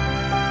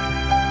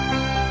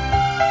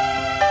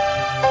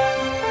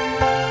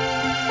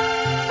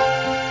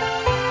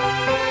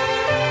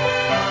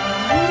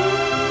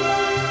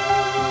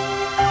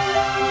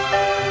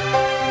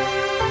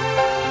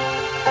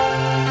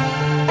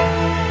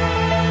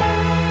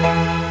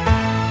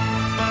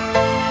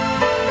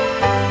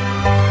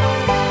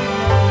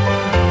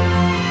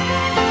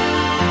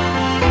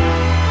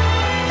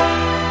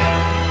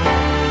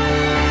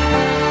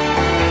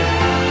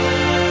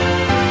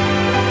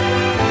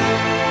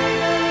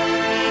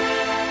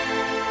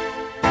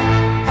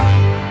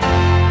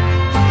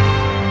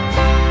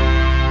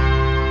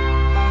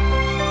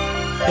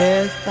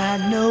 Beth, I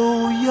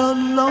know you're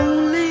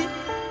lonely,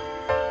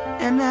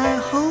 and I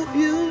hope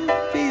you'll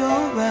be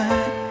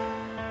alright,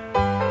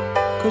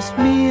 'cause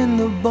me and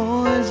the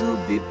boys will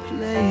be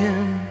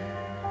playing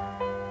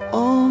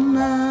all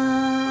night.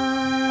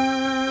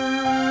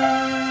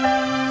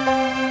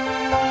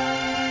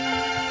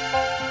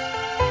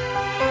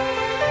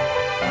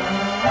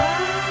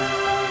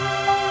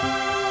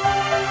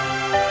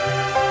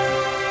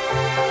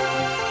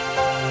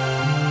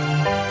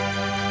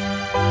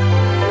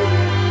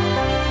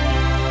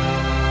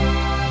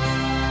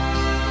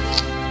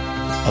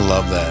 I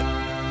love that.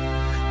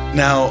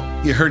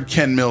 Now, you heard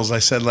Ken Mills. I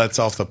said, let's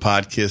off the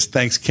podcast.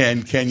 Thanks,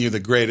 Ken. Ken, you're the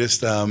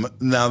greatest.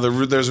 Now,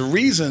 there's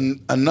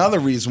another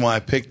reason why I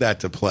picked that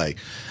to play.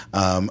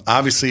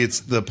 Obviously, it's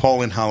the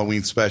Paul and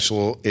Halloween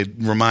special. It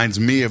reminds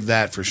me of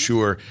that for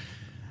sure.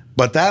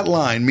 But that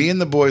line, me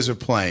and the boys are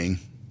playing,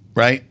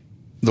 right?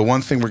 The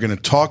one thing we're going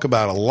to talk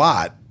about a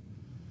lot,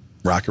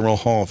 Rock and Roll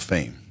Hall of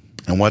Fame,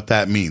 and what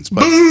that means.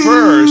 But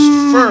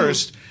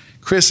first,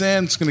 Chris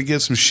Ann's going to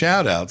give some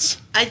shout-outs.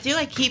 I do.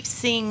 I keep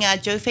seeing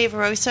Joe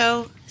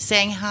Favoroso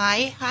saying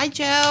hi. Hi,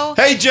 Joe.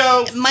 Hey,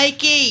 Joe.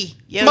 Mikey.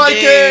 Yo, Mikey.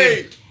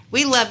 Dude.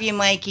 We love you,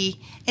 Mikey.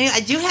 Anyway,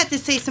 I do have to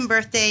say some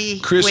birthday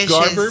Chris wishes.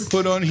 Garber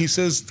put on, he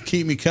says,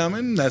 keep me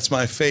coming. That's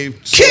my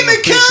favorite. Keep me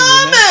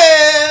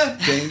coming.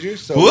 Danger.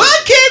 So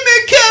What? Keep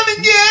me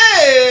coming,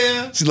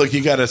 yeah. See, look,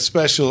 you got a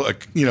special, a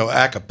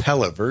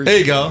cappella version. There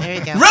you go. There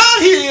you go. Right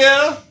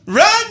here,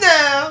 right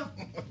now.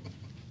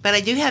 But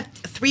I do have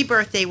 3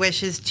 birthday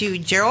wishes to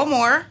Gerald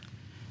Moore.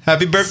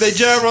 Happy birthday,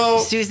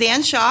 Gerald.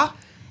 Suzanne Shaw.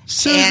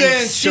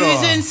 Suzanne and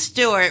Shaw. Susan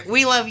Stewart.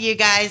 We love you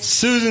guys.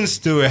 Susan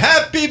Stewart.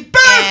 Happy birthday.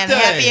 And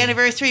happy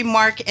anniversary,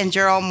 Mark and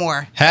Gerald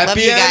Moore. Love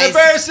Happy you guys.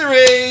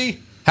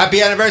 anniversary.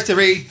 Happy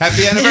anniversary.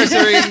 Happy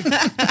anniversary.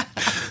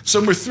 So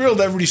we're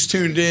thrilled everybody's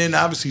tuned in.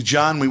 Obviously,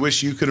 John, we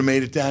wish you could have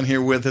made it down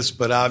here with us,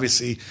 but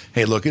obviously,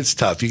 hey, look, it's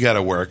tough. You got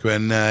to work.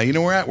 And,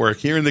 we're at work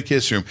here in the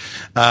Kiss Room.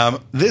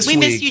 We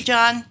miss you,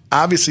 John.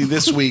 Obviously,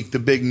 this week, the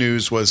big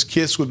news was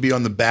Kiss would be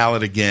on the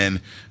ballot again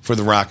for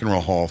the Rock and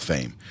Roll Hall of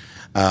Fame.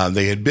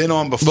 They had been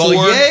on before.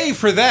 Well, yay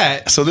for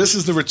that. So this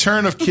is the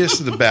return of Kiss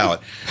to the ballot.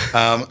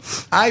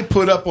 I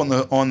put up on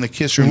the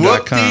kissroom.com.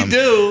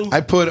 Whoop-de-doo.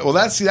 I put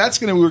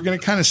we're gonna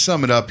kind of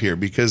sum it up here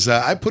because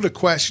I put a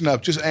question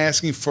up just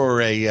asking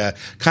for a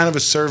kind of a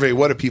survey.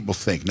 What do people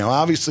think? Now,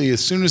 obviously,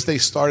 as soon as they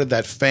started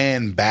that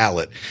fan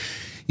ballot,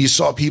 you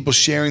saw people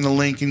sharing the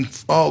link and,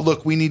 oh,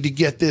 look, we need to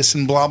get this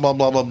and blah, blah,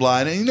 blah, blah,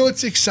 blah. And,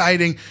 it's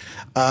exciting.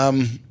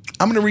 I'm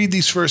going to read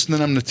these first, and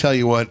then I'm going to tell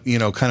you what,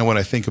 kind of what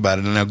I think about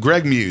it. And now,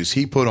 Greg Muse,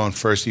 he put on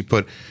first,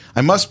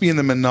 I must be in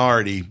the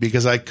minority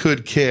because I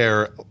couldn't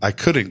care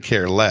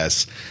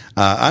less.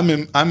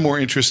 I'm more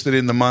interested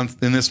in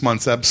this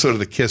month's episode of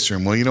the Kiss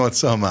Room. Well, you know what?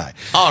 So am I.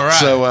 All right.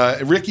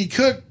 So Ricky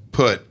Cook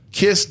put,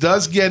 Kiss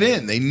does get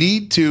in. They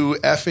need to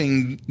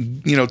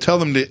tell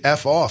them to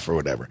F off or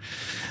whatever.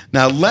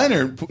 Now,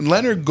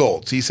 Leonard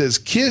Goltz, he says,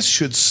 Kiss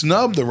should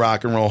snub the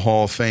Rock and Roll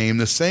Hall of Fame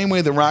the same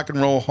way the Rock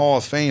and Roll Hall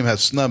of Fame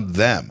has snubbed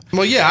them.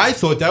 Well, yeah, I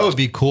thought that would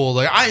be cool.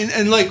 What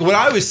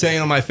I was saying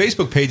on my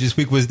Facebook page this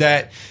week was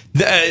that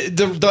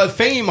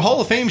the Hall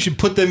of Fame should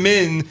put them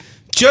in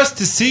just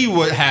to see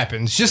what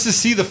happens, just to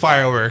see the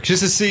fireworks,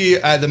 just to see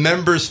the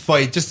members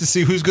fight, just to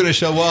see who's going to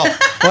show up.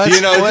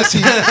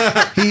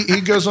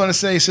 He goes on to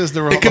say, he says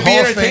the could be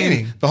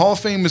entertaining. The Hall of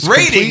Fame is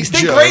ratings.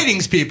 Think joke.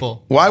 Ratings,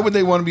 people. Why would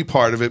they want to be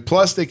part of it?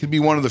 Plus, they could be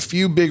one of the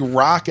few big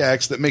rock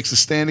acts that makes a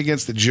stand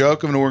against the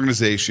joke of an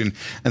organization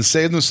and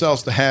save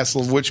themselves the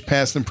hassle of which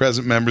past and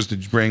present members to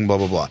bring, blah,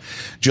 blah, blah.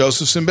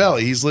 Joseph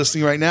Cimbelli, he's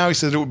listening right now. He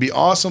says it would be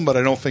awesome, but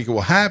I don't think it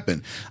will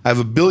happen. I have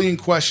a billion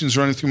questions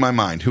running through my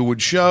mind. Who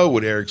would show?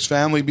 Would Eric's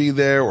family be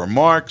there, or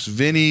Mark's,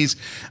 Vinny's,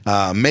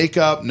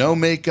 makeup, no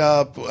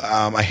makeup?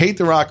 I hate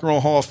the Rock and Roll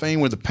Hall of Fame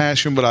with a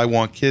passion, but I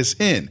want Kiss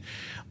in.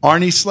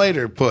 Arnie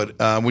Slater put,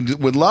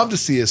 would love to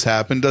see this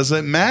happen. Does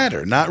it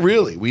matter? Not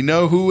really. We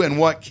know who and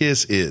what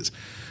Kiss is.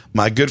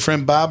 My good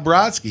friend Bob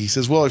Brodsky, he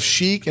says, well, if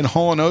Chic and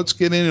Hall & Oates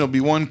get in, it'll be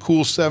one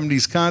cool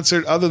 70s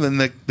concert. Other than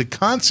the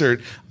concert,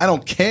 I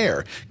don't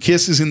care.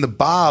 Kiss is in the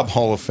Bob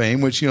Hall of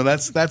Fame, which,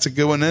 that's a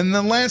good one. And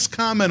the last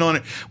comment on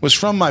it was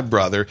from my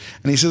brother,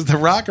 and he says, the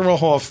Rock and Roll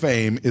Hall of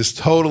Fame is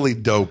totally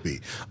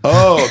dopey.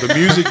 Oh, the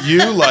music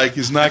you like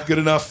is not good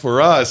enough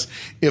for us.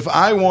 If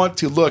I want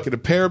to look at a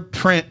pair of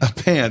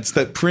pants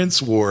that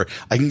Prince wore,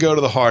 I can go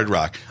to the Hard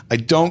Rock. I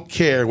don't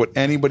care what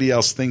anybody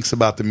else thinks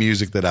about the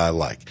music that I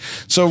like.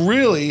 So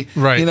really,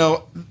 right.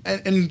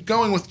 And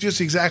going with just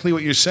exactly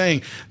what you're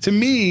saying, to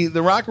me,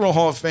 the Rock and Roll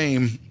Hall of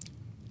Fame,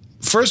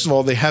 first of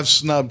all, they have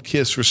snubbed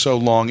Kiss for so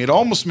long. It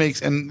almost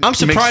makes, and I'm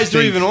surprised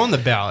they're even on the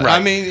ballot.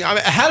 Right. I mean,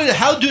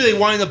 how do they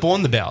wind up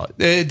on the ballot?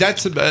 Is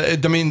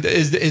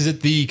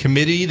it the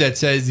committee that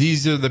says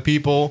these are the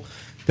people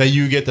that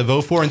you get to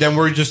vote for, and then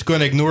we're just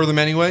going to ignore them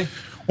anyway?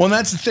 Well,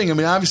 that's the thing. I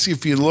mean, obviously,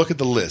 if you look at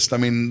the list, I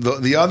mean,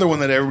 the other one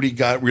that everybody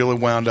got really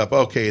wound up,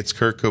 okay, it's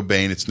Kurt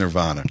Cobain, it's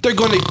Nirvana. They're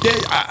going to,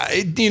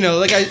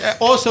 like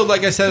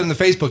I said in the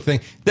Facebook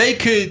thing, they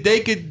could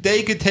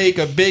take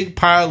a big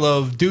pile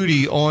of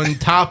duty on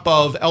top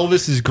of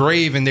Elvis's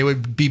grave, and they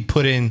would be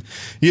put in,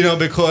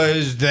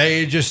 because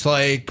they're just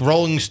like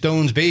Rolling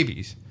Stones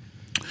babies.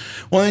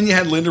 Well, then you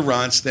had Linda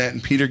Ronstadt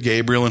and Peter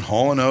Gabriel and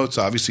Hall & Oates.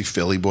 Obviously,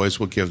 Philly Boys,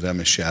 will give them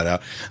a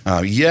shout-out.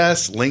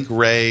 Yes, Link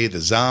Ray, the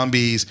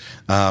Zombies.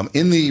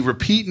 In the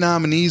repeat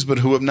nominees, but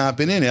who have not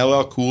been in,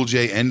 LL Cool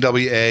J,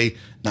 NWA,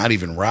 not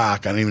even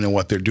rock. I don't even know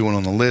what they're doing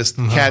on the list.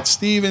 Cat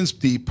Stevens,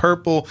 Deep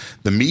Purple,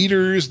 The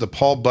Meters, the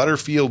Paul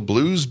Butterfield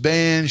Blues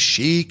Band,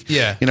 Chic.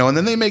 Yeah. And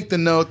then they make the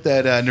note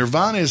that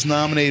Nirvana is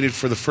nominated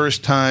for the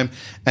first time,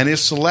 and if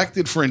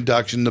selected for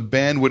induction, the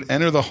band would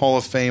enter the Hall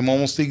of Fame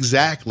almost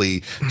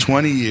exactly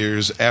 20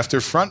 years after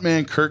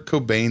frontman Kurt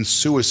Cobain's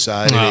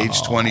suicide at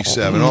age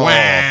 27.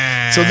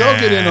 So they'll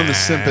get in on the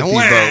sympathy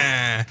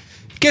vote.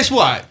 Guess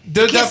what?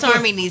 The Kiss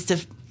Army needs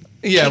to...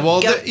 Yeah,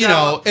 well,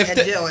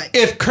 if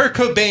if Kurt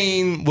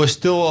Cobain was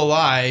still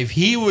alive,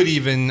 he would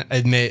even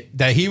admit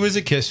that he was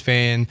a Kiss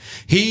fan.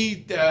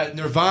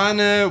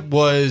 Nirvana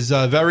was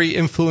very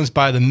influenced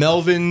by the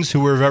Melvins, who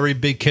were very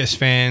big Kiss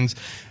fans.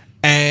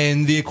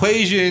 And the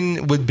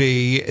equation would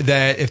be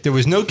that if there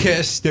was no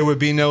Kiss, there would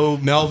be no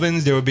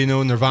Melvins, there would be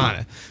no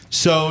Nirvana.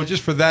 So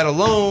just for that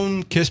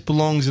alone, Kiss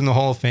belongs in the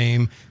Hall of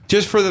Fame.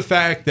 Just for the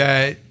fact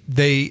that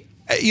they...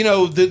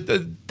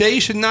 they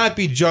should not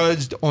be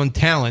judged on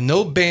talent.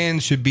 No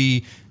band should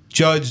be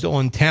judged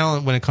on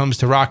talent when it comes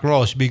to rock and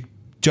roll. It should be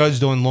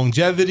judged on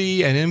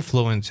longevity and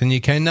influence. And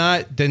you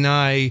cannot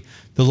deny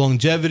the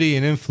longevity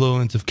and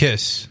influence of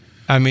Kiss.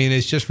 I mean,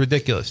 it's just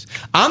ridiculous.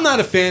 I'm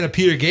not a fan of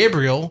Peter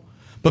Gabriel,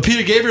 but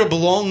Peter Gabriel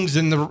belongs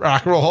in the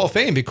Rock and Roll Hall of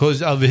Fame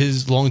because of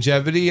his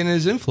longevity and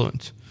his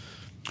influence.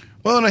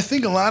 Well, and I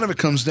think a lot of it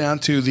comes down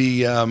to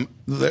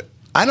the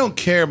I don't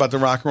care about the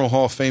Rock and Roll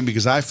Hall of Fame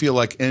because I feel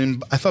like,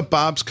 and I thought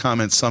Bob's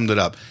comment summed it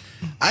up.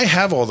 I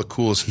have all the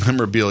coolest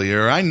memorabilia,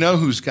 or I know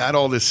who's got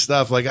all this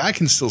stuff. Like, I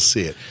can still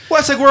see it. Well,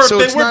 it's like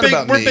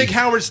we're big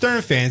Howard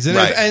Stern fans, and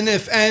Right.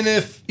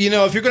 if you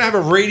know, if you're going to have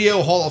a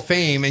radio Hall of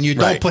Fame and you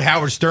don't put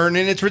Howard Stern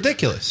in, it's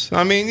ridiculous.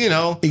 I mean, you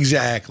know,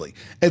 exactly.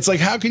 It's like,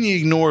 how can you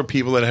ignore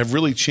people that have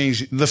really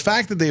changed? The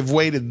fact that they've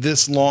waited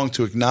this long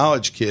to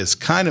acknowledge Kiss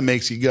kind of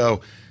makes you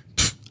go,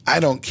 I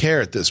don't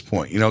care at this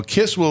point. You know,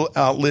 Kiss will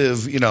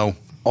outlive, you know,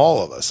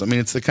 all of us. I mean,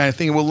 it's the kind of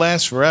thing it will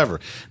last forever.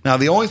 Now,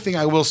 the only thing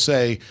I will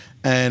say,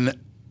 and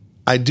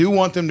I do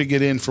want them to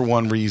get in for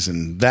one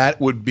reason, that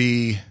would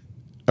be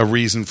a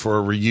reason for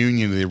a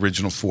reunion of the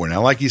original four.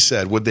 Now, like you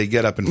said, would they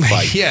get up and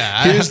fight?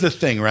 Yeah. Here's the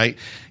thing, right?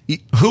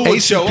 Who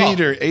would show up?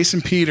 Ace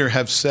and Peter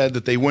have said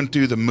that they wouldn't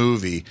do the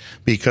movie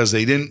because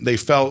they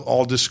felt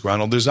all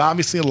disgruntled. There's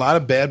obviously a lot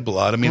of bad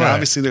blood. I mean,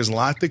 obviously there's a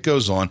lot that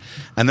goes on,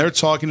 and they're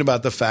talking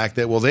about the fact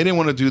that, well, they didn't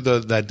want to do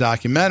that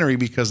documentary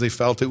because they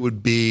felt it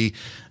would be,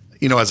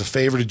 you know, as a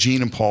favor to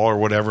Gene and Paul or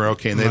whatever.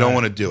 Okay, and they don't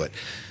want to do it.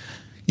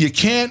 You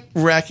can't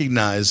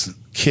recognize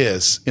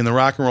Kiss in the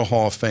Rock and Roll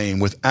Hall of Fame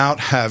without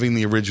having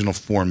the original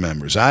four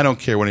members. I don't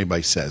care what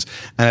anybody says.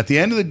 And at the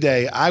end of the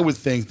day, I would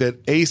think that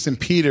Ace and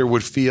Peter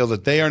would feel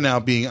that they are now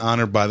being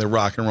honored by the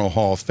Rock and Roll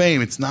Hall of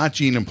Fame. It's not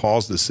Gene and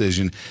Paul's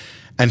decision.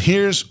 And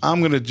I'm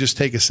going to just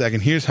take a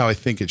second. Here's how I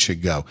think it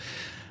should go.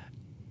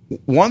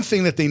 One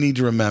thing that they need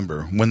to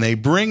remember, when they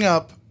bring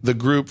up the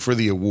group for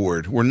the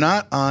award, we're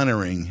not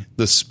honoring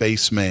the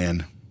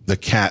Spaceman, the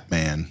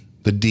Catman,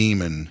 the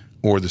Demon,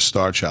 or the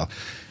Star Child.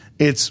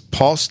 It's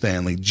Paul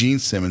Stanley, Gene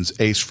Simmons,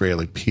 Ace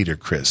Frehley, Peter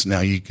Criss.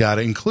 Now, you got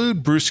to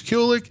include Bruce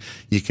Kulick.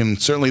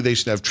 They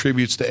should have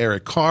tributes to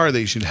Eric Carr.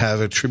 They should have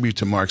a tribute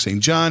to Mark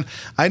St. John.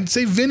 I'd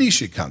say Vinny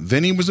should come.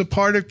 Vinny was a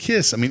part of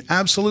Kiss. I mean,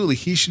 absolutely,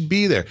 he should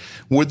be there.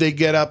 Would they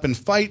get up and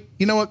fight?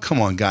 You know what?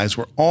 Come on, guys.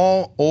 We're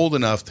all old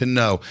enough to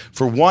know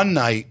for one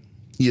night,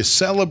 you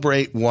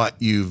celebrate what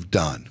you've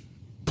done.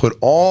 Put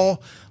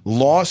all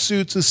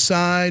lawsuits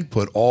aside,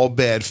 put all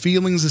bad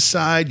feelings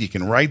aside. You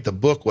can write the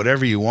book,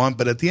 whatever you want.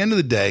 But at the end of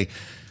the day,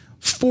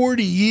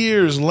 40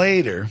 years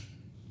later,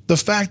 the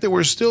fact that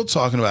we're still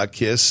talking about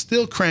Kiss,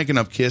 still cranking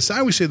up Kiss. I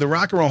always say the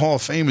Rock and Roll Hall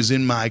of Fame is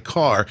in my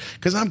car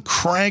because I'm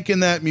cranking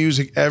that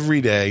music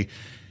every day.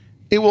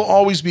 It will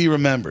always be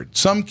remembered.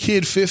 Some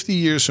kid 50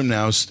 years from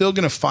now is still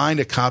going to find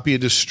a copy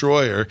of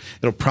Destroyer.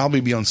 It'll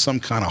probably be on some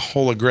kind of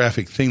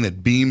holographic thing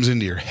that beams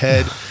into your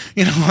head.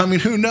 You know, I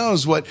mean, who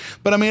knows what?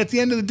 But I mean, at the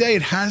end of the day,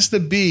 it has to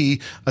be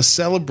a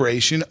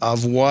celebration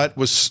of what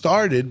was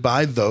started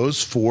by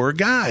those four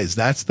guys.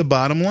 That's the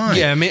bottom line.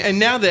 Yeah, I mean, and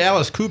now that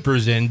Alice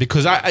Cooper's in,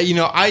 because I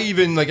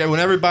even, like,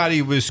 when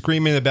everybody was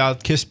screaming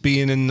about Kiss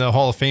being in the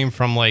Hall of Fame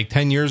from like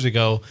 10 years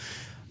ago,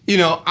 you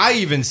know, I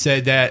even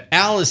said that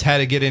Alice had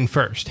to get in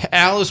first.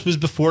 Alice was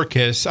before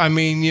Kiss. I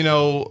mean, you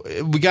know,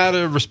 we got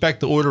to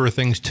respect the order of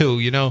things, too,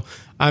 you know.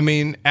 I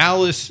mean,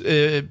 Alice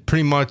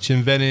pretty much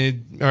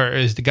invented, or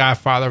is the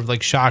godfather of,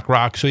 like, shock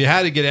rock. So you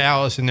had to get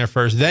Alice in there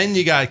first. Then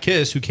you got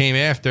Kiss, who came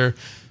after.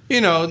 You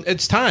know,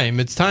 it's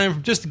time. It's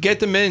time just to get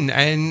them in.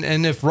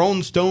 And if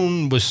Rolling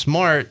Stone was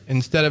smart,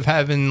 instead of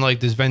having like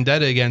this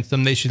vendetta against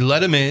them, they should let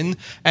them in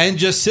and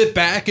just sit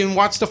back and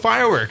watch the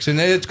fireworks. And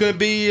it's going to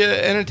be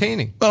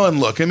entertaining. Well, and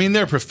look, I mean,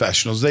 they're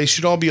professionals. They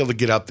should all be able to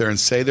get up there and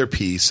say their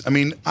piece. I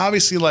mean,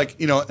 obviously, like,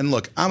 you know, and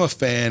look, I'm a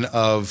fan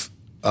of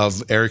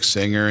Eric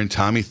Singer and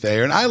Tommy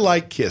Thayer, and I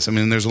like Kiss. I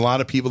mean, there's a lot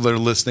of people that are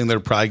listening that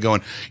are probably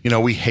going, you know,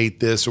 we hate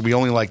this or we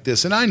only like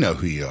this, and I know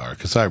who you are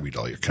because I read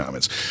all your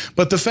comments.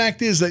 But the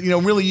fact is that, you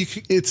know, really,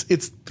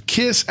 it's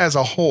Kiss as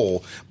a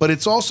whole, but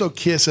it's also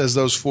Kiss as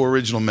those four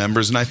original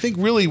members, and I think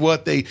really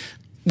what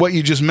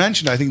you just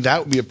mentioned, I think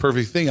that would be a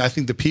perfect thing. I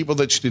think the people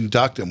that should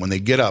induct them when they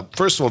get up,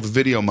 first of all, the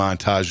video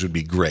montage would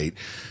be great.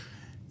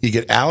 You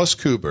get Alice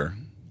Cooper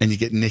and you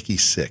get Nikki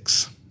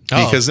Sixx.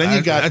 Because then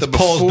you got the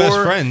before, Paul's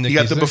best friend, you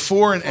got the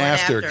before and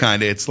after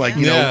kind of. It's like,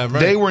 you know,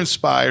 they were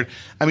inspired.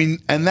 I mean,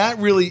 and that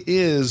really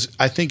is,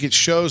 I think it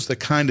shows the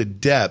kind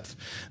of depth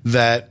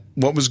that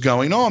what was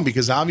going on,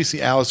 because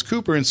obviously Alice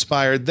Cooper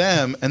inspired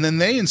them, and then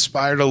they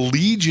inspired a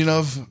legion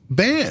of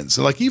bands.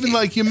 Like, even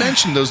like you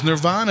mentioned, those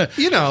Nirvana,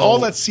 you know, all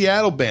that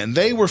Seattle band,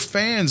 they were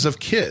fans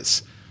of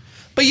Kiss.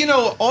 But, you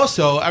know,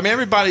 also, I mean,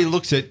 everybody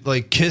looks at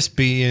like Kiss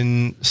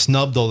being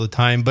snubbed all the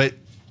time, but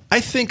I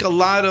think a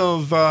lot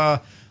of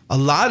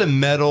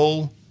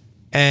metal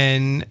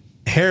and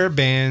hair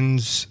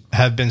bands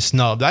have been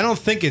snubbed. I don't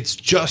think it's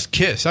just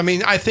Kiss. I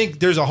mean, I think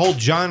there's a whole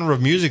genre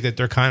of music that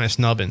they're kind of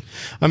snubbing.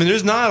 I mean,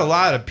 there's not a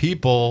lot of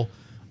people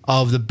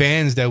of the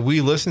bands that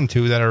we listen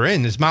to that are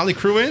in. Is Motley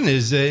Crue in?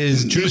 Is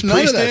Judas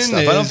Priest in?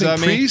 I don't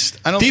think Priest.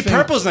 I don't Deep think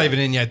Purple's not even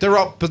in yet. They're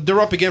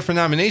up again for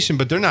nomination,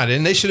 but they're not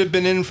in. They should have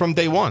been in from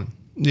day one.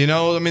 You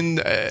know, I mean,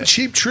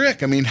 Cheap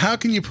Trick. I mean, how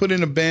can you put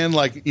in a band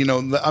like, you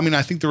know, I mean,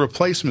 I think the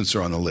Replacements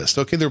are on the list.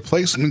 Okay, the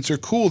Replacements are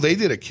cool. They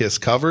did a Kiss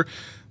cover,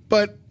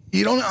 but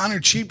You don't honor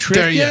Cheap Trick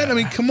There, yet? yeah. I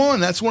mean, come on.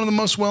 That's one of the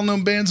most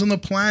well-known bands on the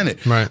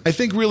planet. Right. I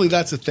think really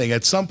that's the thing.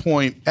 At some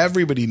point,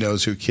 everybody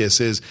knows who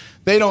Kiss is.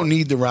 They don't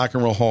need the Rock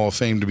and Roll Hall of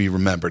Fame to be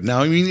remembered.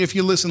 Now, I mean, if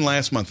you listened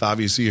last month,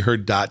 obviously you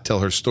heard Dot tell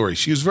her story.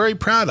 She was very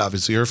proud,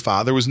 obviously. Her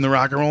father was in the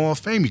Rock and Roll Hall of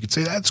Fame. You could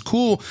say, that's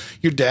cool.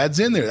 Your dad's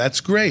in there. That's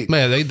great.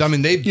 Yeah, they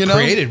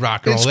created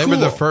rock and roll. It's They were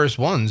the cool. first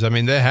ones. I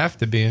mean, they have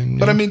to be in.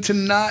 But I mean, to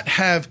not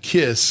have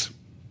Kiss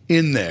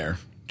in there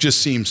just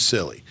seems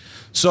silly.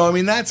 So, I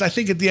mean, I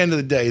think at the end of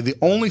the day, the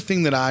only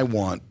thing that I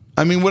want,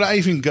 I mean, would I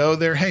even go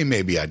there? Hey,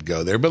 maybe I'd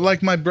go there. But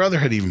like my brother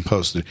had even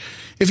posted,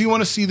 if you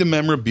want to see the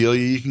memorabilia,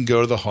 you can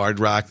go to the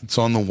Hard Rock that's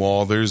on the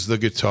wall. There's the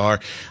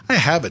guitar. I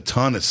have a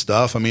ton of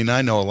stuff. I mean,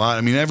 I know a lot.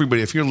 I mean,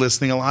 everybody, if you're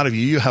listening, a lot of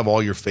you have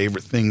all your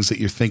favorite things that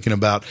you're thinking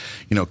about.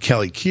 You know,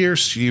 Kelly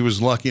Kearse, she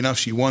was lucky enough.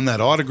 She won that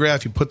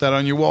autograph. You put that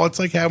on your wall. It's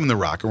like having the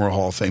Rock and Roll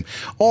Hall of Fame.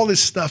 All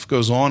this stuff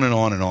goes on and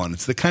on and on.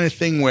 It's the kind of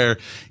thing where,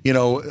 you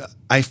know,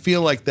 I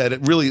feel like that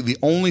it really, the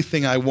only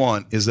thing I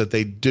want is that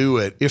they do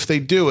it. If they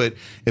do it,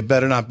 it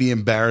better not be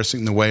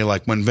embarrassing the way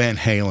like when Van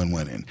Halen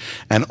went in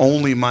and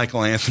only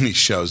Michael Anthony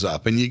shows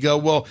up. And you go,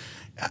 well,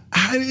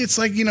 it's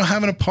like, you know,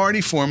 having a party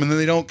for them and then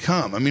they don't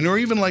come. I mean, or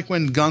even like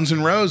when Guns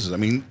N' Roses, I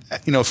mean,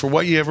 you know, for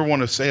what you ever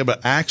want to say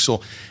about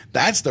Axl,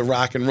 that's the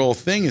rock and roll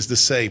thing, is to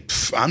say,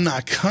 I'm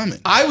not coming.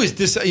 I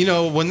was you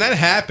know, when that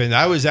happened,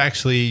 I was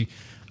actually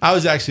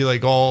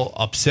like all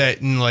upset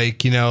and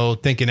like, you know,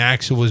 thinking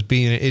Axl was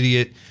being an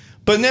idiot.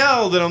 But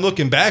now that I'm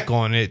looking back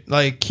on it,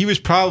 like, he was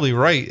probably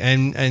right,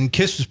 and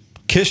Kiss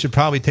should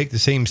probably take the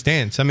same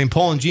stance. I mean,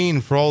 Paul and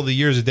Gene, for all the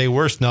years that they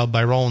were snubbed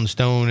by Rolling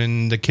Stone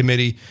and the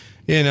committee,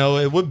 you know,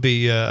 it would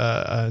be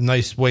a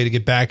nice way to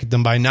get back at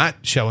them by not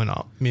showing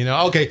up. You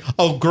know, okay,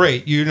 oh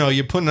great, you know,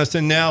 you're putting us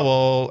in now.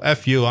 Well,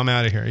 F you, I'm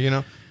out of here. You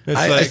know.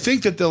 I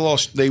think that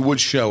they would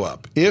show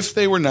up if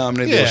they were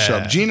nominated. They'll show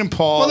up. Gene and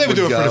Paul. Well, they would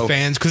do it go. for the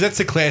fans because that's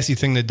the classy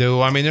thing to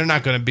do. I mean, they're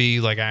not going to be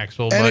like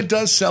Axl, and but it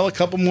does sell a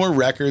couple more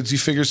records. You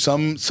figure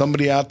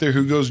somebody out there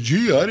who goes,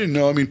 "Gee, I didn't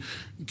know." I mean,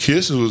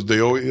 Kiss was they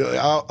always.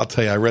 I'll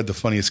tell you, I read the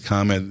funniest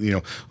comment. You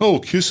know, oh,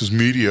 Kiss is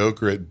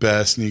mediocre at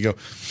best, and you go,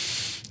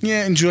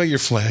 yeah, enjoy your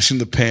flash in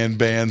the pan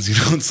bands. You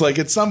know, it's like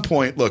at some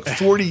point, look,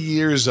 40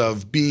 years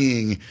of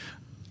being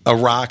a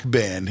rock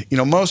band. You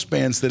know, most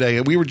bands today,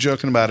 we were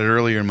joking about it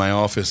earlier in my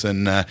office,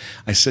 and I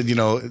said, you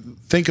know,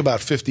 think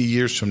about 50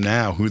 years from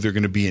now who they're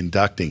going to be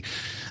inducting.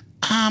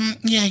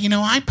 Yeah, you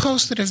know, I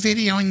posted a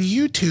video on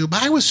YouTube.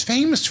 I was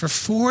famous for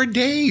 4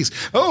 days.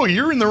 Oh,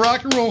 you're in the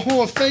Rock and Roll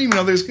Hall of Fame.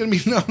 Now there's going to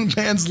be no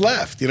bands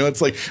left. You know,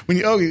 it's like when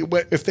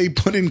if they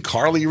put in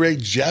Carly Rae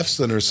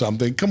Jepsen or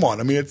something, come on.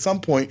 I mean, at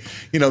some point,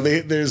 you know,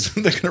 they're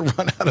going to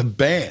run out of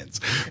bands.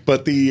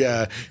 But you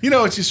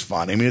know, it's just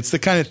fun. I mean, it's the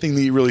kind of thing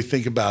that you really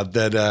think about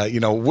that, you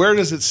know, where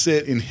does it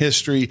sit in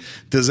history?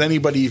 Does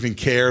anybody even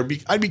care?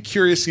 I'd be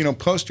curious, you know,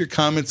 post your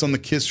comments on the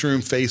Kiss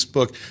Room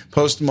Facebook,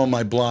 post them on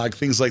my blog,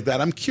 things like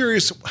that. I'm curious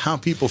how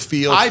people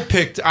feel. I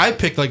picked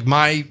like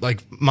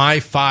my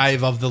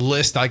 5 of the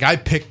list. Like, I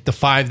picked the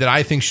 5 that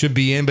I think should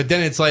be in, but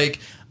then it's like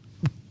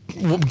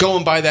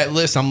going by that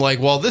list, I'm like,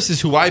 well, this is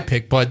who I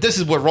picked, but this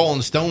is what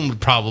Rolling Stone would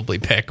probably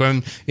pick.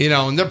 And, you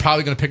know, and they're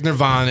probably going to pick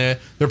Nirvana.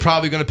 They're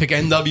probably going to pick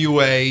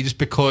NWA just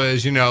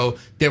because, you know,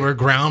 they were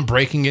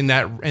groundbreaking in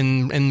that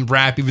in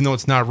rap, even though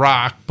it's not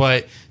rock.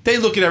 But they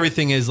look at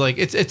everything as like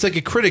it's like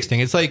a critics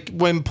thing. It's like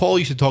when Paul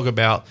used to talk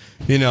about,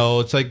 you know,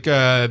 it's like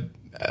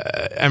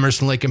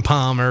Emerson, Lake and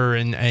Palmer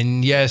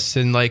and Yes,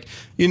 and like,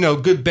 you know,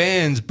 good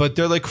bands, but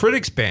they're like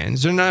critics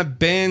bands. They're not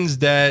bands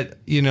that,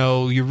 you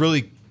know, you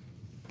really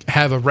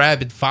have a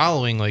rabid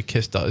following like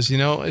Kiss does. You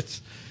know,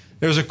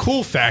 there's a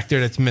cool factor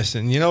that's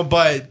missing, you know,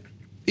 but,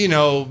 you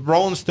know,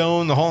 Rolling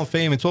Stone, the Hall of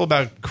Fame, it's all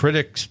about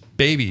critics'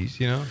 babies,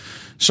 you know.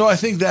 So I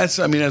think that's,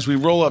 I mean, as we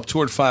roll up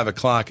toward 5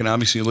 o'clock, and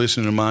obviously you're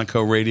listening to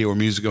Monco Radio where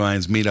Music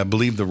Minds meet, I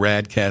believe the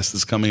Radcast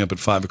is coming up at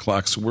 5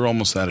 o'clock, so we're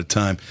almost out of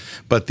time.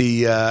 But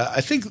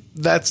I think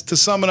that's, to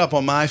sum it up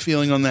on my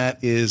feeling on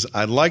that, is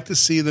I'd like to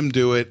see them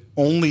do it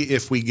only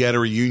if we get a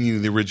reunion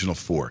of the original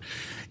 4.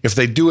 If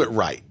they do it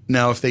right.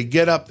 Now, if they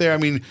get up there, I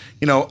mean,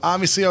 you know,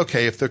 obviously,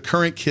 okay, if the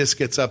current Kiss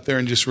gets up there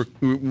and just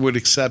would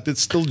accept,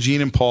 it's still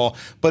Gene and Paul,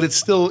 but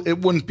it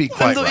wouldn't be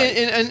quite right.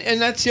 And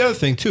that's the other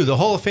thing, too. The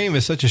Hall of Fame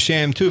is such a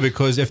sham, too,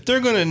 because if they're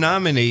going to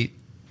nominate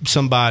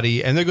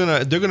somebody and they're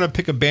gonna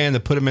pick a band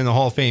to put them in the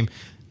Hall of Fame,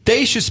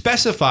 they should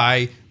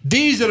specify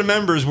these are the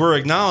members we're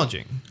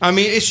acknowledging. I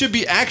mean, it should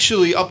be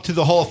actually up to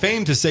the Hall of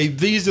Fame to say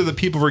these are the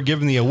people we're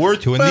giving the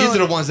award to, and these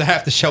are the ones that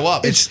have to show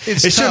up. It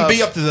shouldn't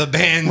be up to the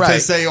band to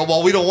say, "Oh,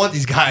 well, we don't want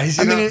these guys."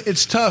 I mean,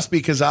 it's tough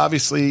because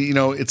obviously, you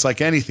know, it's like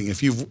anything.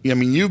 If you've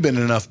been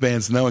in enough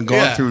bands now and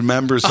gone through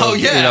members. Oh of,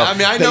 yeah, you know, I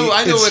mean, I know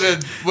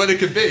what it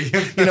could be.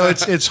 You know,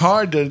 it's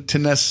hard to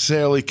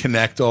necessarily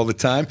connect all the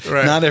time.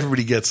 Right. Not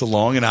everybody gets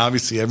along, and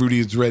obviously, everybody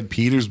who's read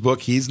Peter's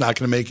book, he's not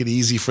going to make it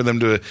easy for them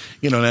to,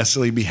 you know,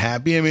 necessarily be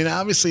happy. I mean,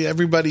 obviously,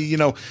 everybody, you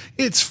know,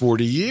 it's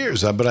 40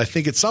 years, but I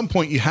think at some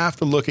point you have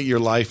to look at your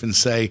life and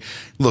say,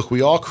 look,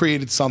 we all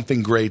created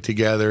something great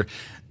together.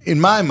 in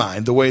my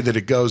mind, the way that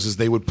it goes is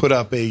they would put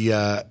up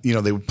they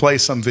would play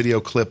some video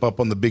clip up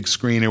on the big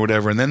screen or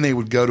whatever, and then they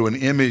would go to an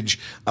image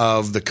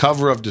of the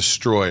cover of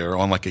Destroyer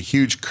on like a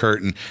huge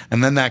curtain,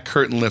 and then that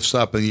curtain lifts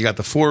up, and you got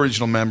the 4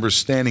 original members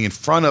standing in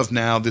front of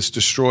now this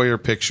Destroyer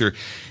picture.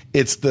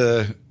 It's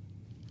the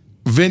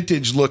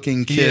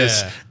vintage-looking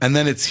Kiss, and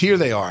then it's Here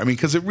They Are. I mean,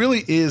 because it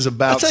really is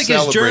about It's like,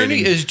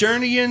 celebrating. is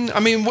Journey in? I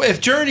mean, if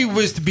Journey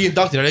was to be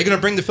inducted, are they going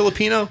to bring the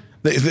Filipino?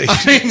 They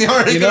I mean,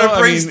 are they going to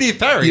bring Steve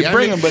Perry? You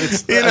bring I mean, him, but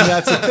it's, you know. and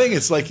that's the thing.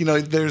 It's like,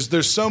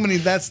 there's so many.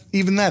 That's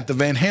even that the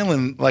Van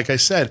Halen. Like I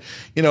said,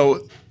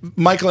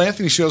 Michael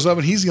Anthony shows up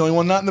and he's the only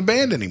one not in the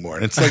band anymore.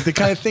 And it's like the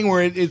kind of thing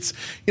where it's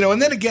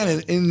and then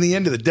again, in the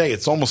end of the day,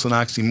 it's almost an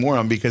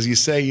oxymoron because you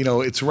say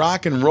it's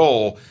rock and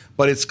roll,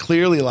 but it's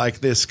clearly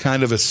like this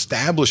kind of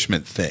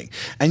establishment thing,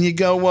 and you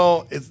go,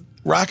 well,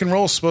 rock and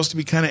roll is supposed to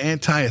be kind of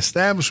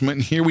anti-establishment,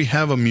 and here we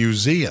have a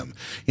museum.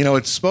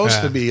 It's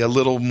supposed to be a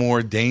little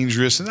more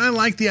dangerous, and I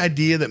like the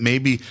idea that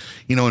maybe,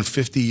 in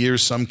 50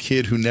 years, some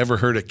kid who never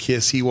heard of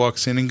Kiss, he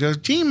walks in and goes,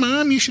 gee,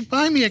 Mom, you should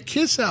buy me a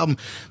Kiss album.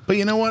 But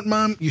you know what,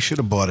 Mom? You should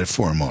have bought it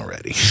for him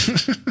already.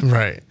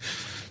 Right.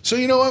 So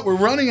you know what? We're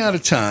running out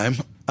of time.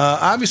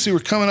 Obviously, we're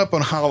coming up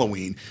on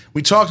Halloween.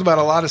 We talked about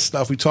a lot of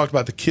stuff. We talked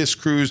about the Kiss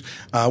Cruise.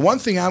 One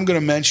thing I'm going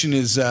to mention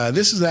is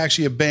this is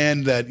actually a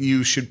band that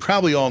you should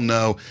probably all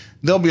know.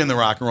 They'll be in the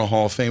Rock and Roll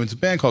Hall of Fame. It's a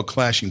band called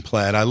Clashing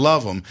Plaid. I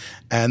love them.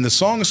 And the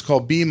song is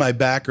called Be My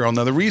Batgirl.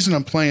 Now, the reason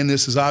I'm playing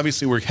this is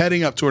obviously we're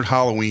heading up toward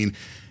Halloween.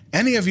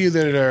 Any of you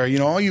that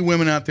are, all you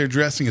women out there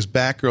dressing as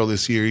Batgirl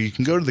this year, you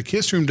can go to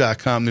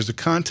thekissroom.com. There's a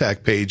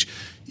contact page.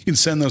 You can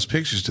send those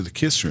pictures to the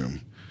Kiss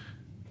Room.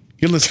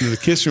 You're listening to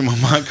the Kiss Room on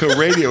Monco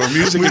Radio, where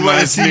music we and want to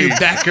minds see you, meet.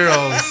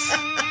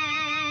 Batgirls.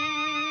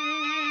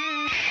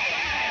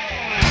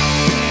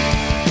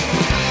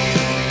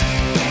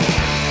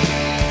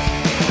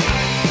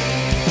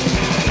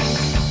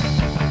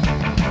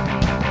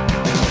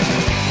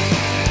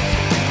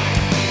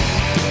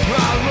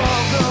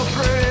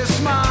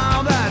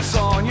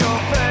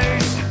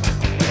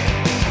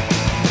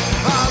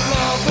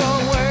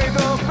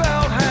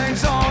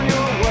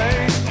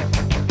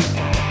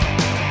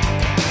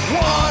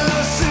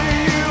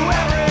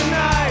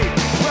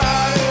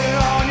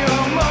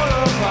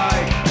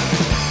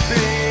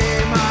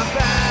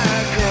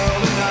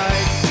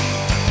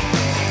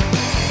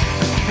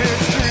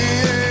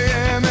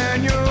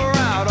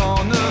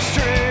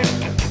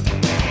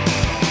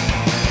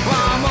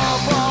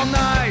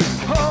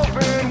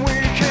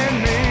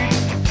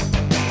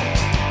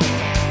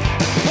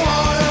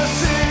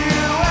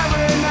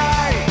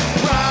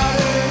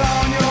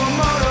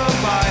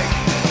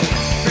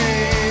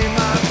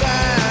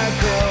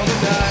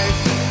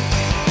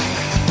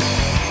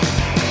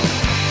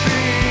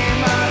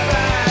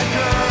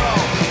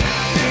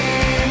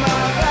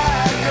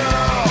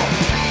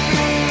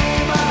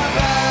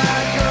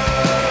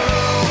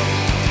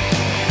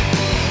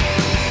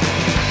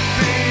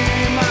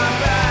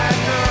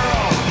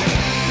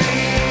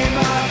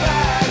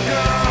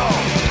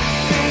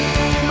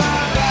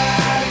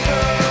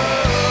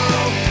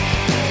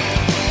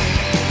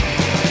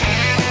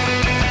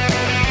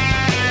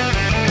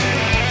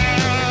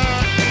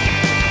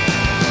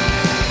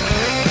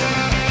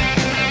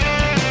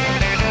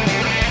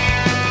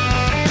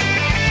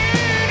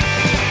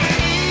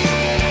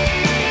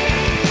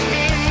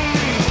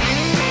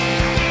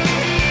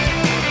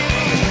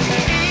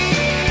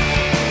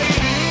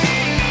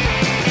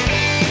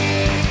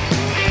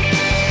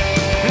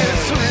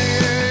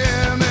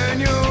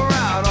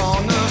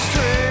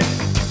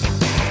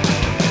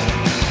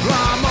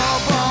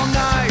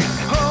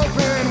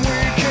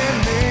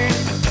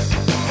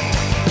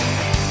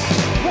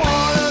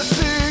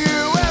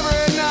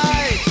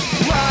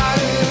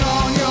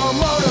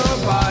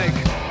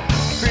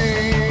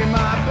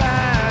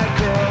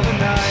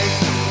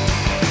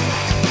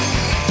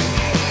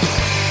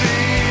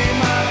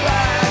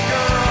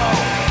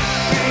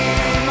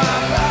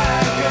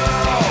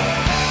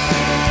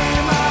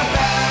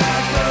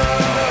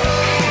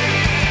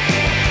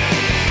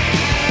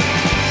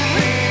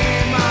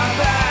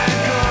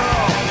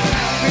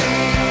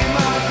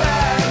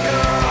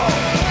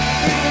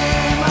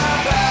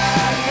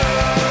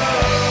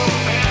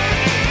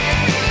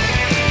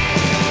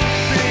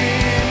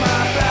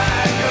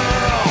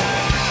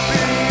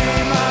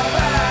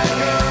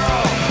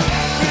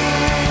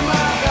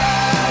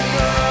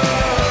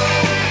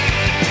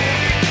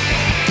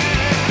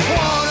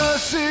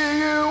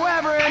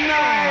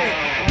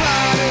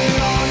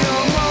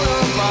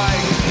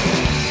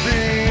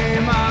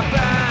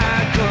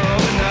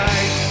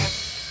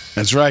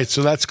 That's right.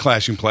 So that's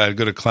Clashing Plaid.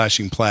 Go to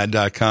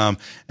clashingplaid.com.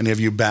 Any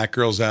of you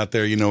Batgirls out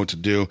there, you know what to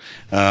do.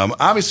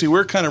 Obviously,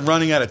 we're kind of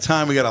running out of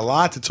time. We got a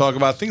lot to talk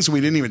about, things that we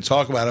didn't even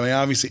talk about. I mean,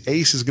 obviously,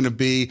 Ace is going to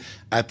be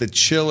at the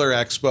Chiller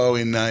Expo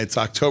it's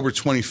October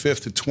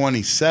 25th to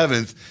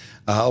 27th.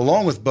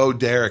 Along with Bo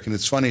Derek. And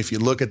it's funny, if you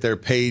look at their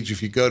page,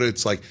 if you go to,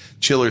 it's like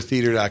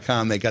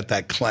chillertheater.com, they got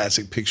that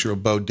classic picture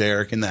of Bo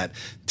Derek in that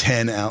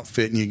 10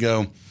 outfit, and you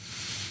go,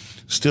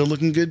 Still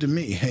looking good to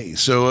me. Hey,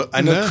 so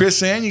I know,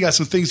 Chris Ann, you got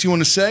some things you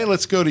want to say.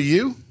 Let's go to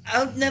you.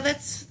 Oh, no,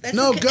 that's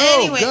No, okay. go,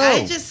 Anyway, go.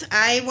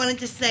 I wanted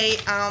to say,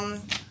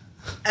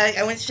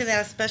 I want to send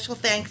out a special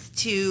thanks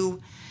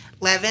to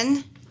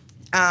Levin,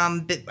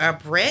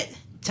 Britt,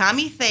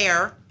 Tommy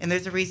Thayer, and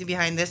there's a reason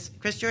behind this,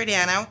 Chris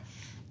Giordano,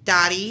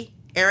 Dottie,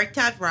 Eric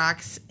Todd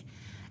Rocks,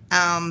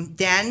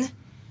 Den,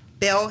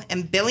 Bill,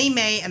 and Billy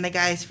May, and the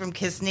guys from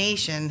Kiss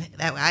Nation.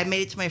 I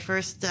made it to my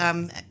first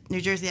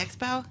New Jersey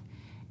Expo,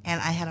 and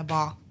I had a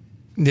ball.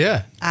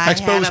 Yeah. I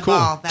Expo had was a cool.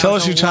 ball. That Tell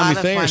was us a your Tommy lot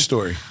of Thayer fun.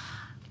 story.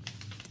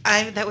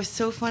 That was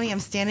so funny.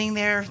 I'm standing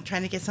there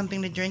trying to get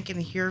something to drink,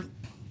 and here,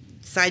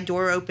 side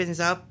door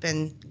opens up,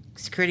 and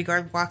security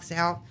guard walks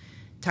out.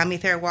 Tommy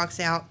Thayer walks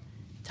out.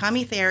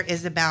 Tommy Thayer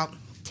is about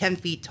 10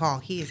 feet tall.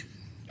 He is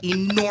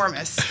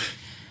enormous.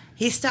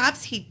 He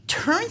stops. He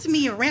turns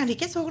me around. He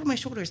gets a hold of my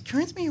shoulders,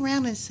 turns me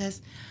around, and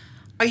says,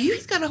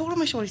 he's got a hold of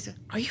my shoulder. He said,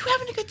 "Are you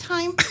having a good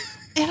time?"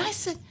 And I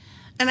said,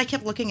 and I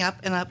kept looking up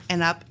and up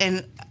and up,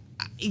 and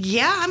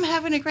yeah, I'm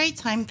having a great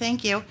time,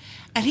 thank you.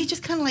 And he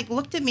just kind of like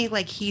looked at me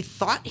like he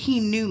thought he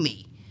knew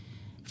me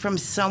from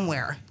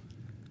somewhere.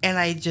 And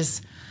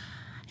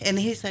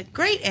he said,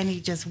 "Great." And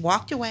he just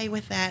walked away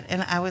with that.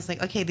 And I was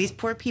like, okay, these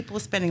poor people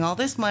spending all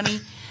this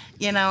money,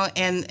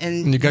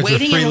 and you got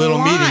waiting your free in little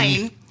line.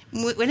 meeting.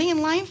 Waiting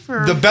in line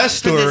for The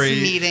best for story.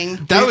 this meeting.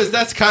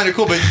 That's kind of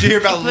cool. But did you hear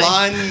about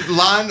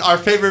Lon? Our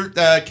favorite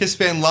Kiss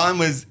fan, Lon,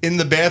 was in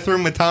the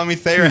bathroom with Tommy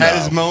Thayer. Had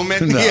his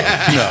moment.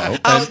 No.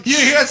 Oh, you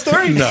hear that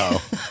story? No.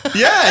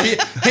 Yeah.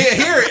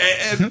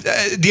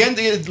 At the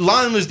end,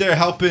 Lon was there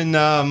helping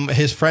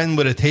his friend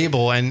with a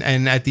table,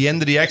 and at the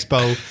end of the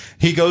expo,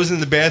 he goes in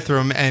the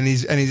bathroom and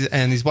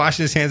he's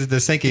washing his hands at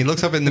the sink. And he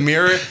looks up in the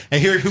mirror, and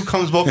here who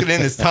comes walking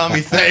in is Tommy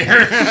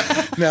Thayer.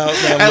 Now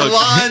And look.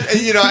 Lon,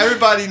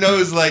 everybody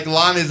knows like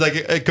Lon is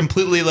like a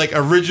completely like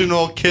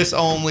original Kiss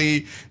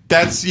only.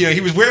 That's he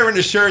was wearing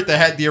a shirt that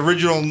had the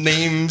original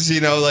names.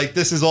 Like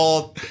this is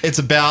all it's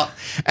about.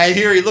 And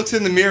here he looks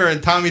in the mirror,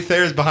 and Tommy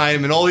Thayer's behind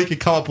him, and all he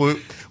could come up with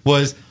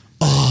was,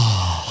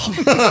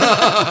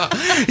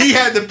 he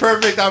had the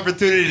perfect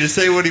opportunity to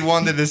say what he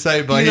wanted to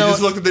say, but he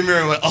just looked at the mirror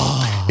and went,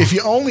 "Oh." If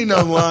you only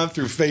know Lon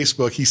through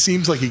Facebook, he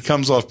seems like he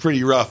comes off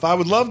pretty rough. I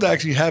would love to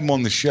actually have him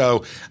on the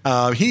show.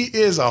 He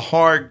is a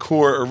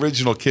hardcore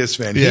original Kiss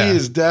fan. Yeah.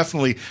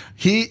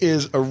 He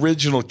is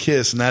original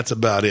Kiss, and that's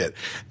about it.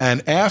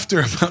 And after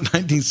about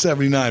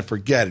 1979,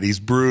 forget it. He's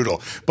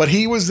brutal. But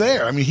he was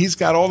there. I mean, he's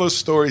got all those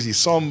stories. He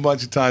saw him a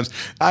bunch of times.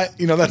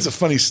 That's a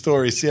funny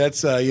story. See,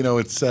 that's I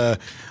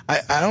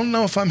don't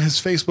know if I'm his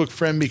Facebook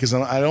friend because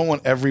I don't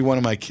want every one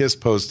of my Kiss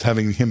posts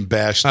having him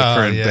bash the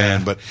current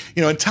band. But,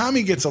 and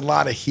Tommy gets a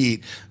lot of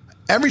heat.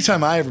 Every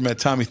time I ever met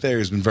Tommy Thayer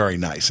has been very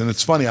nice. And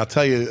it's funny, I'll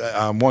tell you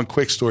one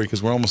quick story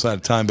because we're almost out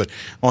of time. But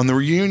on the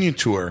reunion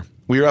tour,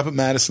 we were up at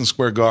Madison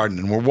Square Garden,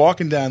 and we're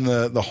walking down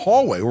the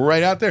hallway. We're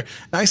right out there.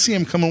 And I see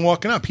him coming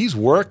walking up. He's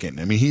working.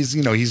 I mean, he's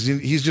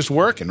just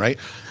working, right?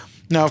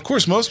 Now, of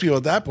course, most people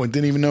at that point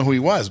didn't even know who he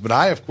was. But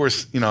I, of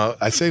course,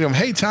 I say to him,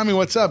 "Hey, Tommy,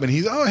 what's up?" And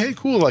he's, "Oh, hey,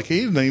 cool." Like,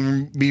 he didn't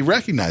even be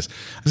recognized.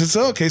 I said,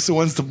 "So, okay, so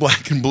when's the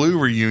Black and Blue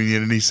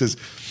reunion?" And he says,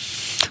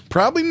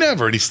 "Probably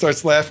never." And he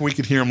starts laughing. We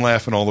could hear him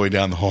laughing all the way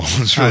down the hall.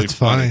 It's really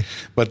funny.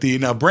 But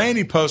now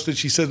Brandy posted,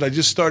 she said, "I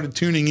just started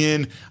tuning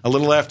in a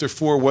little after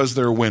 4. Was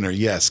there a winner?"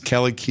 Yes,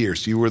 Kelly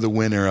Kearse. You were the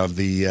winner of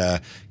the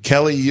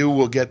Kelly, you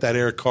will get that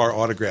Eric Carr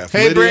autograph.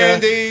 Hey,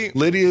 Brandy.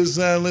 Lydia's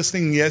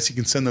listening. Yes, you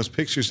can send those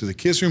pictures to the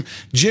Kiss Room.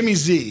 Jimmy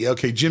Z.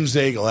 Okay, Jim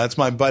Zagel. That's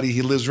my buddy.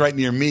 He lives right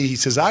near me. He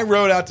says, "I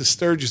rode out to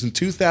Sturgis in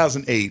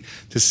 2008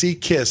 to see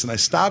Kiss, and I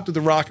stopped at the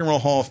Rock and Roll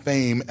Hall of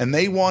Fame, and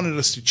they wanted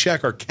us to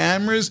check our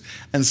cameras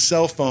and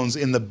cell phones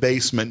in the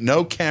basement.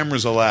 No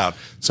cameras allowed.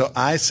 So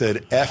I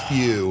said, F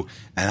you,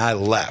 and I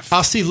left."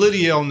 I'll see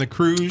Lydia on the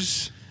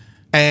cruise.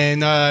 And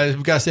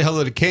we got to say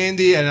hello to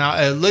Candy.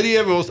 And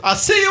Lydia, I'll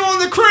see you on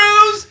the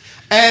cruise.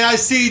 And I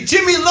see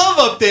Jimmy Love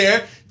up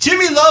there.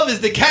 Jimmy Love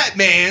is the cat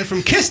man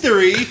from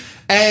Kistery.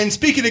 And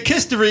speaking of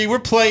Kistery, we're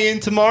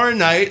playing tomorrow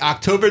night,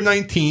 October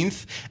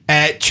 19th,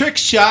 at Trick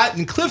Shot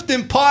in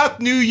Clifton Park,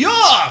 New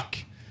York.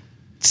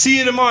 See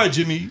you tomorrow,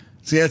 Jimmy.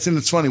 See,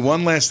 it's funny.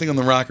 One last thing on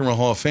the Rock and Roll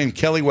Hall of Fame.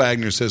 Kelly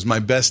Wagner says, "My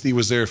bestie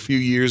was there a few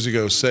years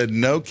ago, said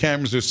no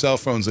cameras or cell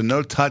phones and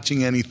no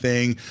touching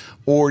anything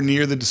or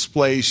near the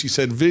displays. She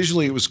said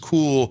visually it was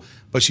cool,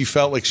 but she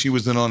felt like she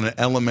was on an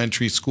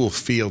elementary school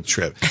field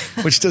trip,"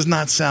 which does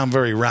not sound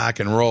very rock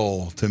and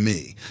roll to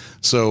me.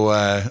 So,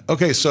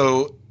 okay,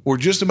 so we're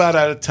just about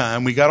out of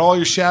time. We got all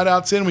your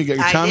shout-outs in. We got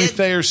your Tommy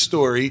Thayer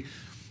story.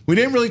 We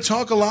didn't really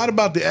talk a lot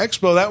about the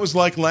expo. That was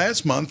like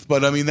last month,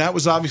 but I mean, that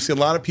was obviously a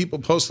lot of people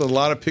posted a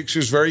lot of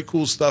pictures, very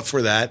cool stuff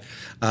for that.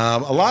 A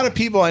lot of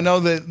people, I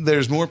know that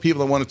there's more people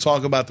that want to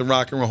talk about the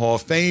Rock and Roll Hall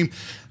of Fame.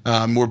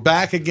 We're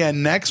back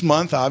again next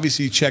month.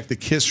 Obviously, check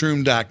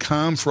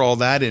thekissroom.com for all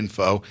that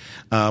info.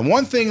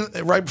 One thing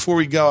right before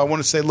we go, I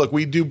want to say, look,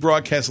 we do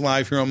broadcast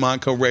live here on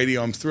Monco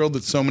Radio. I'm thrilled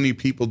that so many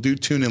people do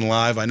tune in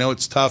live. I know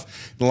it's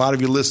tough. A lot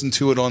of you listen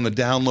to it on the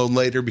download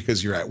later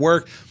because you're at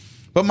work.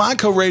 But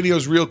Monco Radio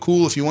is real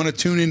cool if you want to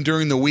tune in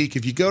during the week.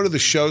 If you go to the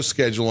show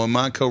schedule on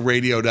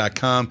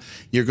MoncoRadio.com,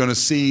 you're going to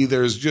see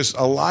there's just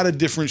a lot of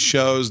different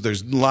shows.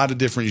 There's a lot of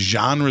different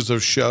genres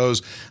of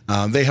shows.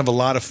 They have a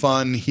lot of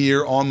fun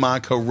here on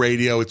Monco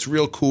Radio. It's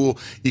real cool.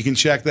 You can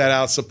check that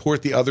out.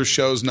 Support the other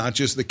shows, not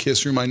just the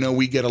Kiss Room. I know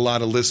we get a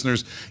lot of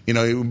listeners. You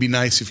know, it would be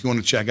nice if you want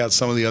to check out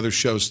some of the other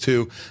shows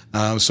too.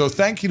 So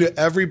thank you to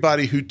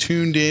everybody who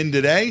tuned in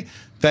today.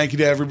 Thank you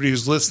to everybody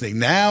who's listening.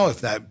 Now,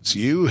 if that's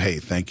you, hey,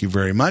 thank you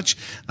very much.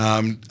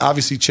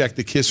 Obviously, check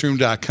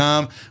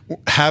thekissroom.com.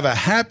 Have a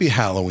happy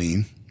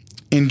Halloween.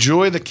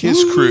 Enjoy the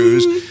Kiss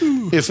Cruise.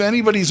 If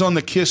anybody's on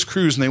the Kiss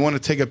Cruise and they want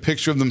to take a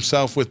picture of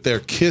themselves with their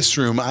Kiss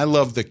Room, I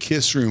love the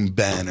Kiss Room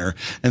banner,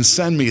 and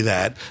send me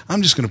that.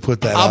 I'm just going to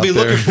put that I'll out be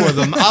there. looking for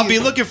them. I'll be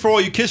looking for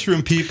all you Kiss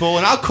Room people,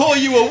 and I'll call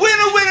you a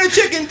winner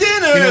chicken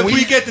dinner if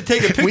we get to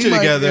take a picture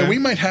together. Yeah, we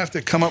might have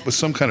to come up with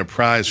some kind of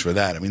prize for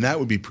that. I mean, that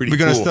would be pretty cool.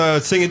 We're going to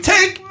start singing,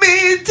 "Take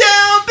me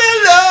down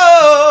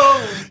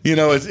below." You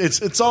know,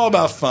 it's all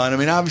about fun. I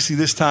mean, obviously,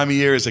 this time of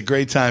year is a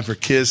great time for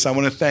Kiss. I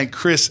want to thank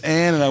Chris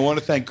Ann and I want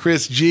to thank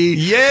Chris G for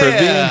being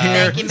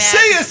here. Thank you, Matt.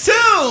 See you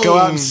soon. Go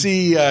out and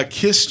see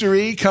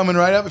Kisstory coming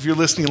right up. If you're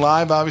listening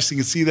live, obviously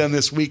you can see them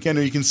this weekend,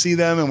 or you can see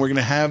them, and we're going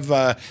to have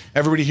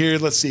everybody here.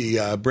 Let's see.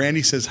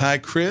 Brandy says, hi,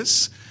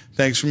 Chris.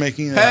 Thanks for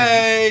making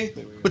Hey.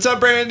 What's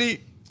up,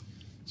 Brandy?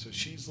 So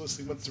she's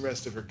listening. What's the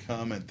rest of her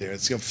comment there?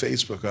 Let's see on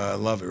Facebook. I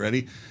love it.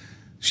 Ready?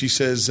 She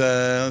says,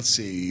 let's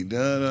see.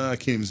 I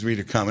can't even read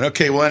her comment.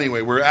 Okay, well,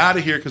 anyway, we're out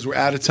of here because we're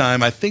out of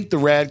time. I think the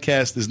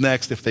Radcast is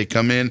next if they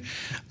come in.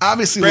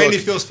 Obviously, Brandy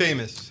look, feels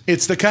famous.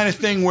 it's the kind of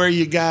thing where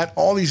you got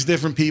all these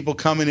different people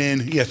coming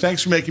in. Yeah,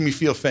 thanks for making me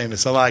feel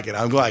famous. I like it.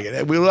 I'm glad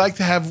it. We like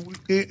to have,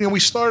 we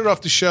started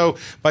off the show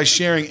by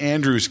sharing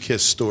Andrew's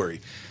Kiss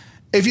story.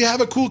 If you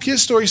have a cool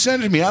Kiss story,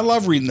 send it to me. I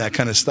love reading that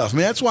kind of stuff. I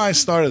mean, that's why I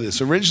started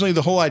this. Originally,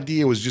 the whole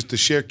idea was just to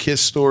share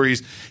Kiss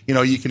stories. You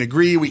know, you can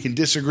agree, we can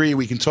disagree,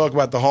 we can talk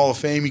about the Hall of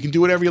Fame, you can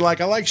do whatever you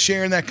like. I like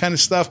sharing that kind of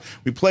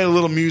stuff. We play a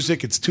little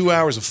music. It's 2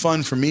 hours of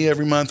fun for me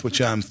every month,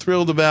 which I'm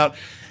thrilled about.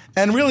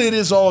 And really, it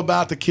is all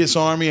about the Kiss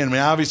Army. And I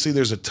mean, obviously,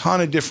 there's a ton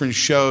of different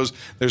shows.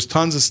 There's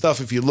tons of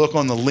stuff. If you look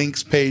on the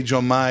links page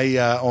on my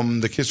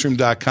on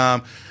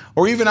thekissroom.com,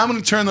 or even I'm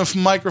going to turn the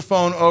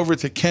microphone over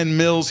to Ken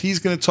Mills. He's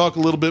going to talk a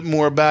little bit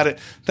more about it.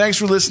 Thanks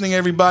for listening,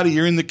 everybody.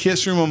 You're in the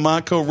Kiss Room on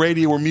Monco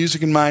Radio, where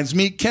music and minds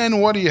meet. Ken,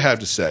 what do you have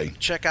to say?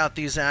 Check out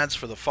these ads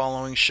for the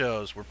following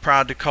shows. We're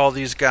proud to call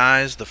these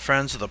guys the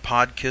Friends of the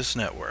Podkiss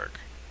Network.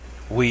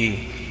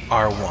 We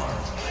are one.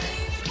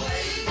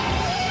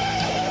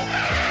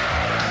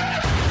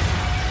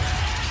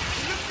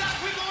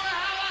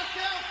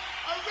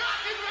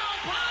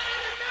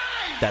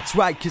 That's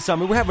right, Kiss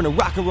Army. We're having a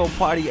rock and roll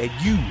party, and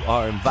you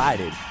are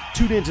invited.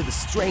 Tune into the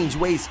Strange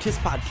Ways Kiss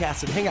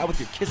podcast and hang out with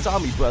your Kiss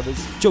Army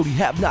brothers, Jody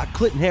Havnock,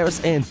 Clinton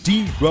Harris, and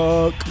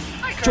D-Rock.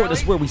 Join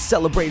us where we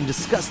celebrate and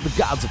discuss the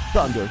gods of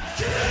thunder.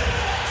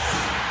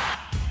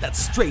 That's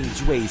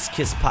Strange Ways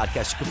Kiss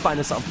podcast. You can find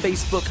us on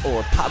Facebook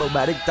or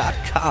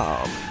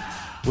Podomatic.com.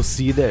 We'll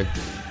see you there.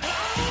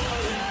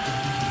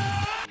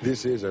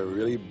 This is a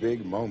really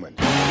big moment.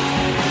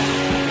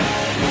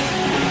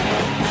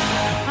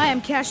 Hi,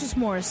 I'm Cassius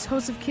Morris,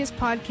 host of Kiss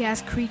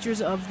podcast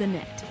Creatures of the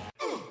Net.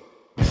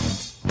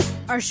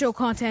 Our show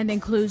content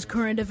includes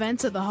current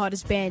events of the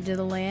hottest band in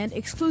the land,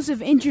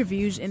 exclusive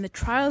interviews, and the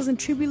trials and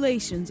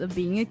tribulations of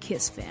being a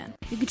Kiss fan.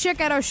 You can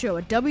check out our show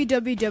at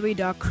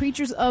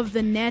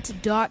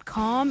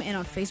www.creaturesofthenet.com and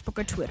on Facebook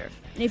or Twitter.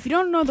 And if you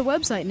don't know the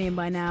website name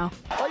by now,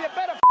 Oh, you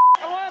better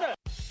learn it.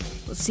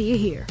 we'll see you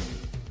here.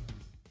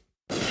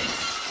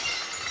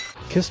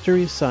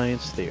 Kisstory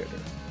Science Theater,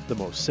 the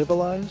most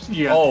civilized.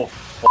 Yeah. Oh,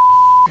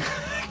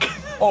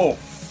 oh,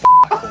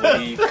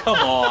 Lee, come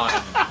on.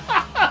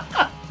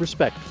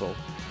 Respectful.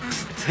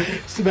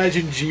 Just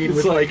imagine Gene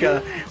with like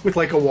a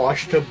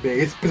washtub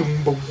bass.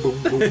 Boom, boom,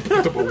 boom, boom,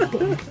 boom,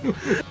 boom, boom.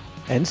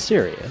 And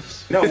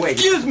serious. No, wait.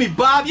 Excuse me,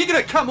 Bob. You're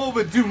going to come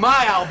over and do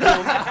my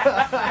album.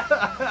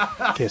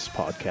 Kiss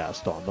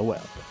podcast on the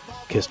web.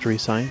 Kisstory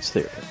Science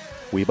Theater.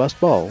 We bust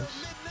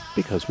balls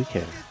because we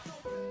care.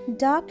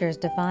 Doctors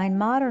define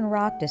modern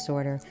rock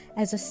disorder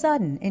as a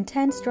sudden,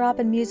 intense drop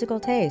in musical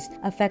taste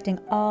affecting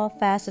all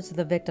facets of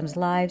the victims'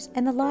 lives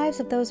and the lives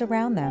of those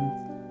around them.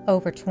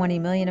 Over 20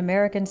 million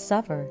Americans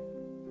suffer.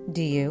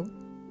 Do you?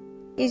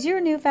 Is your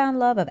newfound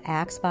love of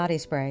Axe body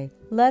spray,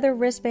 leather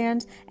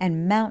wristbands,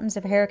 and mountains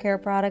of hair care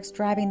products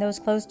driving those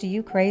close to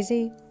you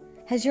crazy?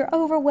 Has your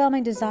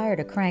overwhelming desire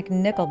to crank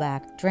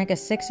Nickelback, drink a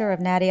sixer of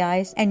Natty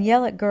Ice, and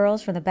yell at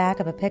girls from the back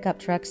of a pickup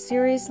truck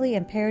seriously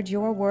impaired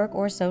your work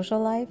or social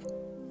life?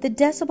 The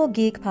Decibel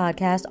Geek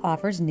Podcast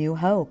offers new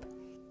hope.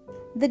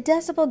 The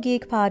Decibel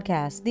Geek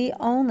Podcast, the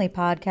only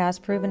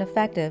podcast proven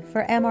effective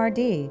for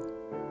MRD.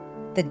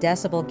 The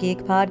Decibel Geek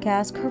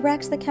Podcast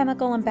corrects the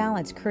chemical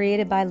imbalance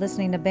created by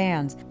listening to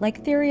bands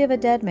like Theory of a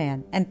Dead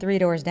Man and Three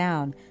Doors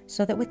Down,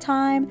 so that with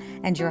time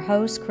and your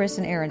hosts Chris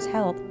and Aaron's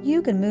help,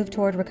 you can move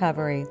toward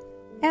recovery.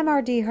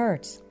 MRD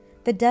hurts.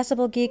 The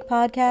Decibel Geek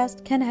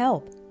Podcast can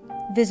help.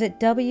 Visit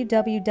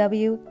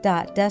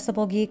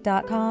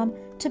www.decibelgeek.com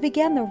to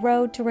begin the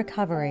road to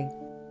recovery.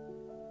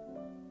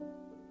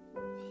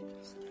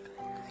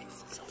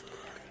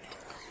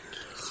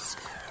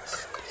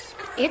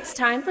 It's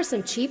time for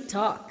some cheap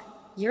talk.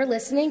 You're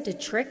listening to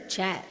Trick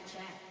Chat.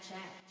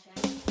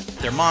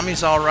 Their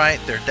mommy's alright,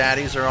 their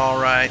daddies are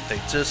alright, they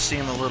just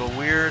seem a little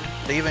weird.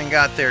 They even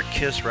got their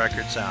Kiss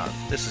records out.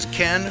 This is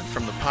Ken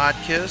from the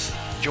Podkiss.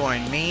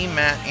 Join me,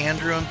 Matt,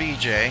 Andrew, and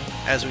BJ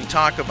as we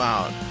talk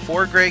about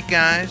 4 great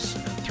guys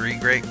and 3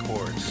 great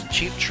chords.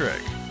 Cheap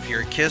Trick. If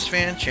you're a Kiss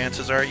fan,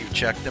 chances are you've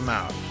checked them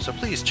out. So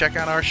please check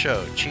out our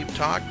show, Cheap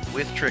Talk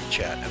with Trick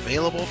Chat,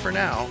 available for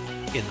now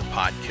in the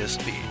Podkiss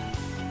feed.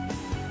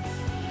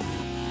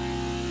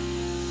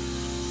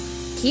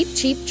 Keep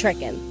cheap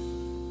trickin'.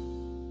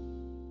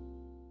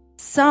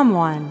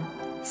 Someone,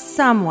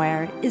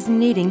 somewhere, is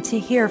needing to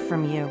hear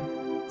from you.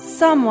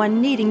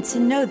 Someone needing to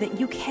know that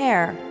you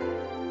care.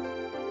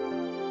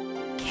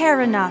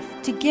 Care enough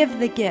to give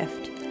the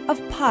gift of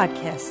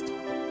Podkiss.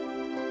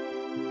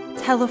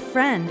 Tell a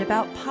friend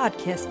about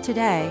Podkiss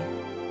today.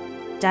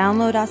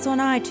 Download us on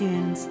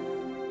iTunes,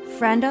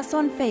 friend us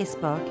on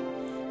Facebook,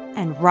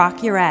 and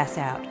rock your ass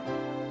out.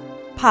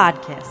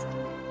 Podkiss.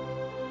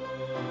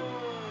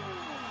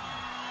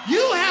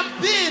 You have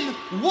been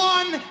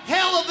one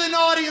hell of an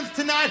audience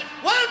tonight.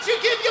 Why don't you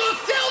give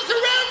yourselves a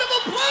round of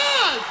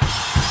applause?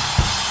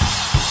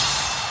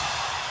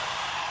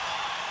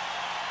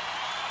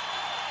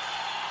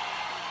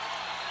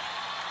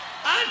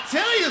 I'll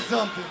tell you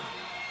something.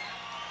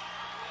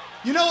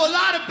 You know, a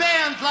lot of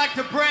bands like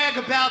to brag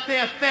about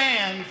their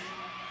fans.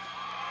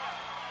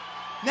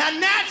 Now,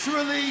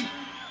 naturally,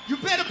 you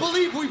better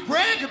believe we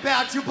brag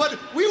about you, but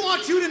we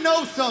want you to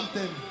know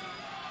something.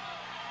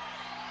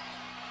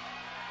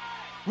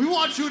 We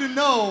want you to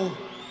know,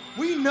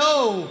 we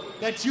know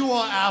that you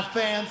are our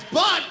fans,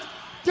 but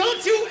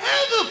don't you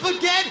ever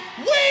forget,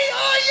 we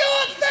are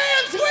your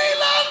fans! We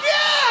love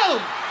you!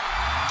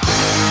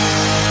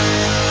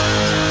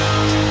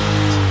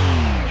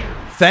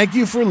 Thank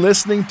you for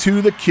listening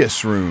to The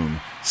Kiss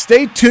Room.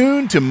 Stay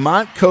tuned to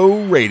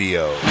Montco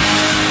Radio.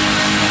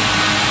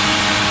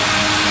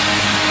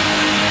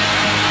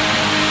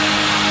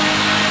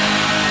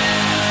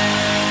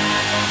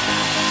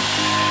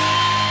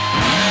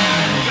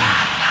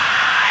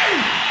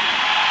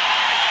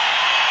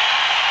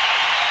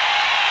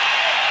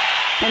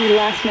 Any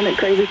last-minute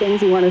crazy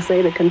things you want to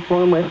say to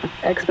conform with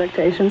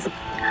expectations?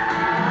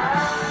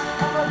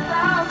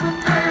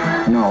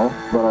 No,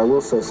 but I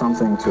will say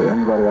something to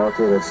anybody out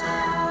there that's,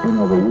 you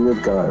know, the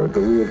weird guy or the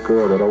weird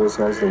girl that always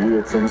has the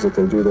weird things that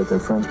they do that their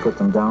friends put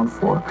them down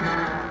for.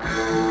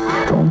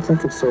 Don't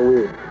think it's so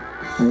weird.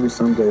 Maybe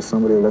someday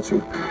somebody will let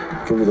you,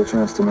 give you the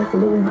chance to make a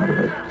living out of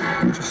it.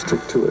 You just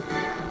stick to it.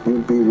 You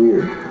be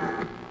weird.